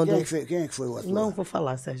trabalhando. Quem é que foi o ator? Não vou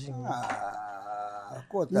falar, Serginho.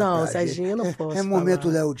 Conta, não, Serginho, eu não posso. É momento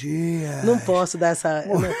Léo Dias. Não posso dar essa.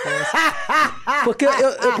 Eu não posso.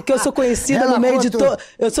 Porque eu sou conhecida no meio de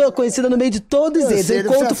eu sou conhecida no meio de todos eles. Eu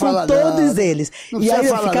encontro com todos eles. E aí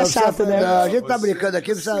fica chato, né? A gente tá brincando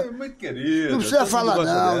aqui, Você é muito querido. Não precisa falar,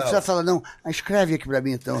 não precisa falar, não. Escreve aqui pra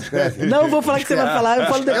mim, então, escreve. Não vou falar que você vai falar, eu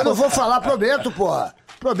falo depois. Eu não vou falar, prometo, porra.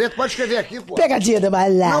 Prometo, pode escrever aqui, pô. Pegadinha da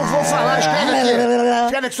malada. Não vou falar, escreve aqui.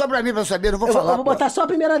 Escreve aqui só pra mim, pra eu saber, não vou falar. Eu vou botar só a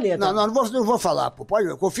primeira letra. Não vou falar, pô.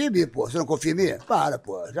 Confia em mim, pô. Você não confia em mim? Para,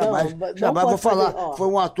 pô. Jamais vou falar. Foi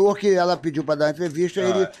um ator que ela pediu pra dar uma entrevista,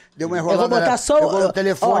 ele deu uma enrolada. Eu vou botar só o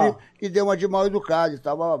telefone e deu uma de mal educado e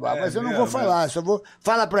tal, blá. Mas eu não vou falar, só vou...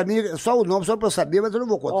 Fala pra mim só o nome, só pra eu saber, mas eu não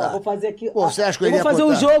vou contar. Vou fazer aqui... Pô, você acha que eu vou fazer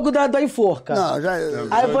um jogo da enforca. Não, já...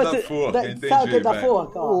 Aí eu vou da forca, entendi. Sabe o que é da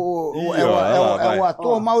forca? É o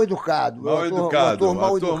ator mal educado. Mal educado.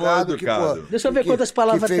 Mal educado. Deixa eu ver quantas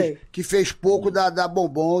palavras tem. Que fez pouco da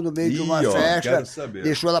Bombom no meio de uma festa. Quero saber.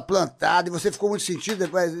 Deixou ela plantada e você ficou muito sentida.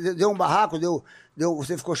 Deu um barraco,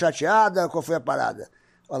 você ficou chateada? Qual foi a parada?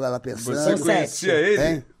 Olha ela pensando. Você conhecia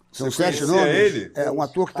ele? São 7 nomes. Ele? É um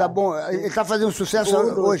ator que tá bom. Ele tá fazendo sucesso 1,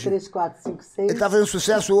 2, hoje. 3, 4, 5, 6. Ele tá fazendo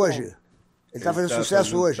sucesso hoje. Ele tá fazendo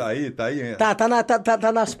sucesso hoje. Tá aí. Tá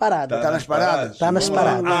nas paradas. Tá nas paradas? Tá nas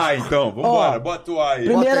paradas. Ah, então, vambora, Ó, bota o A aí.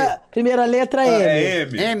 Primeira letra M. É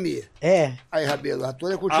M. M. É. Aí, Rabelo, o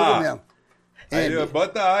ator é contigo mesmo. Aí,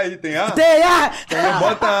 bota A aí, tem A? Tem A! Então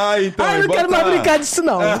bota A então. Ah, eu não bota quero mais A. brincar disso,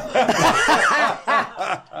 não. Tá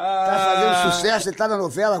fazendo sucesso, ele tá na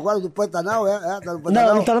novela agora do Pantanal, tá no Pantanal?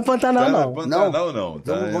 Não, não tá no Pantanal, não. Pantanal não.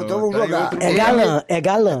 Então vamos jogar. É galã, é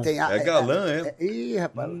galã. É galã, é? Ih,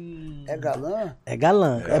 rapaz, é galã? É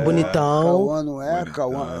galã, é bonitão. Cauã não é,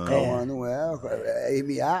 Cauã não é,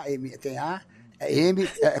 tem A, é M,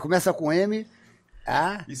 começa com M,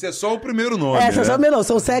 A. Isso é só o primeiro nome, Essa é né? só não,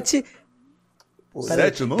 são 7...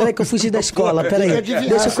 7 nomes? Peraí que eu fugi da escola, peraí.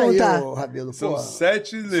 Deixa eu contar. Rabelo, São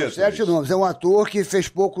 7 letras. 7 nomes. É um ator que fez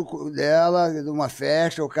pouco dela, numa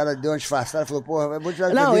festa, o cara deu uma disfarçada, falou, porra, eu vou tirar...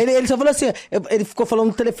 Não, ele só falou assim, ele ficou falando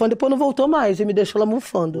no telefone, depois não voltou mais, e me deixou lá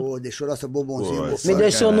mufando. Pô, deixou nossa bombonzinha. Me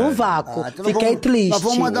deixou num vácuo, Então fiquei triste. Nós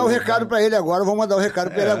vamos mandar o recado pra ele agora,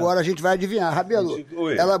 a gente vai adivinhar. Rabelo,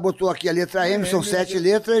 ela botou aqui a letra M, são 7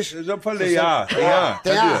 letras. Eu já falei A, tem A?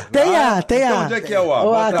 Tem A. Tem A. Então onde é que é o A?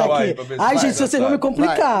 O A Bota tá o A aí aqui. pra ver se Ai, vai, gente, vocês vão me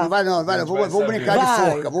complicar. Vai não, vamos brincar de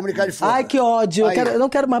forca, vamos brincar de forca. Ai, que ódio, eu não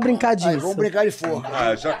quero mais brincar disso. Vamos brincar de forca.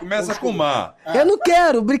 Ah, já começa com Má. Eu não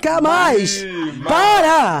quero brincar mais.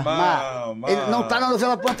 Para! Ele não tá na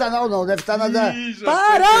novela Pantanal, não, deve estar na da...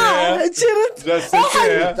 Para! Tira... Já sei quem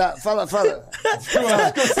é. Tá, fala. Eu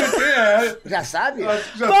acho que eu sei quem é. Já sabe?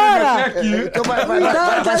 Acho que já Para! teve até aqui. Então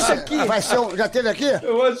vai ser já teve aqui?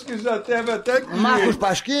 Eu acho que já teve até aqui. Marcos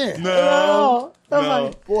Pasquim? Não.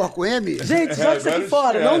 Porra, com M? Gente, joga isso aqui agora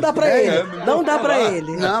fora. esquece. Não dá pra É, ele. não Não vou dá pra falar.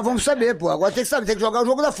 ele. Não, vamos saber, pô. Agora tem que saber, tem que jogar o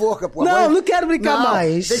jogo da forca, pô. Não, Agora... não quero brincar Não,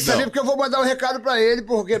 mais. Tem que saber porque eu vou mandar um recado pra ele,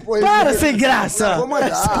 porque... Pô, Para, sem graça. Não, vou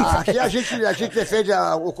mandar. Aqui a gente defende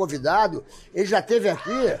o convidado. Ele já teve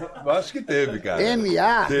aqui, Eu acho que teve, cara.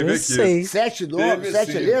 M.A. Teve Não aqui. sei. 7 nomes, Teve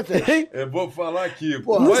 7 sim. letras. Eu vou falar aqui.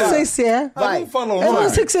 Pô, Não vai. sei se é. Ah, vamos falar o Eu nome. não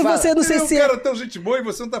sei que você, não sei se O é. cara é tão gente boa e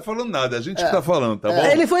você não tá falando nada. A gente que tá falando, tá bom?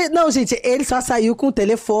 Ele foi. Não, gente, ele só saiu com o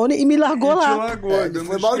telefone e me largou Te lá. largou, Ele não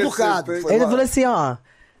foi mal esqueceu, educado, fez- foi Ele mal. falou assim, ó.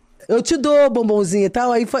 Eu te dou bombonzinho e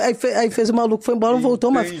tal. Aí fez o maluco, foi embora, não voltou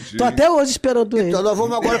mais. Entendi. Tô até hoje esperando ele. Então nós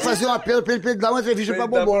vamos agora fazer um apelo pra ele dar uma entrevista pra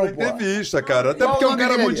Dá Bombom, pra pô. entrevista, cara. Até Qual porque é o um nome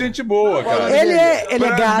cara dele? muito gente boa, Qual o cara. nome Ele é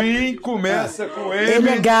Pra gato. mim, começa com M. Ele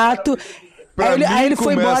é gato. Pra mim, Aí ele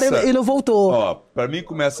foi começa- embora e não voltou. Ó, pra mim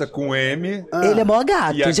começa com M, Ele é mó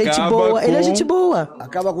gato, E gente acaba boa. Ele é com- gente boa.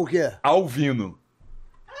 Acaba com o quê? Alvino.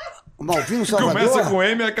 O Malvino Salvador? Começa com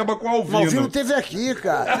M e acaba com Alvino. Malvino teve aqui,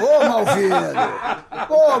 cara. Ô, Malvino!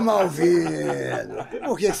 Ô, Malvino!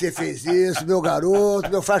 Por que você fez isso, meu garoto,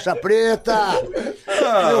 meu faixa preta?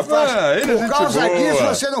 Meu ele é Por gente causa boa. disso,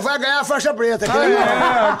 você não vai ganhar a faixa preta.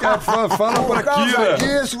 Ah, querido. fala Por pra causa Kira.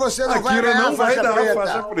 disso, você não A vai Kira ganhar não a vai faixa dar preta. a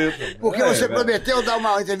faixa preta. Porque É, você velho. prometeu dar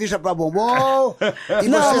uma entrevista pra Bombom e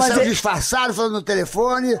Não, você mas saiu ele- disfarçado falando no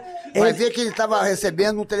telefone. Vai ver que ele tava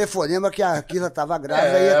recebendo um telefonema que a Kira tava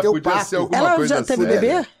grávida e ia ter o podia parto. ser alguma Ela coisa já teve assim.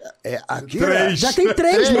 bebê? A Kira? 3. Já tem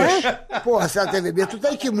 3, né? Porra, se ela teve bebê, tu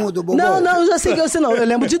tá em que mundo, Bombom? Não, eu já sei que eu sei não. Eu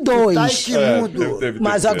lembro de Tá em 2. que mundo?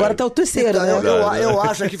 Mas agora tá o terceiro, Então, né? eu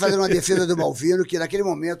acho aqui, fazendo uma defesa do Malvino, que naquele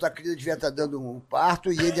momento a Cris devia estar dando um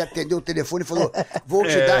parto e ele atendeu o telefone e falou, vou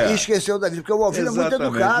te dar, e esqueceu da vida. Porque o Malvino é muito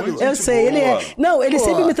Exatamente, educado. muito Eu sei, ele é. Não, ele Pô.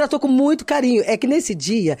 sempre me tratou com muito carinho. É que nesse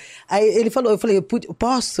dia, aí ele falou, eu falei,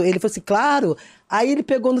 posso? Ele falou assim, claro. Aí ele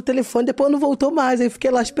pegou no telefone, depois não voltou mais. Aí eu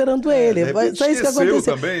fiquei lá esperando ele. de repente Só isso que esqueceu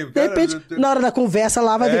aconteceu. também, o De cara repente, já- na hora da conversa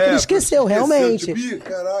lá, vai ver que ele esqueceu, realmente. Tipo,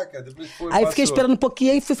 caraca, depois foi, Aí eu fiquei passou. esperando um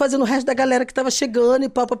pouquinho, aí fui fazendo o resto da galera que tava chegando e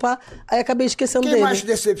pá. Aí acabei esquecendo Quem dele. mais te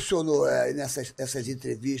decepcionou nessas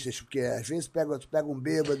entrevistas? Porque às vezes tu pega um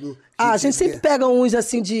bêbado... Ah, a gente sempre pega uns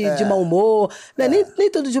assim de mau humor. Né?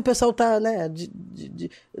 Nem todo dia o pessoal tá, né,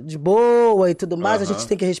 de boa e tudo mais. A gente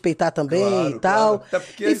tem que respeitar também Claro, e tal. claro. Até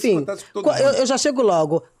porque isso Enfim, acontece com todo mundo. eu já chego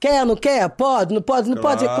logo. Quer, não quer? Pode, não pode, não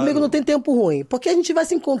pode. Claro. Comigo não tem tempo ruim. Porque a gente vai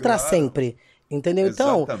se encontrar sempre. Entendeu?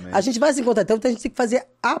 Então, Exatamente. a gente vai se encontrar. Então, a gente tem que fazer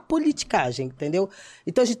a politicagem, entendeu?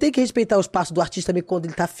 Então, a gente tem que respeitar o espaço do artista também quando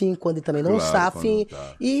ele tá afim, quando ele também não Claro, está quando afim. não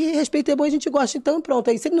tá. E respeito é bom, a gente gosta. Então, pronto.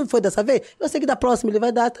 Aí, se ele não foi dessa vez, eu sei que da próxima ele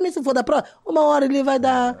vai dar. Também, se não for da próxima, uma hora ele vai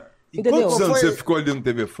dar. E Entendeu? quantos anos Foi- você ficou ali no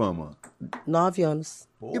TV Fama? 9 anos.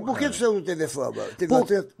 E por que tu saiu do TV Fama? Teve uma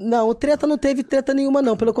treta? Não, treta não teve treta nenhuma,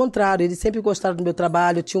 não. Pelo contrário, eles sempre gostaram do meu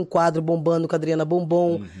trabalho. Eu tinha um quadro bombando com a Adriana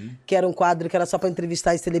Bombom, que era um quadro que era só para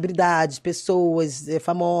entrevistar as celebridades, pessoas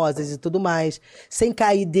famosas e tudo mais. Sem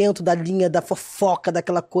cair dentro da linha da fofoca,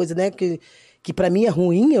 daquela coisa, né? que para mim é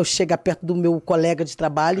ruim eu chegar perto do meu colega de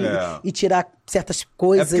trabalho e tirar certas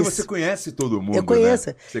coisas. É porque você conhece todo mundo, eu conheço.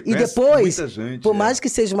 Né? Você e conhece depois, muita gente, por mais que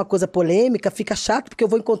seja uma coisa polêmica, fica chato porque eu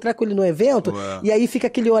vou encontrar com ele no evento e aí fica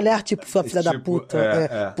aquele olhar tipo, sua filha da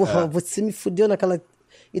puta. Porra, você me fudeu naquela...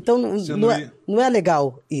 Então, não é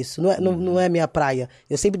legal isso, não é minha praia.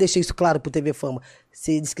 Eu sempre deixei isso claro pro TV Fama.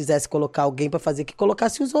 Se eles quisessem colocar alguém pra fazer, que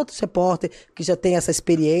colocasse os outros repórteres, que já tem essa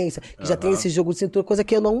experiência, que já tem esse jogo de cintura, coisa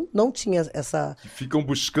que eu não tinha essa... Ficam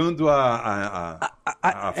buscando a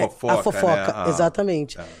fofoca, a fofoca, né?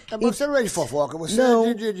 Exatamente. Mas você não é de fofoca, você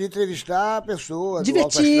é de entrevistar a pessoa.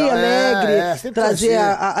 Divertir, alegre, trazer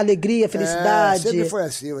a alegria, a felicidade. Sempre foi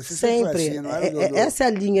assim, você sempre foi assim. Não era essa é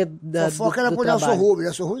a linha da fofoca era por Nelson Rubens,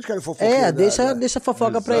 Nelson Rubens que era fofoca. Deixa a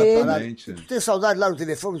fofoca pra ele. Tu tem saudade lá no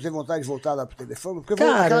TV Fama, tu tem vontade de voltar lá pro TV Fama? Porque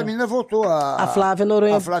aquela menina voltou, a Flávia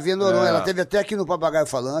Noronha. A Flávia Noronha, ela teve até aqui no Papagaio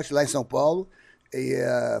Falante, lá em São Paulo. E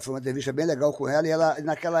foi uma entrevista bem legal com ela. E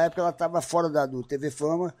naquela época ela estava fora do TV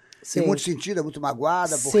Fama. Sim. Em muito sentido, muito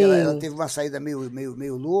magoada, porque ela teve uma saída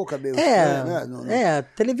meio louca, meio estranha, né?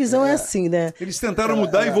 Televisão é assim, né? Eles tentaram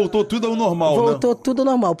mudar e voltou tudo ao normal, Voltou tudo ao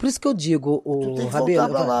normal. Por isso que eu digo, tu tem que Rabelo, voltar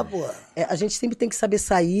pra lá, pô. A gente sempre tem que saber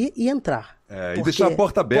sair e entrar. E deixar a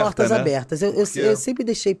porta aberta, portas abertas. Eu sempre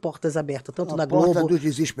deixei portas abertas, tanto na Globo... Porta dos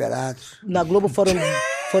desesperados. Na Globo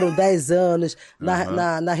foram 10 anos,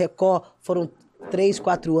 na Record foram 3,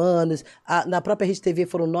 4 anos, na própria Rede TV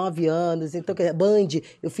foram 9 anos, então Band,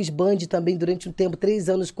 eu fiz Band também durante um tempo, 3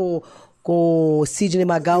 anos com o Sidney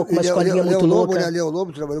Magal, com uma escolinha muito louca. Né? Leão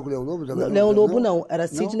Lobo, trabalhou com o Leão Lobo? Leão Lobo não, era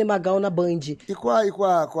Sidney Magal na Band. E com a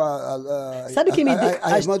Sabe quem me deu...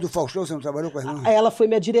 A irmã do Faustão, você não trabalhou com a irmã? Ela foi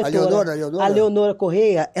minha diretora. A Leonora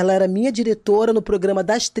Correia, ela era minha diretora no programa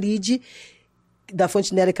da Astrid, da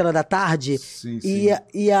Fontenelle, que era da tarde, sim.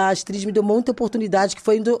 E a Astrid me deu muita oportunidade, que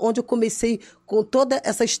foi onde eu comecei com toda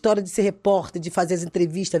essa história de ser repórter, de fazer as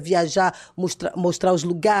entrevistas, viajar, mostrar os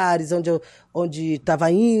lugares onde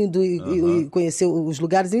estava indo e conhecer os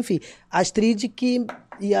lugares, enfim. A Astrid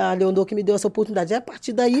e a Leonor que me deu essa oportunidade. E a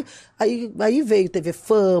partir daí, aí veio TV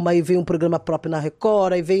Fama, aí veio um programa próprio na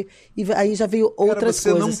Record, aí já veio outras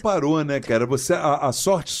coisas. Você não parou, né, cara? A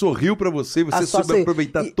sorte sorriu pra você, você soube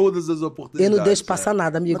aproveitar todas as oportunidades. Eu não deixo passar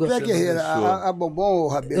nada, amigo. Mas tu é guerreira. A Bombom,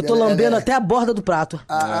 Rabelo... Eu tô lambendo até a borda do prato.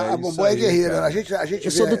 A Bombom é guerreira. A gente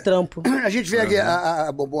eu sou do trampo. A gente vê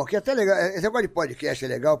a Bombom aqui, até legal. Esse negócio de podcast é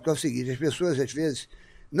legal, porque é o seguinte, as pessoas, às vezes,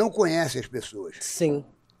 não conhecem as pessoas. Sim.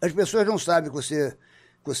 As pessoas não sabem que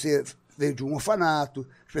você veio de um orfanato,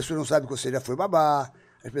 as pessoas não sabem que você já foi babá,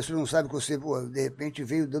 as pessoas não sabem que você, de repente,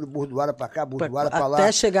 veio dando burdoada pra cá, burdoada pra lá.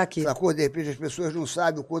 Até chegar aqui. Sacou? De repente, as pessoas não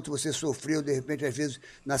sabem o quanto você sofreu, de repente, às vezes,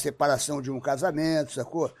 na separação de um casamento,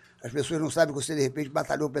 sacou? As pessoas não sabem que você, de repente,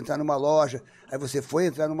 batalhou para entrar numa loja, aí você foi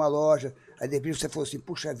entrar numa loja, aí, de repente, você falou assim,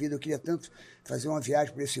 puxa vida, eu queria tanto fazer uma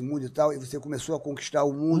viagem para esse mundo e tal, e você começou a conquistar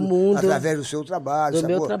o mundo através do seu trabalho, do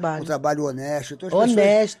meu trabalho. Um trabalho honesto. Então,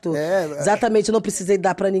 honesto. Exatamente, eu não precisei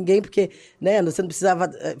dar para ninguém, porque você não precisava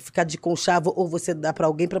ficar de conchavo ou você dar para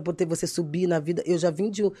alguém para poder você subir na vida. Eu já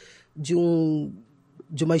vim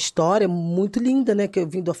de uma história muito linda, né? Que eu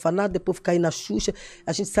vim do orfanato, depois ficar aí na Xuxa.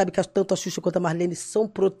 A gente sabe que tanto a Xuxa quanto a Marlene são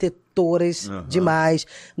protetoras demais.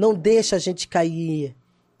 Não deixa a gente cair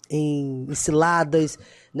em ciladas,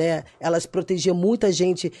 né? Elas protegiam muita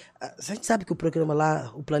gente. A gente sabe que o programa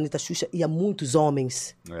lá, o Planeta Xuxa, ia muitos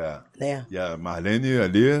homens. Né? E a Marlene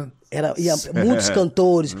ali... Ia muitos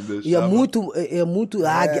cantores, ia muito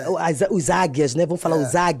os águias, né? Vamos falar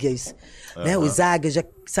os águias, né? Os águias, já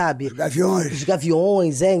sabe? Os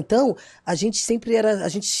gaviões, Então, a gente sempre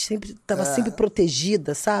estava sempre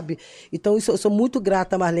protegida, sabe? Então, eu sou muito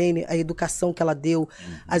grata a Marlene, a educação que ela deu,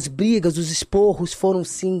 as brigas, os esporros foram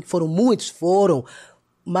muitos,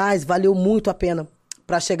 mas valeu muito a pena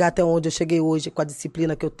para chegar até onde eu cheguei hoje, com a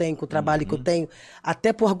disciplina que eu tenho, com o trabalho que eu tenho,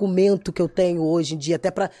 até pro argumento que eu tenho hoje em dia,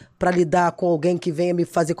 até para lidar com alguém que venha me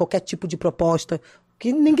fazer qualquer tipo de proposta,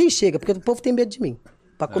 que ninguém chega, porque o povo tem medo de mim,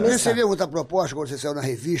 para começar. Você recebeu muita proposta quando você saiu na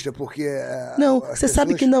revista, porque... Não, você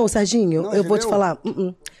sabe que não, Serginho, eu vou te falar,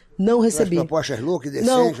 não recebi. As propostas loucas,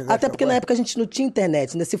 decentes? Não, até porque na época a gente não tinha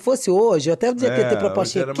internet, né? Se fosse hoje, eu até podia ter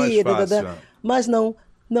propostinha aqui, mas não,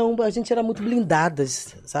 a gente era muito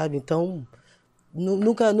blindadas, sabe? Então...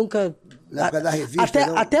 Nunca. Na época da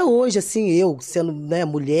revista, até hoje, assim, eu sendo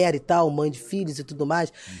mulher e tal, mãe de filhos e tudo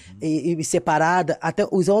mais, e separada, até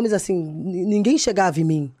os homens, assim, ninguém chegava em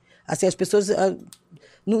mim. Assim, as pessoas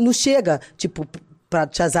não chega, tipo, pra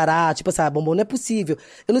te azarar, tipo assim, Bombom, não é possível.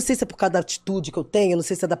 Eu não sei se é por causa da atitude que eu tenho, eu não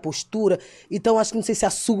sei se é da postura, então acho que não sei se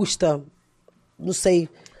assusta, não sei.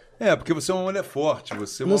 Porque você é uma mulher forte,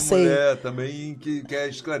 você é uma mulher também que é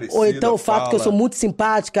esclarecida. Ou então o fato que eu sou muito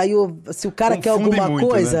simpática, aí se o cara quer alguma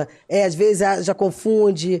coisa, né? Às vezes já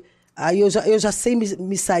confunde. Aí eu já sei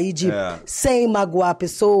me sair sem magoar a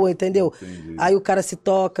pessoa, entendeu? Entendi. Aí o cara se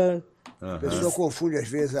toca. A pessoa confunde, às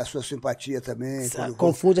vezes, a sua simpatia também.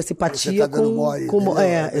 Confunde a simpatia você tá dando mole,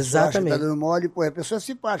 exatamente. Tá dando mole, pô, a pessoa é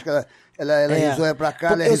simpática. Ela risonha pra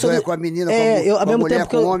cá, ela risonha com a menina, com a mulher,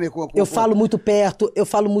 com o homem. Eu falo muito perto, eu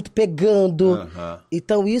falo muito pegando.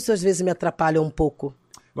 Então isso, às vezes, me atrapalha um pouco.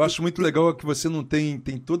 Eu acho muito legal que você não tem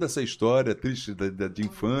toda essa história triste de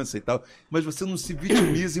infância e tal, mas você não se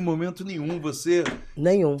vitimiza em momento nenhum. Você...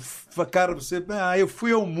 Nenhum. Cara, você... eu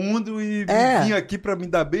fui ao mundo e vim aqui pra me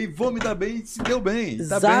dar bem, vou me dar bem e se deu bem.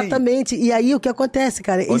 Exatamente. Bem. E aí o que acontece,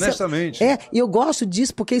 cara? Honestamente. E eu gosto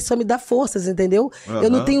disso porque isso só me dá forças, entendeu? Eu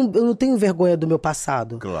não tenho vergonha do meu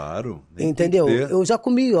passado. Claro. Entendeu? Eu já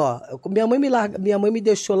comi, minha mãe me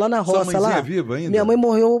deixou lá na roça. Sua mãezinha é viva ainda? Minha mãe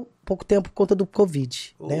morreu pouco tempo por conta do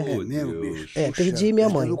Covid. Né? Mesmo, bicho. Perdi minha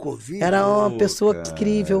mãe. COVID, era uma pessoa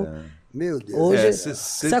incrível. Meu Deus. Hoje,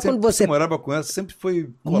 sabe quando você morava com ela, sempre foi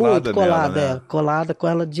colada muito colada, nela, né? Colada com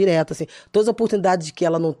ela direto, assim. Todas as oportunidades que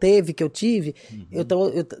ela não teve, que eu tive,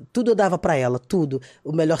 tudo eu dava pra ela, tudo.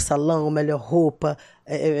 O melhor salão, a melhor roupa,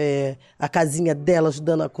 a casinha dela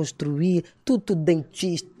ajudando a construir, tudo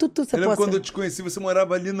dentista, tudo você pode... Quando eu te conheci, você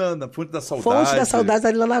morava ali na Fonte da Saudade. Fonte da Saudade,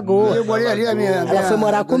 ali na Lagoa. Eu morei ali, ela foi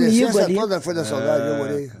morar comigo ali. Toda foi da Saudade, eu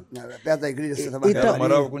morei perto da igreja Santa Margarida. Então, ela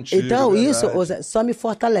morava contigo, então isso só me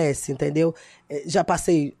fortalece, entendeu? Já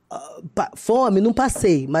passei fome, não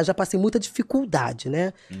passei, mas já passei muita dificuldade,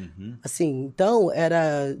 né? Assim, então,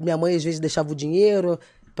 minha mãe às vezes deixava o dinheiro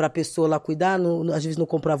para a pessoa lá cuidar, às vezes não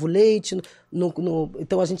comprava o leite,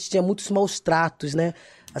 então a gente tinha muitos maus tratos, né?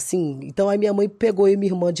 Assim, então aí minha mãe pegou eu e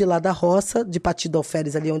minha irmã de lá da roça, de Pati do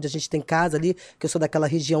Alferes, ali onde a gente tem casa ali, que eu sou daquela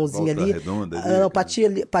regiãozinha Volta ali. Redonda ali. Não,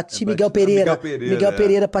 Pati Miguel Pereira. Miguel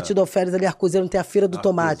Pereira, Pati do Alferes, ali, Arcozeiro, tem a Feira do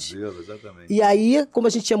Tomate. Exatamente. E aí, como a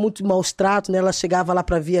gente tinha muito maus tratos, né? Ela chegava lá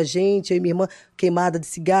pra ver a gente, eu e minha irmã queimada de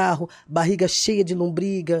cigarro, barriga cheia de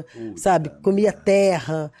lombriga, sabe? Comia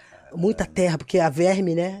terra, muita terra, porque a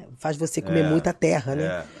verme, né? Faz você comer muita terra,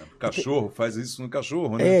 né? Cachorro faz isso no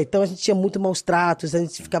cachorro, né? Então a gente tinha muito maus tratos, a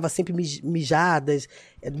gente ficava sempre mijadas,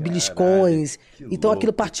 beliscões. Então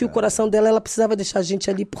aquilo partiu o coração dela, ela precisava deixar a gente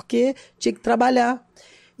ali porque tinha que trabalhar.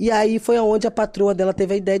 E aí foi aonde a patroa dela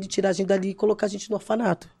teve a ideia de tirar a gente dali e colocar a gente no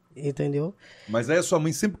orfanato. Entendeu? Mas aí a sua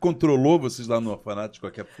mãe sempre controlou vocês lá no orfanato de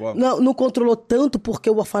qualquer forma? Não controlou tanto porque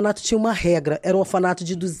o orfanato tinha uma regra. Era um orfanato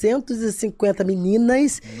de 250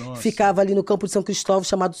 meninas. Nossa. Ficava ali no campo de São Cristóvão,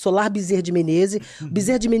 chamado Solar Bezerra de Menezes.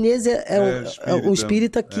 Bezerra de Menezes um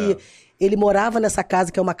espírita que... Ele morava nessa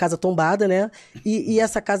casa, que é uma casa tombada, né? E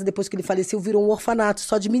essa casa, depois que ele faleceu, virou um orfanato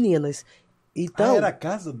só de meninas. Então, era a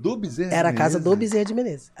casa do Bezerra de Menezes? Era a casa do Bezerra de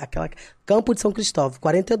Menezes. Campo de São Cristóvão,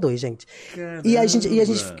 42, gente. E a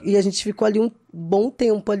gente ficou ali um bom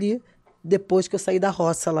tempo ali, depois que eu saí da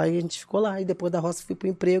roça lá, e a gente ficou lá. E depois da roça fui pro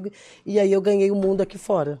emprego, e aí eu ganhei o mundo aqui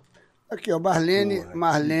fora. Aqui, ó, Marlene...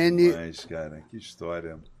 Demais, cara, que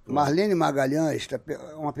história. Marlene Magalhães,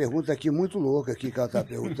 uma pergunta aqui muito louca aqui que ela está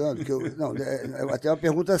perguntando, até uma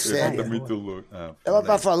pergunta séria. Pergunta muito louca. Ela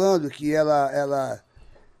está falando que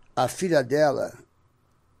a filha dela,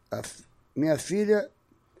 minha filha,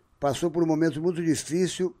 passou por um momento muito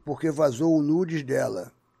difícil porque vazou o nudes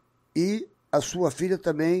dela. E a sua filha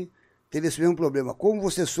também teve esse mesmo problema. Como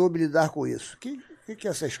você soube lidar com isso? O que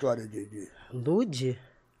é essa história de... Nude?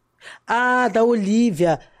 Ah, da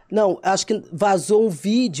Olivia. Não, acho que vazou um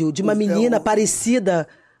vídeo de uma menina parecida...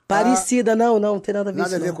 Parecida, não tem nada a ver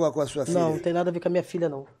nada a ver com a sua filha? Não tem nada a ver com a minha filha,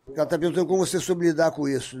 não. Ela está perguntando como você soube lidar com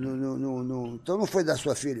isso. Então não foi da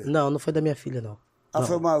sua filha? Não foi da minha filha, não. Não.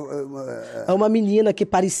 Foi É uma menina que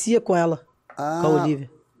parecia com ela, com a Olivia.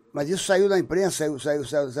 Mas isso saiu na imprensa,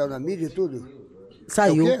 saiu na mídia e tudo?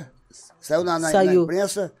 Saiu. O quê? Saiu na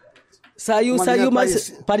imprensa? Saiu, mas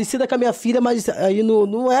parecida com a minha filha, mas aí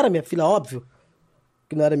não era minha filha, óbvio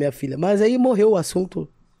que não era minha filha. Mas aí morreu o assunto.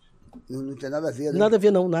 Não tem nada a ver, né? Nada a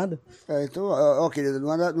ver, não, nada. Então, ó, querida,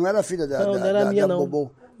 não era a filha não era minha, não.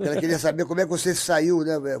 Bobô. Ela queria saber como é que você saiu,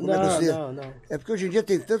 né? Não. É porque hoje em dia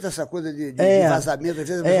tem tanta essa coisa de vazamento, às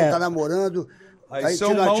vezes a pessoa tá namorando, aí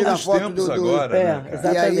tira a foto do agora, né,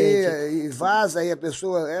 exatamente. E aí vaza, aí a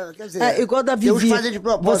pessoa... quer dizer, igual da Vivi. Fazem de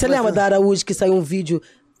propósito, você lembra da Araújo que saiu um vídeo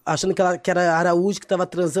achando que era Araújo que tava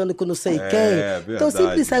transando com não sei quem. Verdade. Então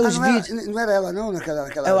sempre saem os vídeos. Não era ela, não, naquela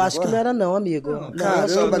Eu acho que não era, não, amigo.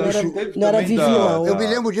 Caramba, não era Vivi, não. Eu me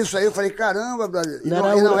lembro disso aí, eu falei, caramba, brother.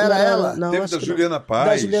 Não era ela. Não, teve da Juliana Paz.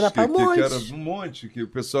 Da Juliana Paz, que era um monte, que o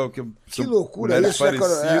pessoal... Que loucura isso,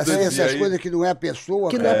 essas coisas que não é a pessoa.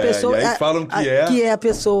 Que não é a pessoa. E aí falam que é. Que é a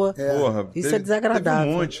pessoa. Porra, isso é desagradável.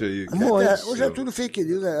 Teve um monte aí. Hoje é tudo fake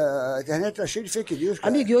news, a internet tá cheia de fake news, cara.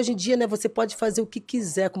 Amigo, e hoje em dia, né, você pode fazer o que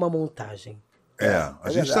quiser com uma montagem. A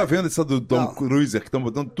gente tá vendo essa do Tom Cruise, que estão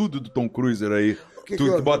botando tudo do Tom Cruise aí. Que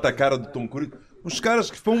bota a cara do Tom Cruise. Os caras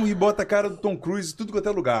que vão e botam a cara do Tom Cruise em tudo quanto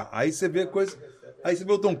é lugar. Aí você vê coisa... Aí você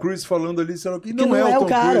vê o Tom Cruise falando ali, sei lá, que não é o Tom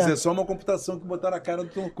Cruise, é só uma computação que botaram a cara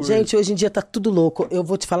do Tom Cruise. Gente, hoje em dia tá tudo louco. Eu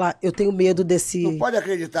vou te falar, eu tenho medo desse... Não pode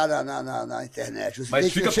acreditar na internet.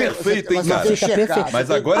 Mas fica perfeito, hein, cara? Fica perfeito.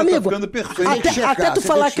 Mas agora amigo, tá ficando perfeito. Até tu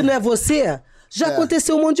falar que não é você, já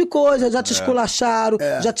aconteceu um monte de coisa. Já te esculacharam,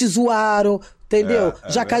 já te zoaram. Entendeu?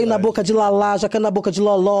 Já caiu na boca de Lalá, já caiu na boca de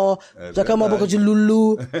Loló, já caiu na boca de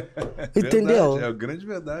Lulu. Entendeu? É a grande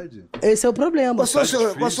verdade. Esse é o problema.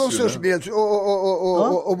 Quais são os seus medos?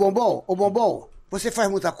 Ô, Bombom, você faz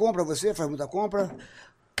muita compra?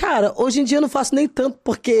 Cara, hoje em dia eu não faço nem tanto,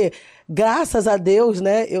 porque, graças a Deus,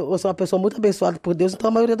 né, eu sou uma pessoa muito abençoada por Deus, então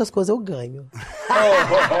a maioria das coisas eu ganho.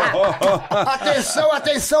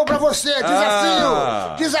 Atenção pra você!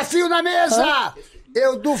 Desafio na mesa!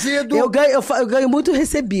 Eu duvido. Eu ganho muito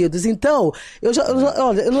recebidos. Então,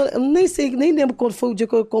 olha, eu nem sei, nem lembro quando foi o dia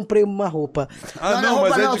que eu comprei uma roupa.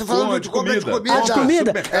 Mas é de comida. De comida. De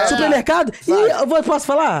comida? Supermercado? E eu posso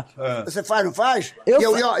falar? Você faz, não faz? Eu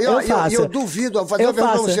faço. Eu duvido. Vou fazer uma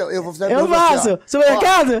pergunta pra você. Eu faço.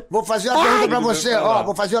 Supermercado? Vou fazer uma pergunta pra você.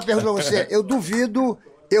 Vou fazer uma pergunta pra você. Eu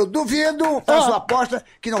duvido, faço uma aposta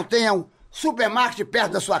que não tenha um supermarket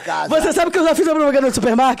perto da sua casa. Você sabe que eu já fiz a propaganda do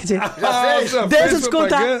supermarket? Já fez? Deixa eu te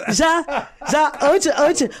contar. Já,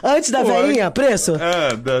 antes da veinha, preço.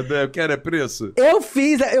 Eu quero preço. Eu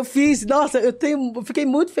fiz, nossa, fiquei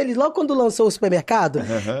muito feliz. Logo quando lançou o supermercado,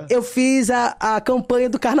 eu fiz a campanha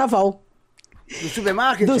do carnaval. Do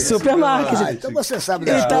supermarket? Do supermarket. Então você sabe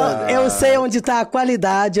da Então, eu sei onde está a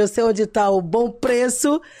qualidade, eu sei onde está o bom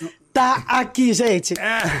preço. Tá aqui, gente.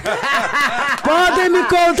 Podem me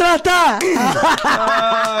contratar.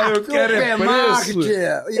 Eu quero preço.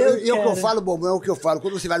 E o que eu falo, Bombom, é o que eu falo.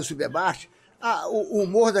 Quando você vai no supermarket, o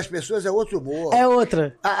humor das pessoas é outro humor. É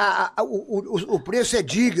outra. O preço é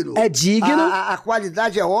digno. É digno. A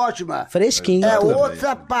qualidade é ótima. Fresquinho. É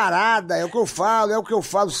outra parada. É o que eu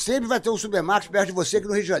falo. Sempre vai ter um supermarket perto de você aqui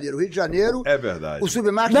no Rio de Janeiro. O Rio de Janeiro... É verdade. O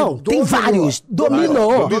supermarket... Não, tem vários.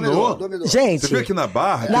 Dominou. Gente... Você vê aqui na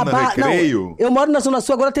Barra, aqui no Recreio... Não, eu moro na Zona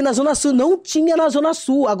Sul, agora tem na Zona Sul. Não tinha na Zona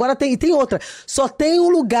Sul. Agora tem. E tem outra. Só tem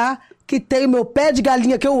um lugar... que tem o meu pé de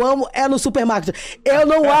galinha que eu amo é no supermarket. Eu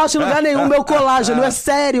não acho em lugar nenhum meu colágeno, é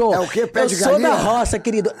sério. É o quê? Pé de galinha? Eu sou da roça,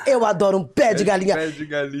 querido. Eu adoro um pé de galinha. Pé de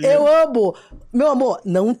galinha. Eu amo. Meu amor,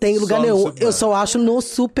 não tem lugar nenhum. Eu só acho no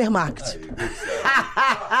supermarket.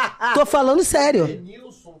 Tô falando sério.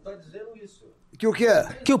 Denilson tá dizendo isso. Que o quê?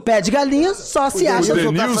 Que o pé de galinha só se acha... O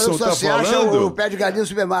Denilson tá falando? O pé de galinha no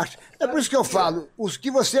supermarket. É por isso que eu falo. Os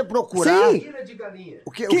que você procurar... Sim.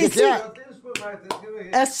 O que é?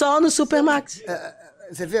 É só no supermarket.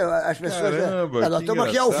 Você vê, as pessoas... Caramba, nós estamos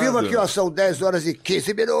aqui ao vivo, aqui, ó, são 10 horas e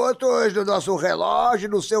 15 minutos no nosso relógio,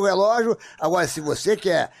 no seu relógio. Agora, se você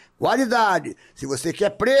quer qualidade, se você quer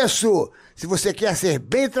preço, se você quer ser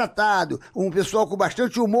bem tratado, um pessoal com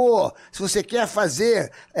bastante humor, se você quer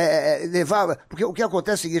fazer, levar... Porque o que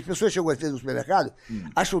acontece é o seguinte, as pessoas chegam às vezes no supermercado,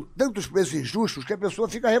 acham tantos preços injustos que a pessoa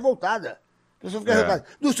fica revoltada.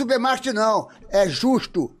 No supermarket, não. É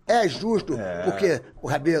justo. Porque, o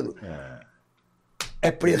Rabelo,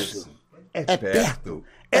 é preço. É perto.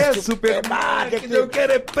 É supermarket, eu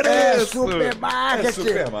quero preço. É supermarket.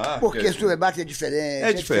 Porque supermarket é diferente.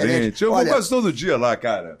 É diferente. Eu vou quase todo dia lá,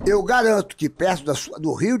 cara. Eu garanto que perto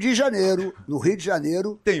do Rio de Janeiro, no Rio de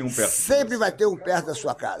Janeiro, tem um perto. Sempre vai ter um perto da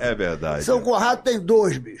sua casa. É verdade. São Conrado tem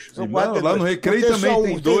 2, bicho. Lá no Recreio também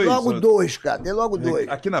tem 2. Tem logo 2, cara. Tem logo 2.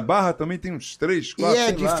 Aqui na Barra também tem uns 3, 4. E é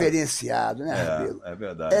diferenciado, né, Rabelo? É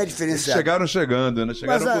verdade. É diferenciado. Eles chegaram chegando, né?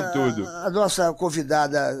 Chegaram com tudo. A nossa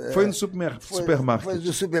convidada... Foi no supermarket. Foi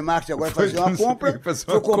no supermarket agora fazer uma compra.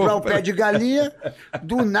 Foi comprar um pé de galinha.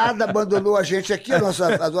 Do nada abandonou a gente aqui, a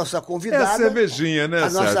nossa convidada. É a cervejinha, né,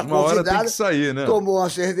 Sérgio? Uma hora tem que sair, né? Tomou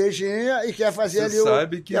uma cervejinha e quer fazer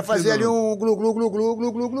ali um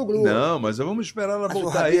glu-glu-glu-glu-glu-glu-glu. Não, mas vamos esperar ela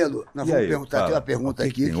voltar aí. Nós vamos perguntar, tem uma pergunta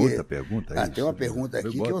aqui. Tem outra pergunta aí? Tem uma pergunta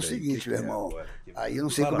aqui que é o seguinte, meu irmão. Aí eu não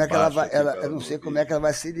sei como é que ela vai, eu não sei como é que ela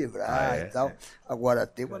vai se livrar e tal. Agora,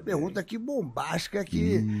 tem uma pergunta aqui bombástica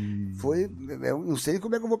que foi... Eu não sei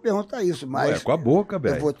como é que eu vou perguntar isso, mas... É com a boca,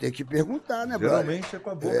 velho. Eu vou ter que perguntar, né, brother? Geralmente é com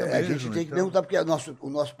a boca mesmo. A gente tem que perguntar, porque o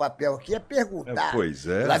nosso papel aqui é perguntar. Pois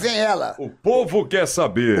é. Lá vem ela. O povo quer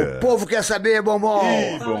saber. O povo quer saber, Bombom.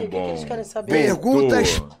 Ih, O que eles querem saber?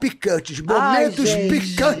 Perguntas picantes. Momentos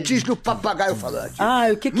picantes do papagaio falante.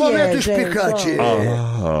 Ai, o que Momentos é, gente? picantes.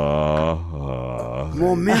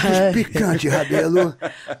 Momentos picantes, Rabelo.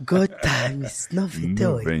 Good Times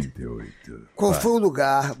 98. Qual foi o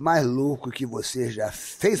lugar mais louco que você já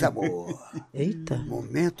fez amor? Eita.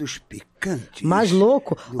 Momentos picantes. Mais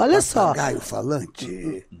louco? Do Olha só. papagaio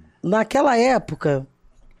falante. Naquela época,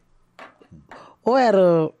 ou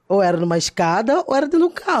era numa escada ou era dentro de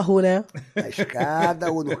um carro, né? Na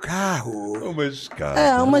escada ou no carro? Uma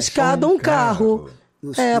escada. Uma escada ou um carro.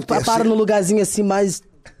 Para num lugarzinho assim mais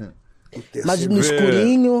no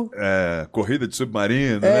escurinho. Corrida de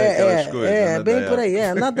submarino, né? Aquelas coisas. Bem por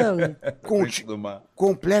aí, nada.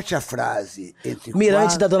 Complete a frase.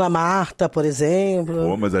 Mirante da Dona Marta, por exemplo.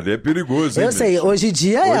 Pô, mas ali é perigoso, hein? Eu sei, hoje em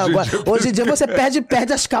dia Hoje em dia você perde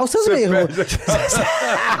as calças mesmo.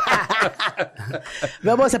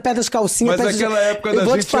 Meu amor, você perde as calcinhas. Mas naquela época da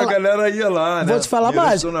gente, a galera ia lá, né? Vou te falar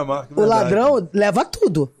mais. O ladrão leva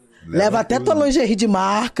tudo. Leva até tua lingerie de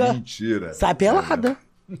marca. Mentira. Sai pelada.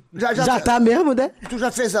 Já tá mesmo, né? Tu já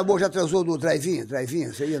fez amor, já transou no drive-in?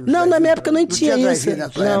 Você ia no não, na minha época não tinha isso. Na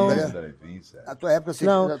tua época, né? Na tua época,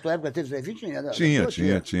 na tua época teve drive-in? Tinha,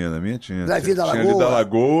 na minha tinha. Drive-in da Lagoa? Tinha da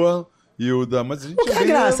Lagoa e o da... Mas a gente o que é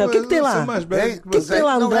graça? O que tem lá? O que tem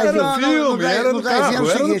lá no drive-in? Era no filme, era no carro.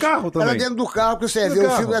 Era no carro também. Era dentro do carro, que você ia ver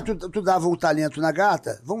o filme, tu dava um talento na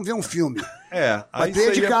gata, vamos ver um filme. Aí você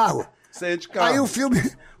ia de carro. Você ia de carro. Aí o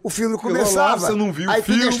filme começava. Você não viu aí o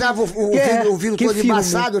filme. tu deixava o vidro todo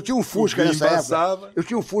embaçado. Eu tinha um Fusca nessa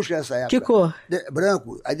época. Que cor?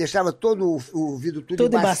 Branco. Aí deixava todo o vidro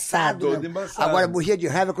tudo embaçado. Todo embaçado. Agora morria de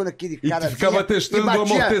raiva quando aquele cara. E ficava testando o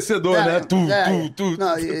amortecedor, né?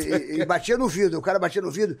 E batia no vidro. O cara batia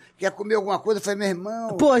no vidro, quer comer alguma coisa. Eu falei, meu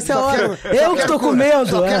irmão. Pô, essa hora. Eu que tô comendo.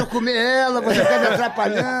 Só quero comer ela, você tá me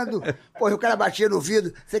atrapalhando. Pô, o cara batia no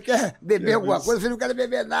vidro. Você quer beber alguma coisa? Eu falei, não quero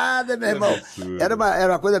beber nada, meu irmão. Era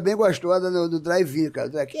uma coisa bem gostosa do drive-in,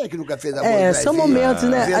 cara. Quem é que nunca fez amor no drive-in? São momentos,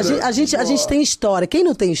 né? A gente tem história. Quem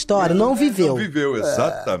não tem história não viveu. Não viveu,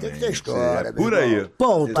 exatamente. Tem que ter história, por aí.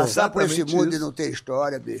 Ponto. Passar por esse mundo e não ter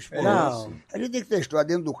história, bicho. Não. A gente tem que ter história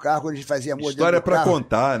dentro do carro, quando a gente fazia amor história dentro do carro. História pra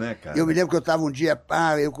contar, né, cara? Eu me lembro que eu tava um dia,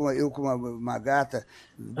 eu com uma gata,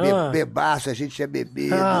 bebaço, a gente tinha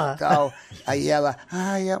bebido e tal. Aí ela,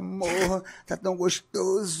 ai, amor, tá tão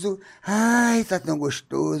gostoso. Ai, tá tão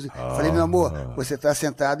gostoso. Falei, meu amor, você tá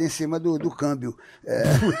sentado em cima do câmbio.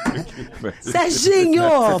 Serginho,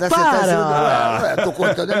 você tá para! Tô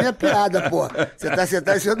contando a minha piada, pô. Você tá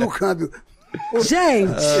sentado em cima do câmbio.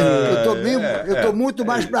 Gente! Eu tô muito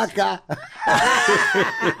mais pra cá.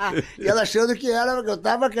 E ela achando que era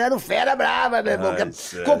o fera brava, meu irmão.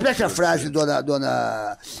 Complete a frase, dona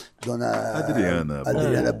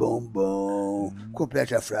Adriana Bombom.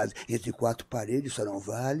 Complete a frase. Entre quatro paredes só não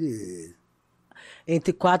vale.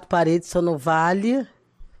 Entre quatro paredes só não vale.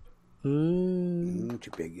 Te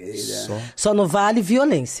peguei, né? Só não vale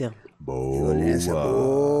violência. Boa. Violência,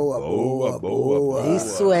 boa.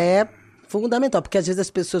 Isso é fundamental, porque às vezes as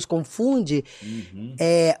pessoas confundem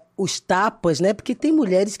os tapas, né? Porque tem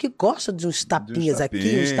mulheres que gostam de uns tapinhas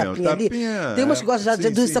aqui, uns tapinhas ali. Tem umas que gostam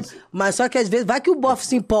dos tapas. Mas só que às vezes vai que o bofe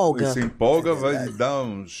se empolga. Se empolga, vai dar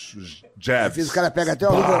uns jabs. Às vezes o cara pega até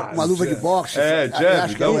uma luva de boxe.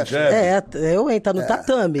 Jab, dá um jab. Tá no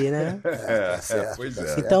tatame, né? Pois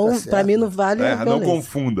é. Então, pra mim não vale a não violência.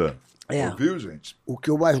 confunda. Ouviu, gente? O que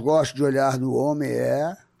eu mais gosto de olhar no homem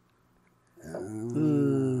é...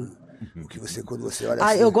 O que quando você olha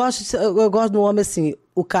assim... Eu gosto do homem assim,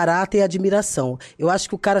 o caráter e a admiração. Eu acho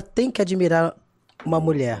que o cara tem que admirar uma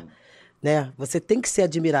mulher, né? Você tem que ser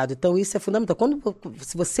admirado. Então isso é fundamental.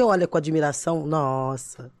 Se você olha com admiração,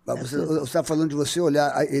 nossa... Mas você está falando de você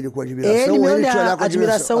olhar ele com admiração? Ele ou me ele te olhar olhar com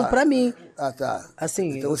admiração pra mim. Tá.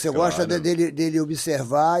 Assim, então você gosta dele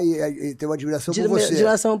observar e ter uma admiração por você.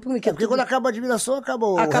 Admiração por mim. Porque quando acaba a admiração, acaba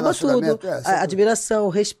o acaba relacionamento. Tudo. A admiração, o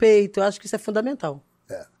respeito, eu acho que isso é fundamental.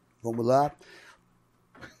 Vamos lá.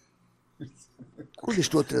 Quando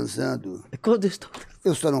estou transando,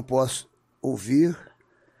 eu só não posso ouvir,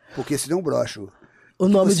 porque senão broxo. O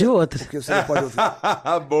nome de outro. Porque você não pode ouvir.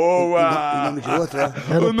 Boa! O nome de outro, é?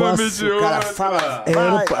 O nome de O cara outro. fala.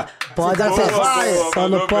 Pode até. Só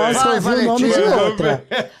não posso ouvir o nome de outra.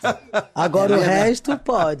 Agora o resto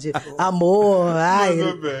pode. Amor, ai.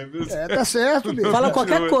 Tudo bem, viu? Tá certo, bicho. Fala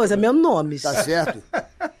qualquer coisa, mesmo nome. Tá certo?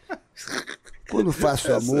 Quando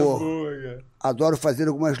faço amor, adoro fazer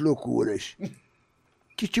algumas loucuras.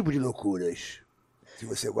 Que tipo de loucuras? Se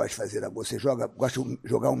você gosta de fazer amor, você gosta de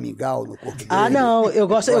jogar um mingau no corpo dele? Ah, não, eu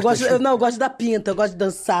gosto da pinta, eu gosto de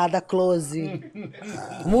dançar, da close.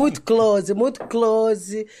 Muito close, muito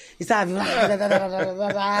close. E sabe?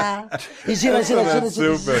 E gira.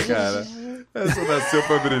 Nasceu, cara. Essa nasceu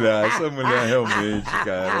pra brilhar. Essa mulher realmente,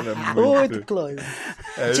 cara. Ela é muito close.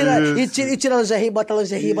 Tira a lingerie, bota a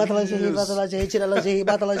lingerie, bota a lingerie, bota a lingerie, tira a lingerie,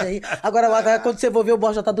 bota a lingerie. Agora, quando você for ver, o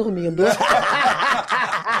boss já tá dormindo.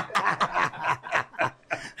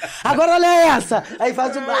 Agora olha essa! Aí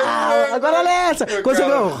faz o... agora olha essa! Quando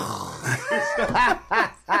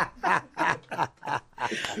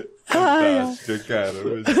você vê... cara.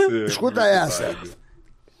 Escuta essa.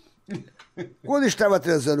 Quando estava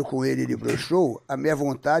transando com ele e ele broxou, a minha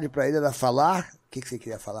vontade pra ele era falar... O que você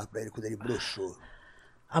queria falar pra ele quando ele broxou?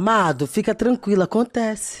 Amado, fica tranquilo,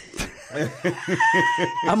 acontece.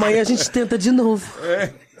 Amanhã a gente tenta de novo.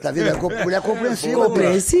 Tá vendo? É mulher compreensiva.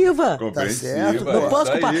 Compreensiva. Tá certo. Não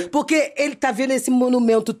posso culpar. Porque ele tá vendo esse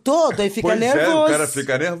monumento todo, aí fica nervoso. O cara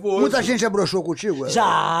fica nervoso. Muita gente já broxou contigo?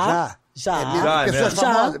 Já.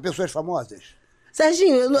 Pessoas famosas?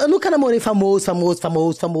 Serginho, eu nunca namorei famoso,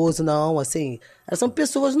 não, assim. São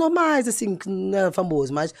pessoas normais, assim, que não é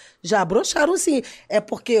famoso, mas já broxaram, sim. É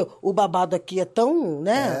porque o babado aqui é tão,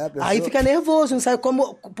 né? Aí fica nervoso, não sabe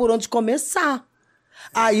por onde começar.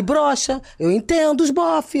 Aí brocha, eu entendo os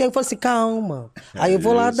bofes. Aí eu falo assim, calma. Aí eu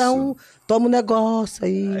vou lá tomo um negócio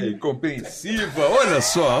aí. Aí, compreensiva, olha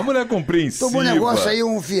só, a mulher compreensiva. Toma um negócio aí,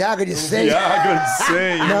 um Viagra de 100. Viagra de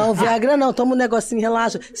 100. Não, Viagra não, toma um negocinho,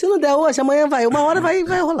 relaxa. Se não der hoje, amanhã vai. Uma hora vai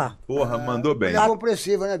rolar. Porra, mandou bem. Ela é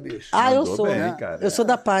compreensiva, né, bicho? Eu sou, bem, né? Cara. Eu sou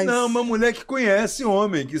da paz. Não, uma mulher que conhece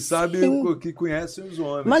homem, que sabe, que conhece os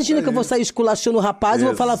homens. Imagina que eu vou sair esculachando o rapaz e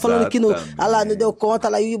vou falar falando que não deu conta,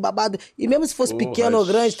 lá e o babado. E mesmo se fosse pequeno ou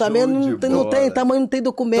grande, também não tem tamanho, não tem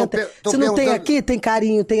documento. Se não tem aqui, tem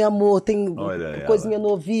carinho, tem amor, tem coisinha no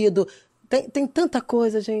ouvido. Tem tanta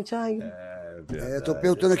coisa, gente. Ai. Tô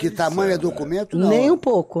perguntando aqui, tamanho é documento? Não. Nem um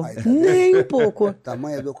pouco. Nem um pouco.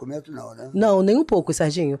 Tamanho é documento, não, né? Não, nem um pouco,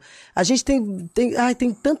 Serginho. A gente tem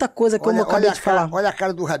tanta coisa, como eu acabei de falar. Olha a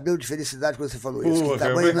cara do Rabelo de felicidade quando você falou isso. Que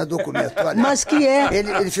tamanho não é documento. Olha. Mas que é.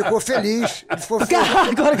 Ele ficou feliz.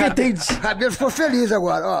 Agora que eu entendi. O Rabelo ficou feliz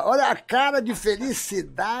agora. Olha a cara de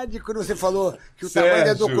felicidade quando você falou que o tamanho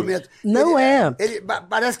é documento. Não ele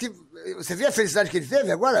parece que... Você viu a felicidade que ele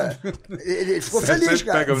teve agora? Ele ficou feliz,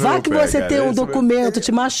 cara. Vá que você tem um documento,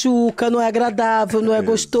 te machuca, não é agradável, não é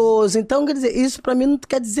gostoso. Então, quer dizer, isso pra mim não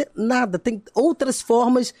quer dizer nada. Tem outras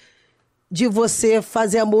formas de você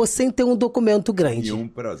fazer amor sem ter um documento grande. E um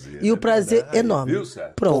prazer. E o prazer enorme. Viu,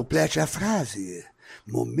 Sérgio? Pronto. Complete a frase.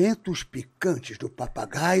 Momentos picantes do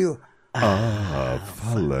papagaio.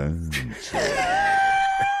 Falante.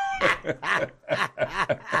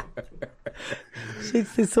 Gente,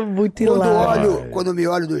 vocês são muito hilários. Quando me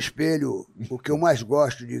olho no espelho, o que eu mais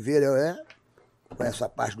gosto de ver qual é essa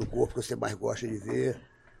parte do corpo que você mais gosta de ver?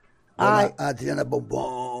 A Adriana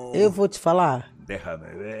Bombom. Eu vou te falar.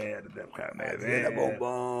 Adriana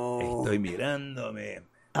Bombom. Estou mirando-me.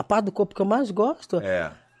 A parte do corpo que eu mais gosto?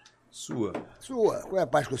 Sua. Qual é a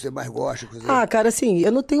parte que você mais gosta? Cara, assim,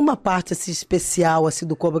 eu não tenho uma parte assim, especial assim,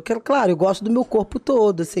 do corpo. Porque, claro, eu gosto do meu corpo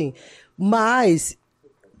todo, assim. Mas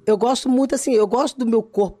eu gosto muito, assim, eu gosto do meu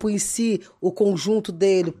corpo em si, o conjunto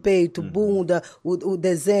dele, o peito, bunda, o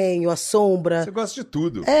desenho, a sombra. Você gosta de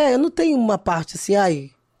tudo. Eu não tenho uma parte assim,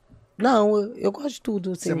 Não, eu gosto de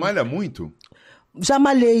tudo. Assim. Você malha muito? Já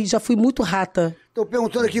malhei, já fui muito rata. Estou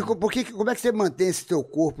perguntando aqui como é que você mantém esse teu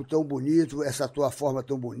corpo tão bonito, essa tua forma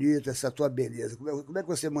tão bonita, essa tua beleza. Como é que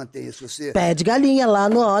você mantém isso? Pé de galinha lá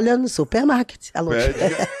no supermarket. Alô.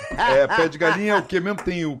 Pé de galinha é o que mesmo?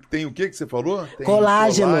 Tem o que você falou? Tem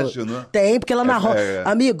colágeno. Tem, porque lá na roça...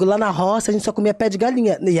 Amigo, lá na roça a gente só comia pé de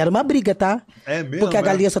galinha. E era uma briga, tá? É mesmo? Porque a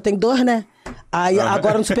galinha só tem 2, né? Aí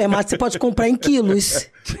agora no supermarket você pode comprar em quilos.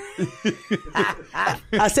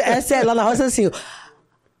 É sério, lá na roça é assim...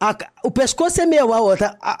 O pescoço é meu, a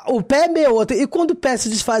outra. O pé é meu, outra. E quando o pé se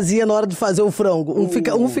desfazia na hora de fazer o frango?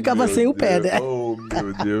 Um ficava sem o pé, né? Oh,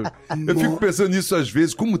 meu Deus. Eu fico pensando nisso às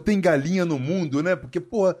vezes, como tem galinha no mundo, né? Porque,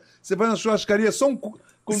 porra, você vai na churrascaria, só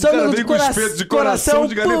quando o cara vem com espeto de coração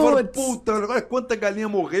de galinha, fala, puta, olha quanta galinha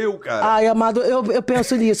morreu, cara. Ai, amado, eu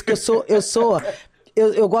penso nisso, que eu sou...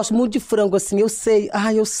 eu gosto muito de frango, assim, eu sei,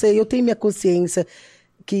 eu tenho minha consciência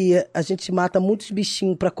que a gente mata muitos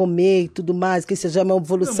bichinhos pra comer e tudo mais, que isso já é uma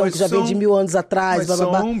evolução que já vem de 1000 anos atrás, blá,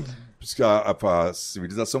 blá, blá. A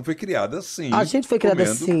civilização foi criada assim. A gente foi criada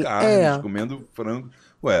assim, carnes, comendo frango.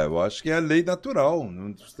 Ué, eu acho que é lei natural,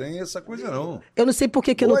 não tem essa coisa não. Eu não sei por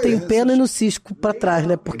que eu não tenho pena e não cisco pra trás,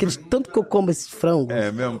 né? Porque tanto que eu como esse frango.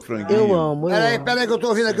 É mesmo, franguinho. Eu amo. Peraí que eu tô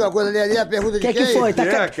ouvindo aqui uma coisa ali, a pergunta de quem? Que foi?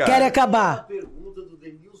 Querem acabar? A pergunta do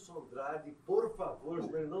Denilson Andrade, por favor,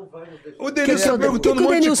 ele não vai nos deixar. O Denilson perguntou um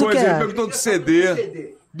monte de coisa, ele perguntou do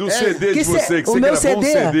CD. Do CD de você, que você gravou um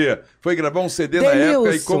CD. Foi gravar um CD na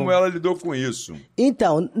época e como ela lidou com isso.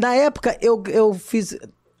 Então, na época eu fiz...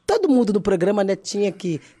 Todo mundo no programa, né, tinha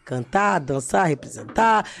que cantar, dançar,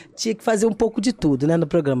 representar, tinha que fazer um pouco de tudo, né, no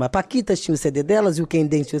programa. A Paquitas tinha o CD delas e o Ken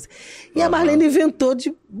Dente tinha o CD. E a Marlene inventou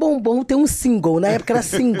de bombom ter um single. Na época era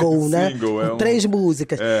single, né? Single, com 3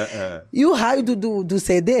 músicas. E o raio do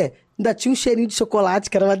CD ainda tinha um cheirinho de chocolate,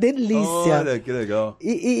 que era uma delícia. Olha, que legal.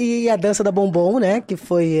 E a dança da bombom, né, que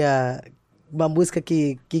foi uma música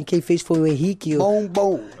que quem fez foi o Henrique,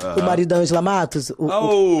 Bombom. O marido da Angela Matos.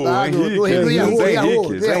 O Henrique.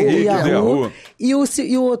 Do Yahoo. E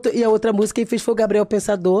a outra música quem fez foi o Gabriel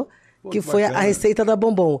Pensador, que foi a receita da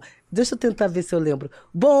bombom. Deixa eu tentar ver se eu lembro.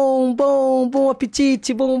 Bom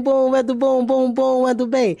apetite, bombom é do bom é do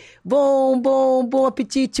bem. Bom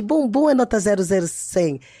apetite, bombom é nota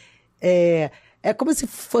 00100. É como se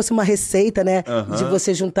fosse uma receita, né? De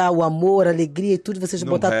você juntar o amor, a alegria e tudo, você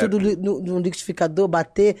botar tudo no liquidificador,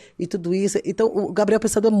 bater e tudo isso. Então, o Gabriel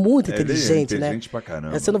Pensador é muito inteligente, né? Inteligente pra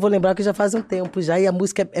caramba. Essa eu não vou lembrar, que já faz um tempo já. E a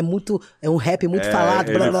música é um rap muito falado.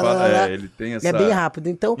 Ele tem essa... É bem rápido.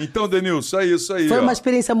 Então, Denilson, é isso aí. Foi uma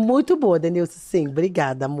experiência muito boa, Denilson. Sim,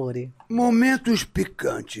 obrigada, amore. Momentos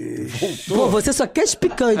picantes. Pô, você só quer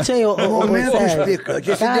picante, hein? Momentos picantes.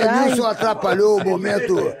 Esse Denilson atrapalhou o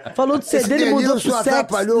momento... Falou do CD, ele mudou pro sexo.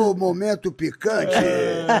 Atrapalhou o momento picante.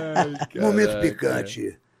 Momento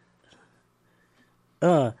picante.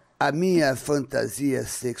 A minha fantasia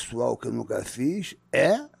sexual que eu nunca fiz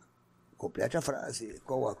é... Complete a frase.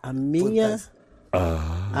 Qual a minha...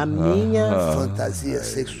 A minha... fantasia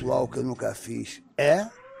sexual que eu nunca fiz é...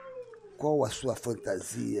 Qual a sua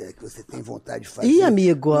fantasia que você tem vontade de fazer? Ih,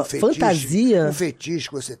 amigo, fantasia? Um fetiche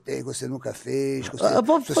que você tem, que você nunca fez. Que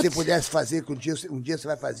se você pudesse fazer, que um dia você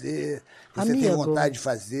vai fazer, que você tem vontade de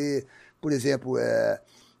fazer. Por exemplo,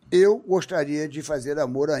 eu gostaria de fazer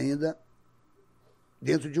amor ainda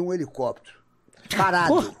dentro de um helicóptero.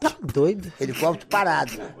 Parado. Pô, tá doido. Helicóptero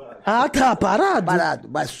parado. Ah, tá parado? Parado,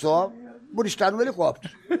 mas só por estar no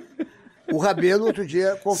helicóptero. O Rabelo, outro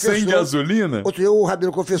dia, confessou... Sem gasolina? Outro dia o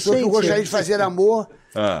Rabelo confessou que eu gostaria de fazer amor...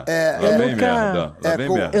 Lá vem merda.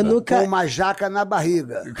 Com uma jaca na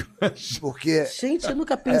barriga. Porque... Gente, eu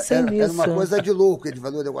nunca pensei nisso. Era uma coisa de louco. Ele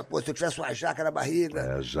falou, pô, se eu tivesse uma jaca na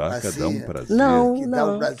barriga... A jaca assim, dá um prazer. Não.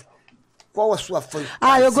 Qual a sua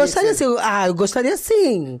fantasia? Eu gostaria assim. Eu gostaria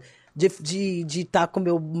sim. De estar com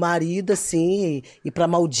meu marido, assim, ir pra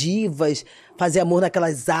Maldivas, fazer amor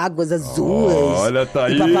naquelas águas azuis. Olha, tá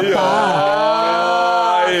aí.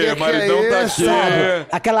 O maridão tá aqui. Sabe?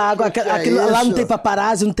 Aquela água, lá não tem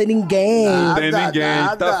paparazzi, não tem ninguém. Não tem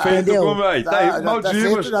ninguém. Tá feito como aí. Tá aí,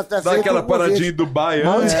 Maldivas. Dá aquela paradinha em Dubai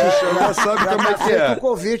antes. Já sabe como é que é.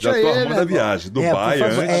 Já tô arrumando a viagem. Dubai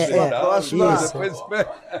antes.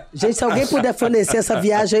 Gente, se alguém puder fornecer essa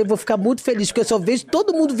viagem aí, eu vou ficar muito feliz, porque eu só vejo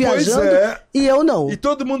todo mundo viajando e eu não. E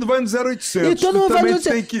todo mundo vai no 0800. E todo mundo vai no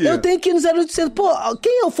 0800. Eu tenho que ir no 0800. Pô,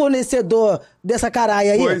 quem é o fornecedor dessa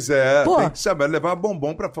caralho aí? Pois é, tem que saber levar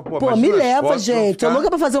bombom pra... Pô, me leva, gente. Tô louca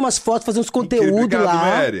pra fazer umas fotos, fazer uns conteúdos lá.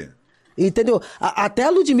 Mary. Entendeu? Até a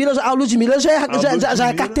Ludmilla já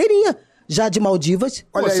é carteirinha. Já de Maldivas.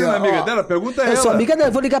 Olha você não é amiga dela? Pergunta ela. Eu sou amiga dela,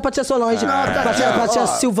 vou ligar pra tia Solange, pra tia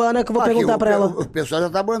Silvana, que eu vou perguntar pra ela. O pessoal já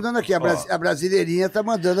tá mandando aqui, a Brasileirinha tá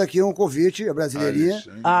mandando aqui um convite, a Brasileirinha.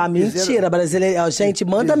 Mentira, a Brasileirinha. Gente,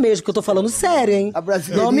 manda mesmo, que eu tô falando sério, hein?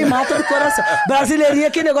 Não me mata do coração. Brasileirinha,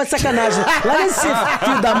 que negócio de sacanagem. Lá nesse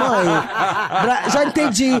filho da mãe. Já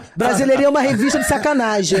entendi. Brasileirinha é uma revista de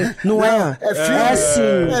sacanagem, não é? É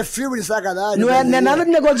sim. É filme de sacanagem. Não é nada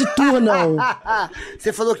de negócio de tour, não.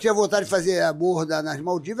 Você falou que tinha vontade de fazer amor nas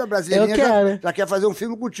Maldivas, a Brasileirinha já quer fazer um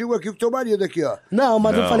filme contigo aqui, com o teu marido aqui, ó. Não,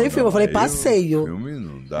 mas eu falei filme, eu falei passeio. Filme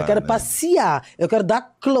não dá, eu quero passear, eu quero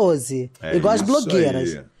dar close, igual as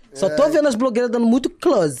blogueiras. Aí. Só tô vendo as blogueiras dando muito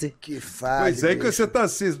close. Que faz. Pois é, que você tá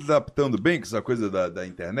se adaptando bem com essa coisa da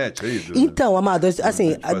internet aí? Então, Amado,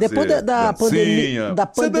 assim, depois da pandemia...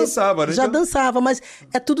 Você dançava, né? Já dançava, mas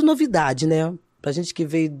é tudo novidade, né? Pra gente que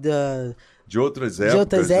veio De outras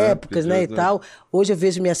épocas, né, e tal. Hoje eu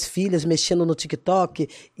vejo minhas filhas mexendo no TikTok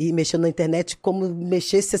e mexendo na internet como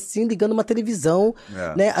mexesse assim, ligando uma televisão,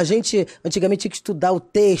 né? A gente, antigamente, tinha que estudar o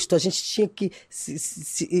texto, a gente tinha que,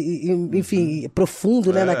 enfim,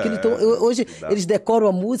 profundo, né, naquilo. Então, hoje, eles decoram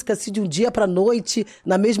a música, assim, de um dia pra noite,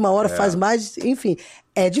 na mesma hora, faz mais, enfim.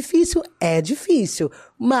 É difícil,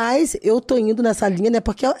 mas eu tô indo nessa linha, né,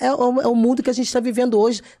 porque é o mundo que a gente tá vivendo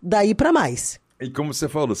hoje, daí pra mais. E como você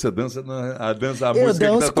falou, você dança a música eu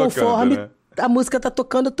danço que tá conforme tocando, né? a música tá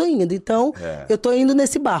tocando, eu tô indo. Então, eu tô indo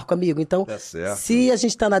nesse barco, amigo. Então, se a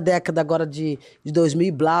gente tá na década agora de 2000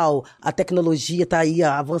 e blau, a tecnologia tá aí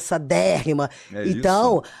avançadérrima.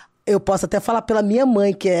 Então, eu posso até falar pela minha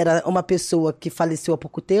mãe, que era uma pessoa que faleceu há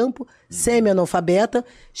pouco tempo, semi-analfabeta,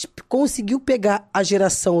 conseguiu pegar a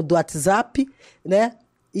geração do WhatsApp, né?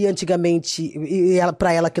 E antigamente,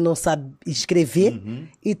 para ela que não sabe escrever,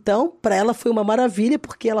 então, para ela foi uma maravilha,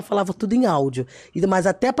 porque ela falava tudo em áudio. Mas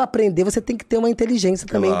até para aprender, você tem que ter uma inteligência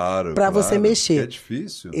também para você mexer. É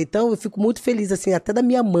difícil. Então, eu fico muito feliz, assim, até da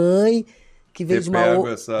minha mãe, que veio de uma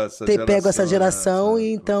ter pego essa geração,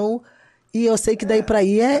 e então... E eu sei que daí pra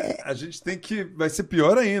aí A gente tem que... Vai ser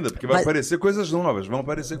pior ainda, porque vai aparecer coisas novas. Vão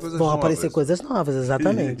aparecer coisas novas. Vão aparecer coisas novas,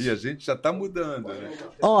 exatamente. E a gente já tá mudando, né?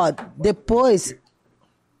 Ó, depois...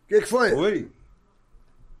 O que foi? Oi?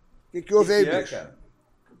 O que houve aí, bicho? Cara?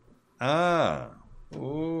 Ah,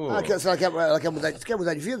 ela quer mudar, você quer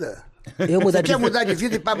mudar de vida? Eu mudar Você quer mudar de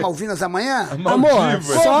vida e ir pra Malvinas amanhã? Amor,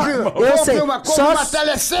 só eu sei. Compre uma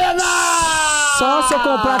telecena! Só se eu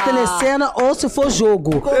comprar a telecena ou se for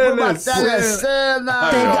jogo. Compre uma telecena!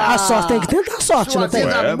 A sorte, tem que tentar a sorte, não tem?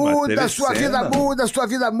 Sua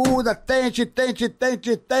vida muda. Tente.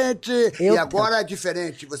 E agora é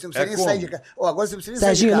diferente. Você não precisa nem sair de casa. Agora você precisa nem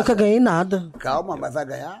sair de Serginho, eu casa. nunca ganhei nada. Calma, mas vai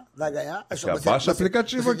ganhar. É só baixa o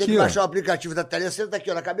aplicativo você aqui, tem que baixar o aplicativo da telecena, tá aqui,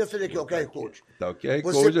 ó, na cabeça dele aqui, ó, o QR Code. Tá o QR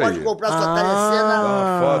Você Code pode aí. comprar sua telecena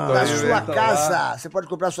da sua tá casa. lá. Você pode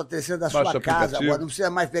comprar sua telecena da Baixa sua o casa. aplicativo. Agora não precisa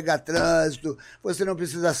mais pegar trânsito. Você não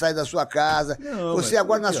precisa sair da sua casa. Você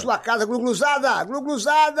agora na sua casa, Glugluzada!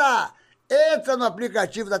 Entra no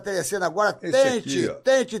aplicativo da telecena agora, tente.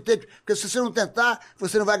 Porque se você não tentar,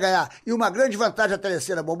 você não vai ganhar. E uma grande vantagem da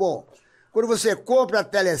telecena, Bombom. Quando você compra a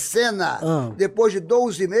telecena, depois de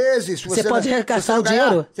 12 meses... Você pode resgatar o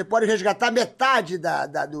dinheiro? Você pode resgatar metade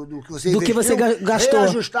do que você investiu. Do que você gastou.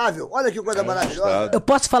 Reajustável. Olha que coisa maravilhosa. Eu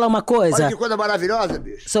posso falar uma coisa? Olha que coisa maravilhosa,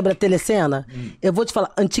 bicho. Sobre a telecena? Eu vou te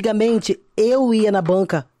falar. Antigamente, eu ia na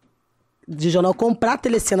banca de jornal comprar a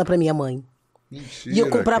telecena pra minha mãe. Mentira, E eu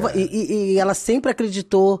comprava... E ela sempre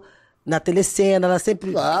acreditou... Na telecena, ela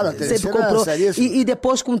sempre comprou. E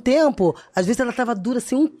depois, com o tempo, às vezes ela tava dura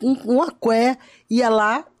assim, um aqué, ia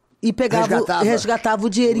lá e pegava, resgatava o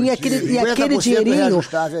dinheirinho, e aquele dinheirinho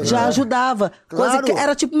já ajudava. Claro. Coisa que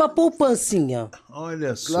era tipo uma poupancinha.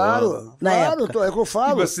 Olha só. Claro, época. É o que eu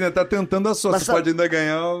falo. E você tá tentando a sorte, você pode ainda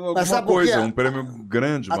ganhar alguma coisa, um prêmio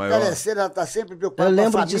grande, maior. A telecena tá sempre preocupada com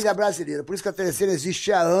a família brasileira. Por isso que a telecena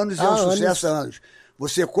existe há anos e é um sucesso há anos.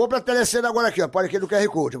 Você compra a telecena agora aqui, ó. Pode aqui no QR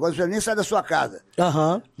Code. Agora você nem sai da sua casa.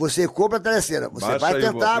 Você compra a telecena. Você vai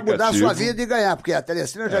tentar mudar a sua vida e ganhar. Porque a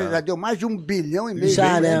telecena já deu mais de 1,5 bilhão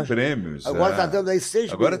né? em prêmios. Agora tá dando aí 6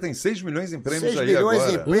 milhões. Agora tem 6 milhões em prêmios 6 aí milhões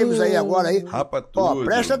agora. em prêmios aí agora. Aí. Rapa tudo. Ó,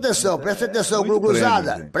 presta atenção,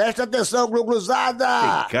 Glugluzada. Presta atenção, Glugluzada.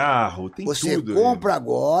 Tem carro, tem você tudo. Você compra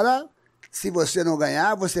agora. Se você não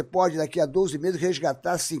ganhar, você pode, daqui a 12 meses,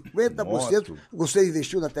 resgatar 50% do que você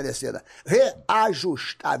investiu na telecena.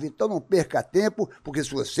 Reajustável. Então não perca tempo, porque se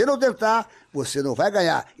você não tentar, você não vai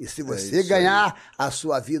ganhar. E se você ganhar, a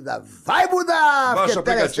sua vida vai mudar. Baixa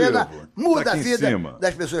porque a telecena muda a vida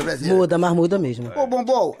das pessoas brasileiras. Muda, mas muda mesmo. Ô,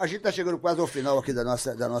 Bombom, a gente está chegando quase ao final aqui da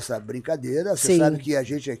nossa brincadeira. Você sabe que a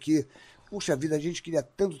gente aqui... Puxa vida, a gente queria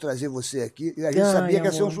tanto trazer você aqui e a gente sabia que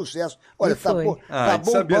ia ser um sucesso. Olha, tá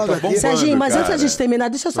bombando aqui. Serginho, mas antes da gente terminar,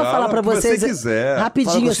 deixa eu só falar pra vocês.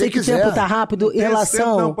 Rapidinho, eu sei que o tempo tá rápido. Em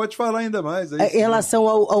relação. Não, pode falar ainda mais. Em relação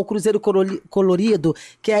ao Cruzeiro Colorido,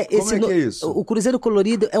 que é esse. Como é que é isso? O Cruzeiro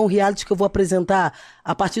Colorido é um reality que eu vou apresentar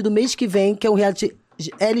a partir do mês que vem, que é um reality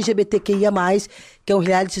LGBTQIA, que é um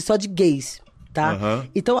reality só de gays. Tá?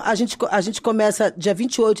 Então, a gente começa dia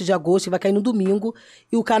 28 de agosto, vai cair no domingo,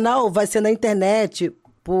 e o canal vai ser na internet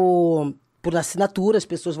por assinatura, as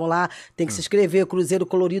pessoas vão lá, tem que se inscrever,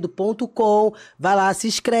 cruzeirocolorido.com, vai lá, se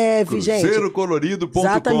inscreve, gente.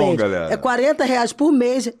 Cruzeirocolorido.com, galera. É R$40 por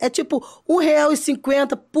mês, é tipo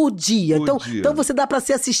R$1,50 por dia. Então você dá pra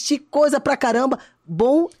se assistir coisa pra caramba,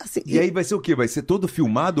 bom. Assim, e aí vai ser o quê? Vai ser todo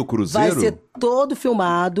filmado o Cruzeiro? Vai ser todo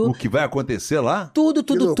filmado. O que vai acontecer lá? Tudo.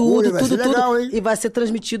 Legal, hein? E vai ser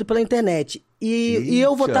transmitido pela internet. E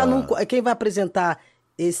eu vou estar quem vai apresentar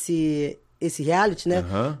esse esse reality, né?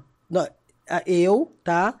 Aham. Eu,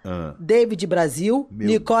 tá? David Brasil, Meu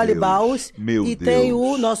Nicole Deus. Baus. Meu e tem Deus.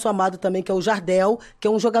 o nosso amado também, que é o Jardel, que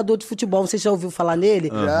é um jogador de futebol. Você já ouviu falar nele?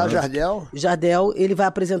 Já, Jardel. Jardel, ele vai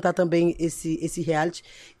apresentar também esse reality.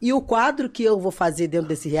 E o quadro que eu vou fazer dentro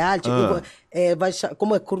desse reality,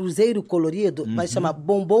 como é Cruzeiro Colorido, vai chamar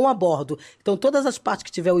Bombom a Bordo. Então, todas as partes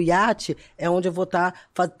que tiver o iate, é onde eu vou estar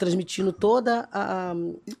transmitindo toda a...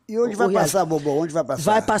 E onde vai passar, Bombom? Onde vai passar?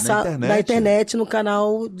 Vai passar na internet, no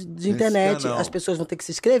canal de internet. canal. As pessoas vão ter que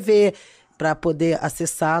se inscrever para poder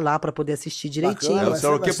acessar lá, para poder assistir direitinho. Bacana. É o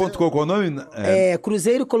celular.com, qual o nome?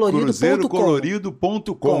 Cruzeirocolorido.com.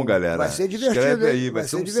 Cruzeirocolorido.com, galera. Vai ser divertido, Escreve hein? aí, vai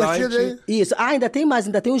ser um divertido, site. hein? Isso. Ainda tem mais,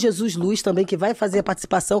 ainda tem o Jesus Luz também, que vai fazer a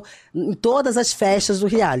participação em todas as festas do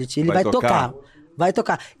reality. Ele Vai vai tocar? tocar. Vai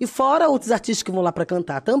tocar. E fora outros artistas que vão lá pra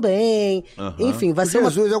cantar também. Enfim, vai ser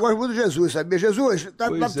uma... Jesus, eu gosto muito do Jesus, sabia? Jesus,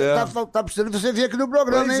 tá precisando você vir aqui no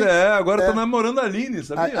programa, Pois hein? agora tá namorando a Aline,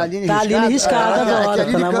 sabia? A Aline Tá a Aline Riscada agora, a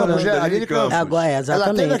Aline tá namorando. Campos, a Aline Campos. Agora, Ela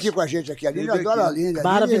exatamente. esteve aqui com a gente aqui. A Aline, eu Esteve adoro a aqui. Aline.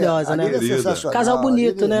 Maravilhosa, a Aline né? é sensacional. Casal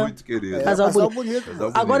bonito, A Aline é né? Muito querido. Casal bonito.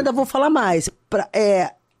 bonito. Agora ainda vou falar mais.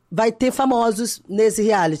 Vai ter famosos nesse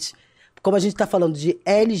reality. Como a gente tá falando de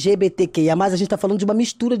LGBTQIA+, a gente tá falando de uma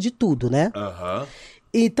mistura de tudo, né? Aham.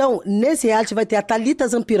 Então, nesse reality vai ter a Thalita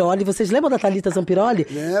Zampiroli. Vocês lembram da Thalita Zampiroli?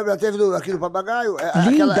 Lembra? Ela teve aqui no Papagaio.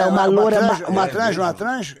 Linda, uma loura... Uma trans?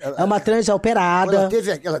 É uma trans operada. Ela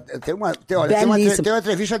teve... Tem uma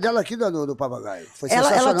entrevista dela aqui no Papagaio. Foi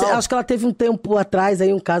sensacional. Acho que ela teve um tempo atrás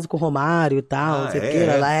aí um caso com o Romário e tal, não sei o que.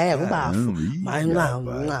 Ela é um bafo. Mas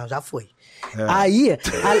não, já foi. Aí,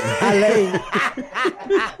 além...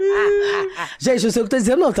 Gente, não sei o que eu tô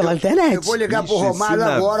dizendo, não, tá lá na internet. Eu vou ligar pro Romário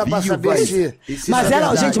agora pra saber se... Mas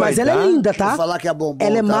ela, gente, mas ela é linda, tá? Vou falar que a Bombom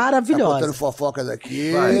ela é maravilhosa. Tá botando fofocas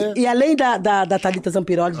aqui. E além da Thalita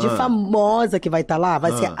Zampiroli, de famosa que vai estar lá,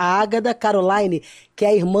 vai ser a Ágata Caroline, que é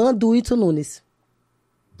a irmã do Whindersson Nunes.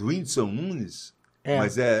 Do Whindersson Nunes? É.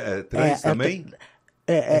 Mas é trans também?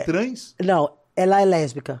 É trans? Não, ela é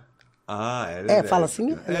lésbica. Ah, ela é fala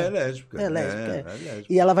assim? É lésbica. É lésbica. É lésbica.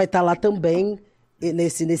 E ela vai estar lá também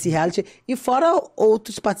nesse reality. E fora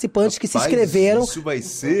outros participantes que se inscreveram. Isso vai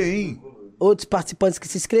ser, hein? Outros participantes que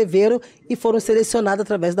se inscreveram e foram selecionados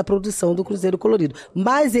através da produção do Cruzeiro Colorido.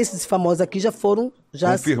 Mas esses famosos aqui já foram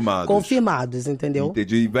confirmados, entendeu?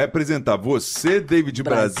 Entendi. E vai apresentar você, David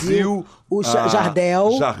Brasil, o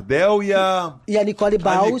Jardel e a Nicole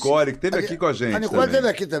Baus. A Nicole, que esteve aqui com a gente. A Nicole esteve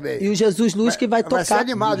aqui também. E o Jesus Luz, que vai tocar. Vai ser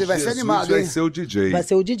animado, vai ser animado, hein? Vai ser o DJ. Vai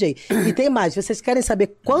ser o DJ. E tem mais, vocês querem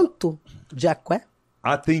saber quanto de aqué?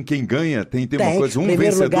 Ah, tem quem ganha? Tem uma coisa, primeiro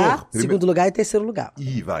vencedor? lugar, segundo lugar e terceiro lugar.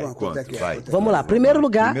 Ih, vai, quanto? Vai. Vamos lá, primeiro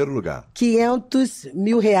lugar, R$500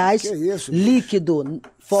 mil Que isso, líquido.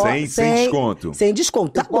 Sem desconto. Sem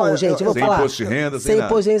desconto. Tá bom, gente, eu vou sem falar. Imposto de renda, sem nada.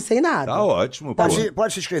 imposto de renda, sem nada. Tá ótimo.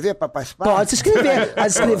 Pode se inscrever para participar? Pode se inscrever.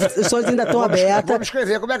 As inscrições ainda estão abertas. Vamos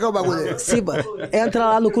inscrever. Como é que é o bagulho? Entra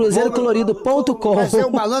lá no cruzeirocolorido.com. Vai ser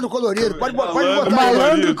o malandro colorido. Pode botar aí.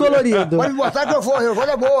 Malandro colorido. Pode botar que eu vou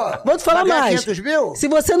na boa. Vou te falar mais. 500 mil? Se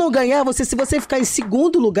você não ganhar, se você ficar em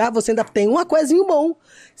segundo lugar, você ainda tem uma coisinha bom.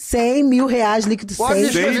 R$100 mil líquido.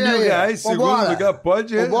 Pode 100 mil reais, segundo lugar,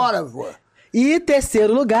 pode. Vambora, pô. E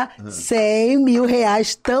terceiro lugar, R$100 mil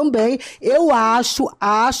também. Eu acho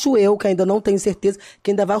eu, que ainda não tenho certeza,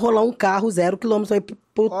 que ainda vai rolar um carro 0 km aí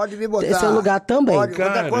pro Pode me botar. terceiro lugar também.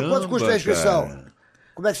 Quanto custa a inscrição? Cara.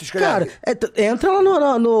 Como é que se inscreve? Cara, entra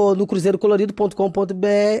lá no cruzeirocolorido.com.br.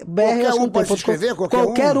 Qualquer um pode se inscrever?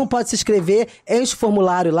 Qualquer um pode se inscrever, enche o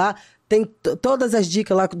formulário lá. Tem todas as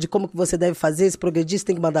dicas lá de como que você deve fazer, se progredir, se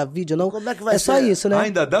tem que mandar vídeo ou não. Como é que vai só ser? isso, né?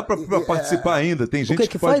 Ainda dá pra participar ainda? Tem gente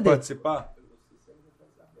que pode participar?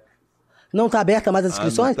 Não tá aberta mais as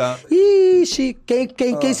inscrições? Tá. Ixi,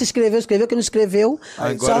 quem se inscreveu, quem não inscreveu,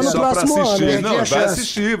 Agora só no próximo pra assistir. ano. Não,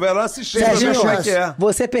 vai lá assistir, Serginho, pra ver como é que é.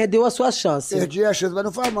 você perdeu a sua chance. Perdi a chance, mas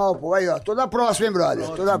não faz mal, pô. Aí, ó, tô na próxima, hein, brother?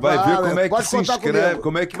 Vai ver como é que se inscreve,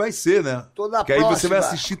 como é que vai ser, né? Tô na Porque aí você vai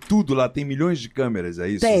próxima. assistir tudo lá, tem milhões de câmeras, é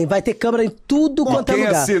isso? Vai ter câmera em tudo quanto é Quem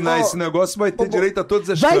lugar. assinar esse negócio vai ter direito a todas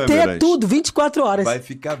as Vai câmeras. ter tudo, 24 horas. Vai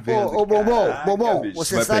ficar vendo. Ô, Bombom, bicho,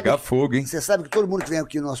 você vai sabe... pegar fogo, hein? Você sabe que todo mundo que vem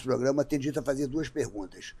aqui no nosso programa tem direito a fazer 2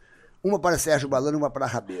 perguntas. Uma para Sérgio Balano e uma para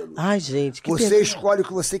Rabelo. Ai, gente, que Você escolhe o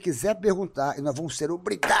que você quiser perguntar e nós vamos ser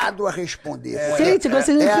obrigados a responder. Gente,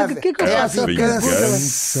 você não é o que eu a faço?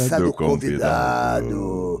 vingança do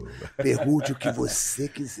convidado. Pergunte o que você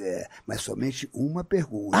quiser, mas somente uma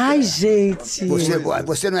pergunta. Ai, gente.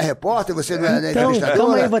 Você não é repórter? Você não é Então, entrevistadora?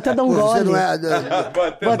 calma aí, vou até dar um Você gole. não é...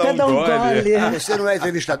 Vou até dar um gole. Você não é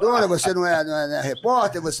entrevistadora? Você não é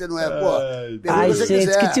repórter? Você não é... Pô, pergunta Ai, o que você gente,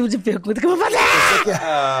 quiser. que tipo de pergunta que eu vou fazer?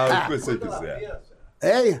 Ah, o que você quiser.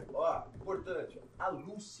 Ei? Ó, importante.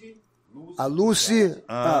 A Lucy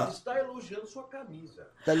está elogiando sua camisa.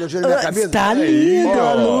 Está elogiando minha camisa? Tá lindo,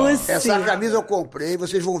 a Lucy. Essa camisa eu comprei,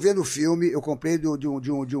 vocês vão ver no filme, eu comprei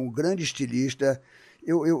de um grande estilista.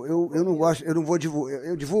 Eu não gosto, eu não vou divulgar.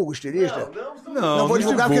 Eu divulgo o estilista? Não vou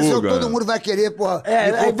divulgar, porque senão todo mundo vai querer, porra,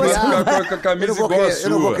 me copiar. Com a camisa igual a sua. Eu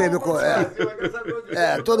não vou querer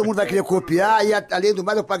todo mundo vai querer copiar, e além do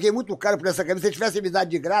mais, eu paguei muito caro por essa camisa. Se tivesse me dado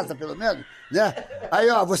de graça, pelo menos, né? Aí,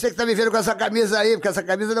 ó, você que tá me vendo com essa camisa aí, porque essa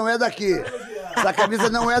camisa não é daqui. Essa camisa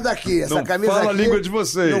não é daqui. Essa não camisa fala aqui, a língua de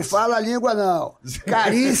vocês. Não fala a língua, não.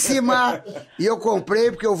 Caríssima. E eu comprei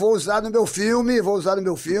porque eu vou usar no meu filme.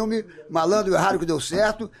 Malandro e Raro que deu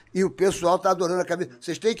certo. E o pessoal tá adorando a camisa.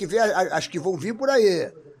 Vocês têm que ver as que vão vir por aí.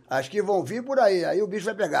 Aí o bicho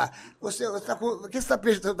vai pegar. O que você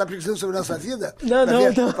tá pesquisando sobre a nossa vida?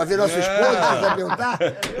 Não. Pra ver nossa esposa, você vai perguntar?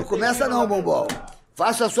 Não começa não, bombom.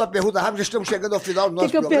 Faça a sua pergunta rápida, já estamos chegando ao final do nosso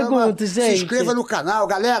programa. Eu pergunto, gente? Se inscreva no canal,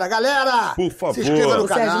 galera! Por favor. Se inscreva no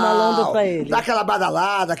canal. Sérgio Malandro pra ele. Dá aquela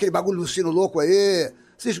badalada, aquele bagulho Lucino louco aí.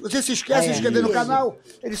 Você se esquece de se inscrever no canal?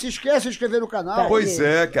 Ele se esquece de se inscrever no canal. Pois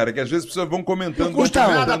é, cara, que às vezes as pessoas vão comentando.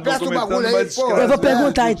 Então, aperta o bagulho aí, pô. Eu vou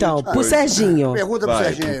perguntar então, pro Serginho. Pergunta pro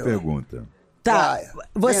Serginho. Pergunta. Tá,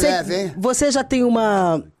 você já tem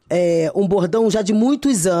um bordão já de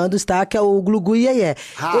muitos anos, tá? Que é o Glu-Glu Iê-Iê.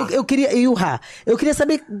 E o Rá. Eu queria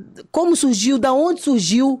saber como surgiu, da onde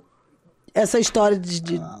surgiu essa história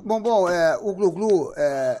de... Bom, o Glu-Glu,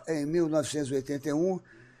 em 1981,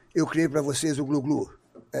 eu criei pra vocês o Glu-Glu.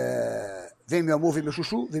 Vem meu amor, vem meu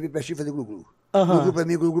chuchu, vem meu pertinho fazer Glu-Glu. Glu-Glu pra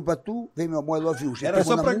mim, Glu-Glu pra tu, vem meu amor, I love you. Era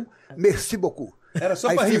só pra... Merci beaucoup. Era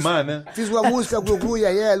só pra rimar, né? Fiz uma música, Glu-Glu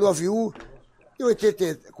Iê-Iê, I love you. Em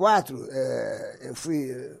 84, eu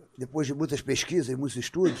fui, depois de muitas pesquisas, muitos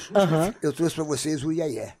estudos, eu trouxe para vocês o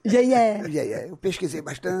Iê-Iê. Iê-Iê. Eu pesquisei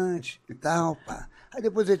bastante e tal, pá. Aí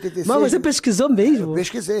depois de 86... Mas você pesquisou mesmo? Eu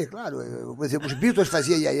pesquisei, claro. Por exemplo, os Beatles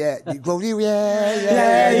faziam Iê-Iê. De Glória,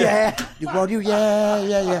 Iê-Iê. De Glória,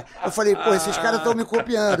 Iê-Iê. Eu falei, pô, esses caras estão me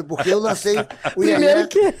copiando, porque eu lancei o Iê-Iê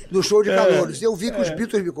no show de calouros. Eu vi que os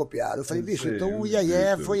Beatles me copiaram. Eu falei, bicho, então o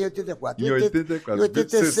Iê-Iê foi em 84. Em 84. Em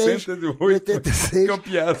 86, 86,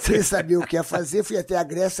 copiado. Sem saber o que ia fazer, fui até a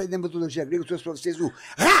Grécia e na metodologia grega trouxe para vocês o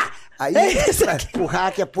Rá! Aí, o Rá,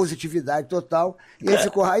 que é positividade total. E aí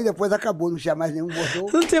ficou Rá e depois acabou, não tinha mais nenhum bordão.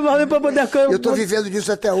 Não tem mal nem pra poder... Eu tô vivendo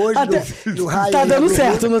disso até hoje, do Rá. Tá dando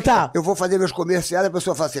certo, não tá? Eu vou fazer meus comerciais, a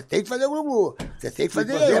pessoa fala, você tem que fazer o Glu-Glu, você tem que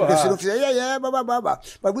fazer porque se não fizer, bababá.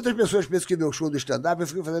 Mas muitas pessoas pensam que meu show do stand-up eu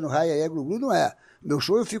fico fazendo Rá, Glu-Glu, não é. Meu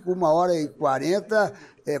show eu fico 1h40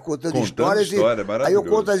 contando histórias. Aí eu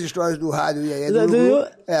conto as histórias do rádio e aí Glu-Glu.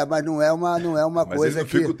 Mas não é uma mas coisa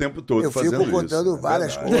que... Mas eu não fico o tempo todo fazendo isso. Eu fico contando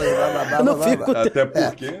várias coisas. Até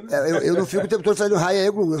porque... Eu não fico o tempo todo fazendo Rá,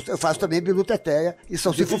 Glu-Glu. Eu faço também Bilu Teteia e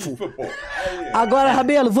Salsi Fufu. Agora,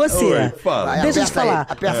 Rabelo, você... Oi, fala. Deixa eu te falar.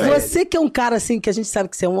 Você que é um cara, assim, que a gente sabe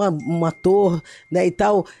que você é um ator, né, e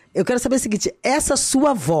tal... Eu quero saber o seguinte, essa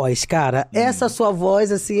sua voz, cara, essa sua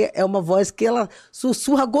voz, assim, é uma voz que ela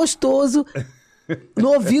sussurra gostoso no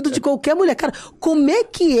ouvido de qualquer mulher. Cara, como é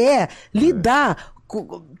que é lidar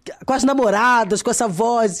com as namoradas, com essa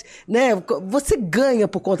voz, né? Você ganha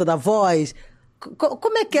por conta da voz?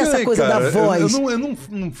 Como é que é essa coisa, cara, da voz? Eu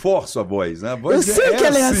não forço a voz, né? A voz eu sei que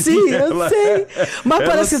ela é assim, eu sei. Mas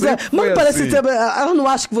parece assim. Ela não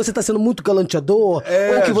acha que você está sendo muito galanteador?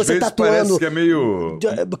 Ou que você está atuando... Parece que é meio...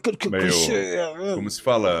 Como se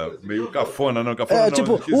fala? Meio cafona, não? Cafona não,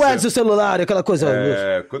 tipo, o Edson celular, aquela coisa...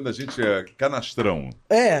 quando a gente é canastrão.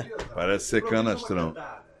 Parece ser canastrão.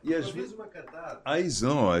 E às vezes uma cantada.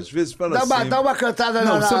 Aizão, às vezes fala assim... Dá uma cantada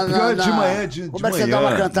não, de manhã, como é que você dá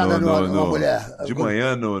uma cantada numa mulher? De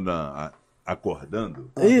manhã, acordando.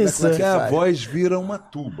 Isso. Porque a voz vira uma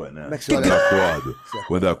tuba, né? Como é que você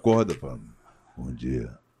Quando acorda, fala... Bom dia,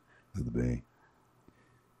 tudo bem?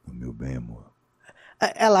 Dormiu bem, amor?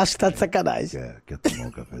 Ela acha que tá de sacanagem. Quer tomar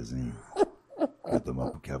um cafezinho? Quer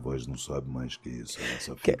tomar porque a voz não sobe mais que isso. Ela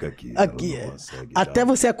só fica aqui. Ela não consegue até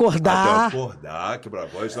você acordar. Até acordar, que pra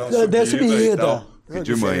voz dá uma subida. E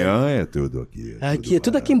de manhã é tudo aqui. Aqui,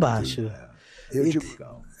 tudo aqui embaixo.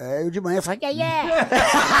 Eu de manhã falo, Iê-Iê!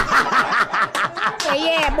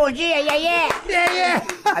 Iê-Iê, bom dia, Iê-Iê!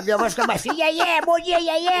 A minha voz fica baixinha, Iê-Iê, bom dia,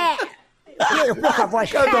 Iê-Iê! Eu perco a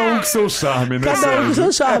voz. Cada um com seu charme, né, Cada um com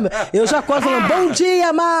seu charme. Eu já acordo falando, bom dia,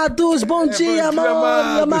 amados, bom dia,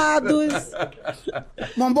 amados.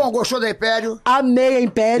 Bombom, gostou da Império? Amei a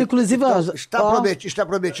Império, inclusive... Está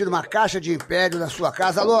prometido uma caixa de Império na sua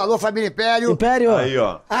casa. Alô, família Império. Império? Aí,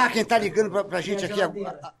 ó. Quem tá ligando pra gente aqui,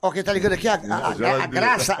 quem tá ligando aqui, a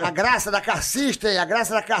graça da Car System,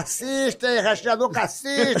 rastreador Car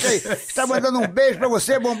System, está mandando um beijo pra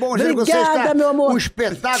você, Bombom. Obrigada, meu amor. Um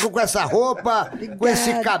espetáculo com essa roupa, com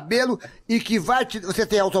esse cabelo, e que vai te... Você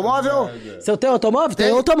tem automóvel? Se eu tenho automóvel?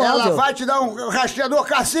 Tenho automóvel. Ela vai te dar um rastreador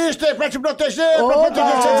Car System pra te proteger, pra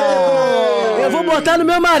proteger seu veículo. Eu vou botar no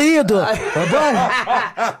meu marido.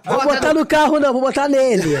 Vou botar no carro, não, vou botar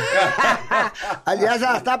nele. Aliás,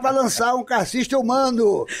 ela tá pra lançar um Car System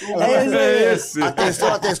humano. É esse.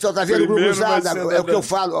 Atenção, tá vendo, Primeiro Grubuzada? vai ser É o que eu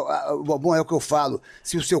falo, Bom, é o que eu falo.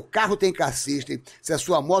 Se o seu carro tem Car System, se a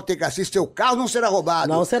sua moto tem Car System, seu carro não será roubado.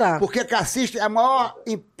 Não será. Porque Car System é a maior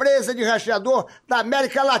empresa de rastreador da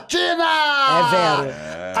América Latina. É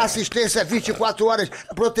vero. Assistência 24 horas,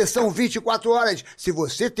 proteção 24 horas. Se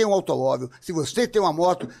você tem um automóvel, se você tem uma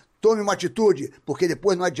moto, tome uma atitude, porque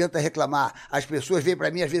depois não adianta reclamar. As pessoas vêm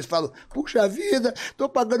pra mim, às vezes falam, puxa vida, tô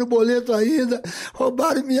pagando boleto ainda,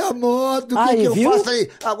 roubaram minha moto, o que eu faço aí?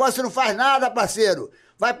 Agora você não faz nada, parceiro.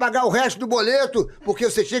 Vai pagar o resto do boleto, porque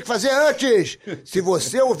você tinha que fazer antes. Se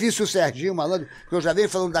você ouvisse o Serginho Malandro, que eu já venho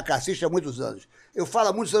falando da Car System há muitos anos. Eu falo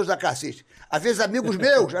há muitos anos da Car System. Às vezes amigo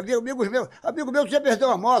meu que já perdeu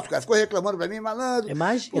uma moto, cara, ficou reclamando pra mim, Malandro.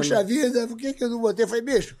 Imagina. Puxa vida, por que eu não botei? Eu falei,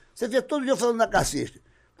 bicho, você vê todo dia falando da Car System.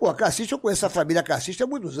 Pô, a Car System, eu conheço a família Car System há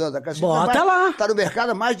muitos anos. A Car System tá no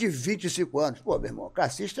mercado há mais de 25 anos. Pô, meu irmão, a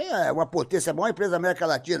Car System é uma potência, é a maior empresa da América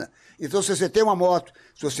Latina. Então, se você tem uma moto,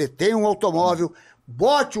 se você tem um automóvel,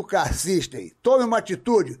 bote o Car System, tome uma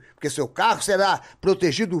atitude, porque seu carro será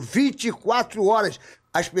protegido 24 horas.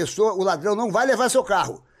 O ladrão não vai levar seu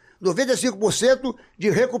carro. 95% de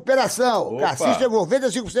recuperação. Car System é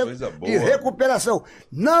 95% de recuperação.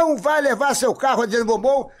 Não vai levar seu carro, dizendo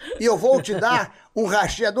Bombom, e eu vou te dar um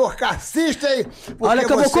rastreador Car System. Olha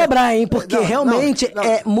que eu vou cobrar, hein? Porque realmente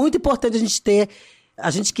é muito importante a gente ter,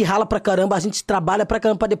 a gente que rala pra caramba, a gente trabalha pra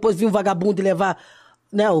caramba pra depois vir um vagabundo e levar,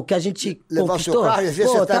 né, o que a gente levar conquistou. O seu carro e às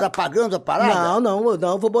vezes você tá pagando a parada?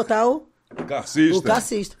 Não, vou botar o Car System. O Car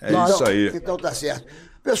System. É isso aí. Então tá certo.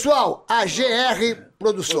 Pessoal, a GR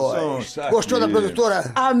Produções. Gostou da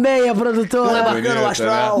produtora? Amei a produtora. Não é bacana o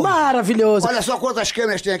astral? Né? Maravilhoso. Olha só quantas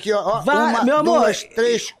câmeras tem aqui, ó. Vai, meu amor. 2,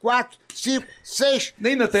 3, 4, 5, 6.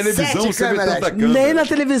 Nem na televisão você vê tanta câmera. Nem na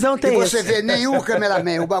televisão tem. E você vê nenhum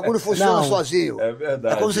cameraman. O bagulho funciona sozinho. É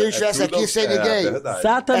verdade. É como se a gente estivesse aqui sem ninguém.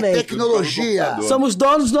 Exatamente. É tecnologia. Somos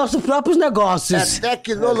donos dos nossos próprios negócios. É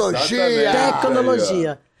tecnologia.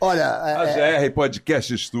 Tecnologia. Olha, a GR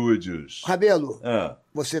Podcast Studios. Rabelo,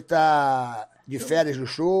 você tá de férias nos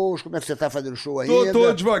shows? Como é que você tá fazendo show ainda?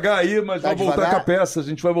 Tô devagar aí, mas vou voltar com a peça. A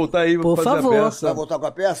gente vai voltar aí pra fazer a peça. Vai voltar com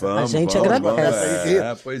a peça? A gente agradece.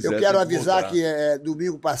 Eu quero avisar que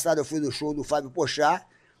domingo passado eu fui no show do Fábio Pochá.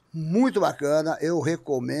 Muito bacana, eu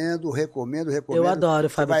recomendo. Eu adoro o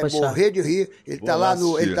Fábio Pochá. Vai morrer de rir. Ele tá lá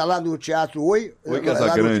no Teatro Oi. Oi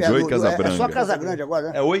Casagrande, Oi Casagrande. É só Casagrande agora,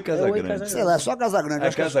 né? É Oi Casagrande. Sei lá, é só Casagrande.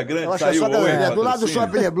 É Casagrande, eu acho que é só Casagrande. Do lado do Shopping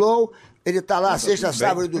Shopping Leblon, ele tá lá sexta,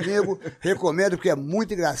 sábado e domingo. Recomendo, porque é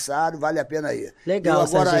muito engraçado, vale a pena ir. Legal,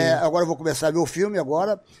 agora eu vou começar meu filme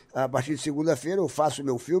agora. A partir de segunda-feira eu faço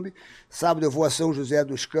meu filme. Sábado eu vou a São José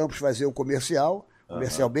dos Campos fazer um comercial.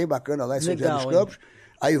 Comercial bem bacana lá em São José dos Campos.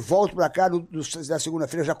 Aí volto pra cá, na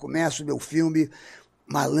segunda-feira já começo o meu filme,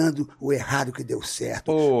 Malandro, o errado que deu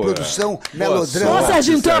certo. Produção, melodrama. Ô,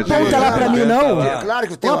 Serginho, tem uma ponta lá pra mim, não? Claro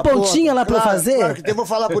que tem uma pontinha lá pra eu fazer? Claro que tem. Vou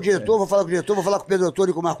falar com o diretor, vou falar com o Pedro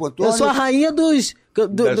Antônio e com o Marco Antônio. Eu sou a rainha dos...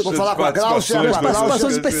 Vou falar com a Glaucia.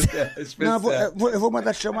 Participações especiais. Não, eu vou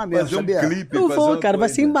mandar te chamar mesmo, sabia? Eu vou, cara, vai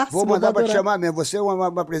ser embaixo. Vou mandar pra te chamar mesmo. Você é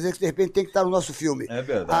uma presença que de repente tem que estar no nosso filme. É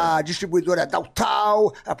verdade. A distribuidora é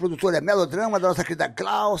Daltal, a produtora é Melodrama, da nossa querida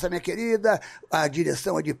Glaucia, minha querida. A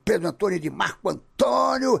direção é de Pedro Antônio e de Marco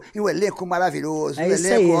Antônio. E um elenco maravilhoso. É isso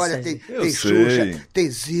aí, tem Xuxa, tem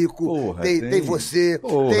Zico, tem você,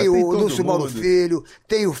 tem o Lúcio Mauro Filho,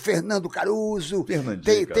 tem o Fernando Caruso,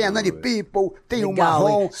 tem a Nani People, tem o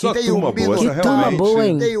Marrom, tem o Bino,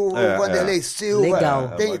 tem o Vanderlei Silva.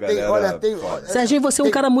 Legal. Serginho, você é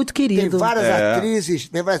um cara muito querido. Tem várias atrizes,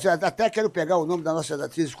 até quero pegar o nome das nossas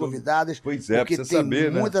atrizes convidadas. Pois é, pra você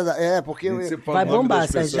saber, né? Porque vai bombar,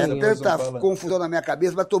 Serginho. É tanta confusão na minha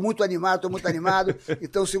cabeça, mas tô muito animado.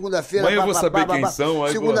 Então, segunda-feira... Amanhã eu vou saber quem são.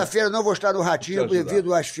 Segunda-feira não vou estar no Ratinho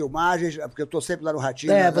devido às filmagens, porque eu tô sempre lá no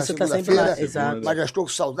Ratinho. Você tá sempre lá, exato. Mas já estou com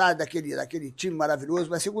saudade daquele time maravilhoso.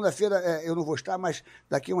 Mas segunda-feira eu não vou estar, mas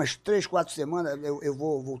daqui umas 3, 4 semanas eu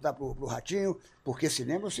vou voltar pro Ratinho, porque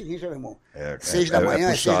cinema é o seguinte, meu irmão. 6 da manhã,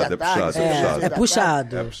 puxado, 6 da tarde. É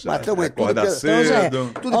puxado. Matamos Acorda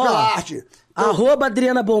cedo. Tudo pela arte. Arroba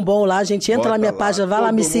Adriana Bombom lá, gente. Entra na minha página, vai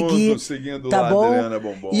lá me seguir. Tá bom?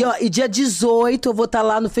 E dia 18 eu vou estar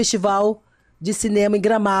lá no Festival de Cinema em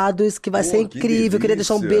Gramados, que vai ser incrível. Eu queria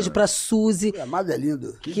deixar um beijo pra Suzy. Gramado é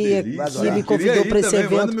lindo. Que me convidou pra esse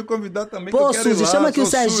evento. Manda me convidar também. Pô, Suzy, chama aqui o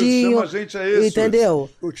Serginho. Chama a gente aí, entendeu?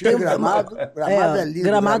 O time Gramado é lindo.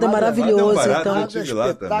 Gramado é maravilhoso. Então,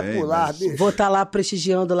 espetacular, bicho. Vou estar lá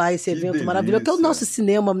prestigiando lá esse evento maravilhoso, que é o nosso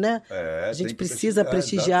cinema, né? A gente precisa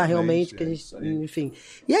prestigiar realmente, que a gente, enfim.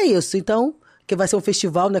 E é isso, então, que vai ser um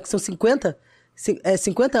festival, né? Que são 50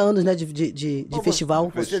 anos, né, de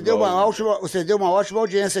festival. Você deu uma ótima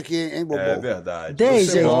audiência aqui, hein, Bombom? É verdade.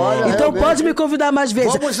 Desde. Então pode me convidar mais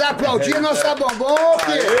vezes. Vamos aplaudir nossa Bombom,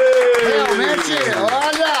 que realmente,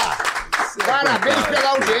 olha, parabéns pela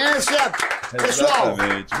audiência. Pessoal,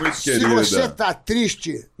 muito se querida. você tá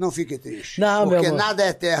triste, não fique triste. Não, porque meu amor. nada é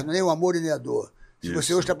eterno, nem o amor e nem a dor. Se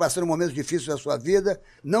você hoje está passando um momento difícil da sua vida,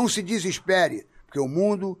 não se desespere, porque o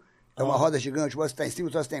mundo é uma roda gigante, você está em cima,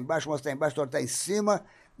 você está embaixo, você está embaixo, você está em cima.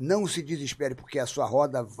 Não se desespere, porque a sua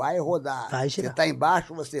roda vai rodar. Vai girar. Você está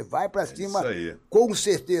embaixo, você vai para cima, isso aí. com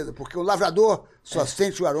certeza, porque o lavrador só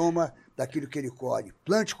sente o aroma daquilo que ele colhe.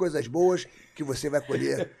 Plante coisas boas, que você vai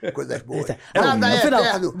colher coisas boas. Nada é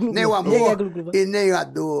eterno, nem o amor e nem a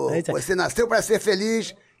dor. Você nasceu para ser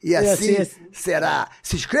feliz. E assim será.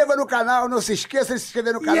 Se inscreva no canal, não se esqueça de se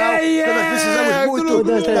inscrever no canal, porque nós precisamos muito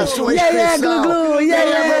da sua inscrição.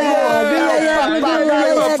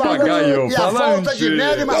 Papagaio E a falta de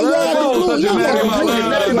Mary Malandro.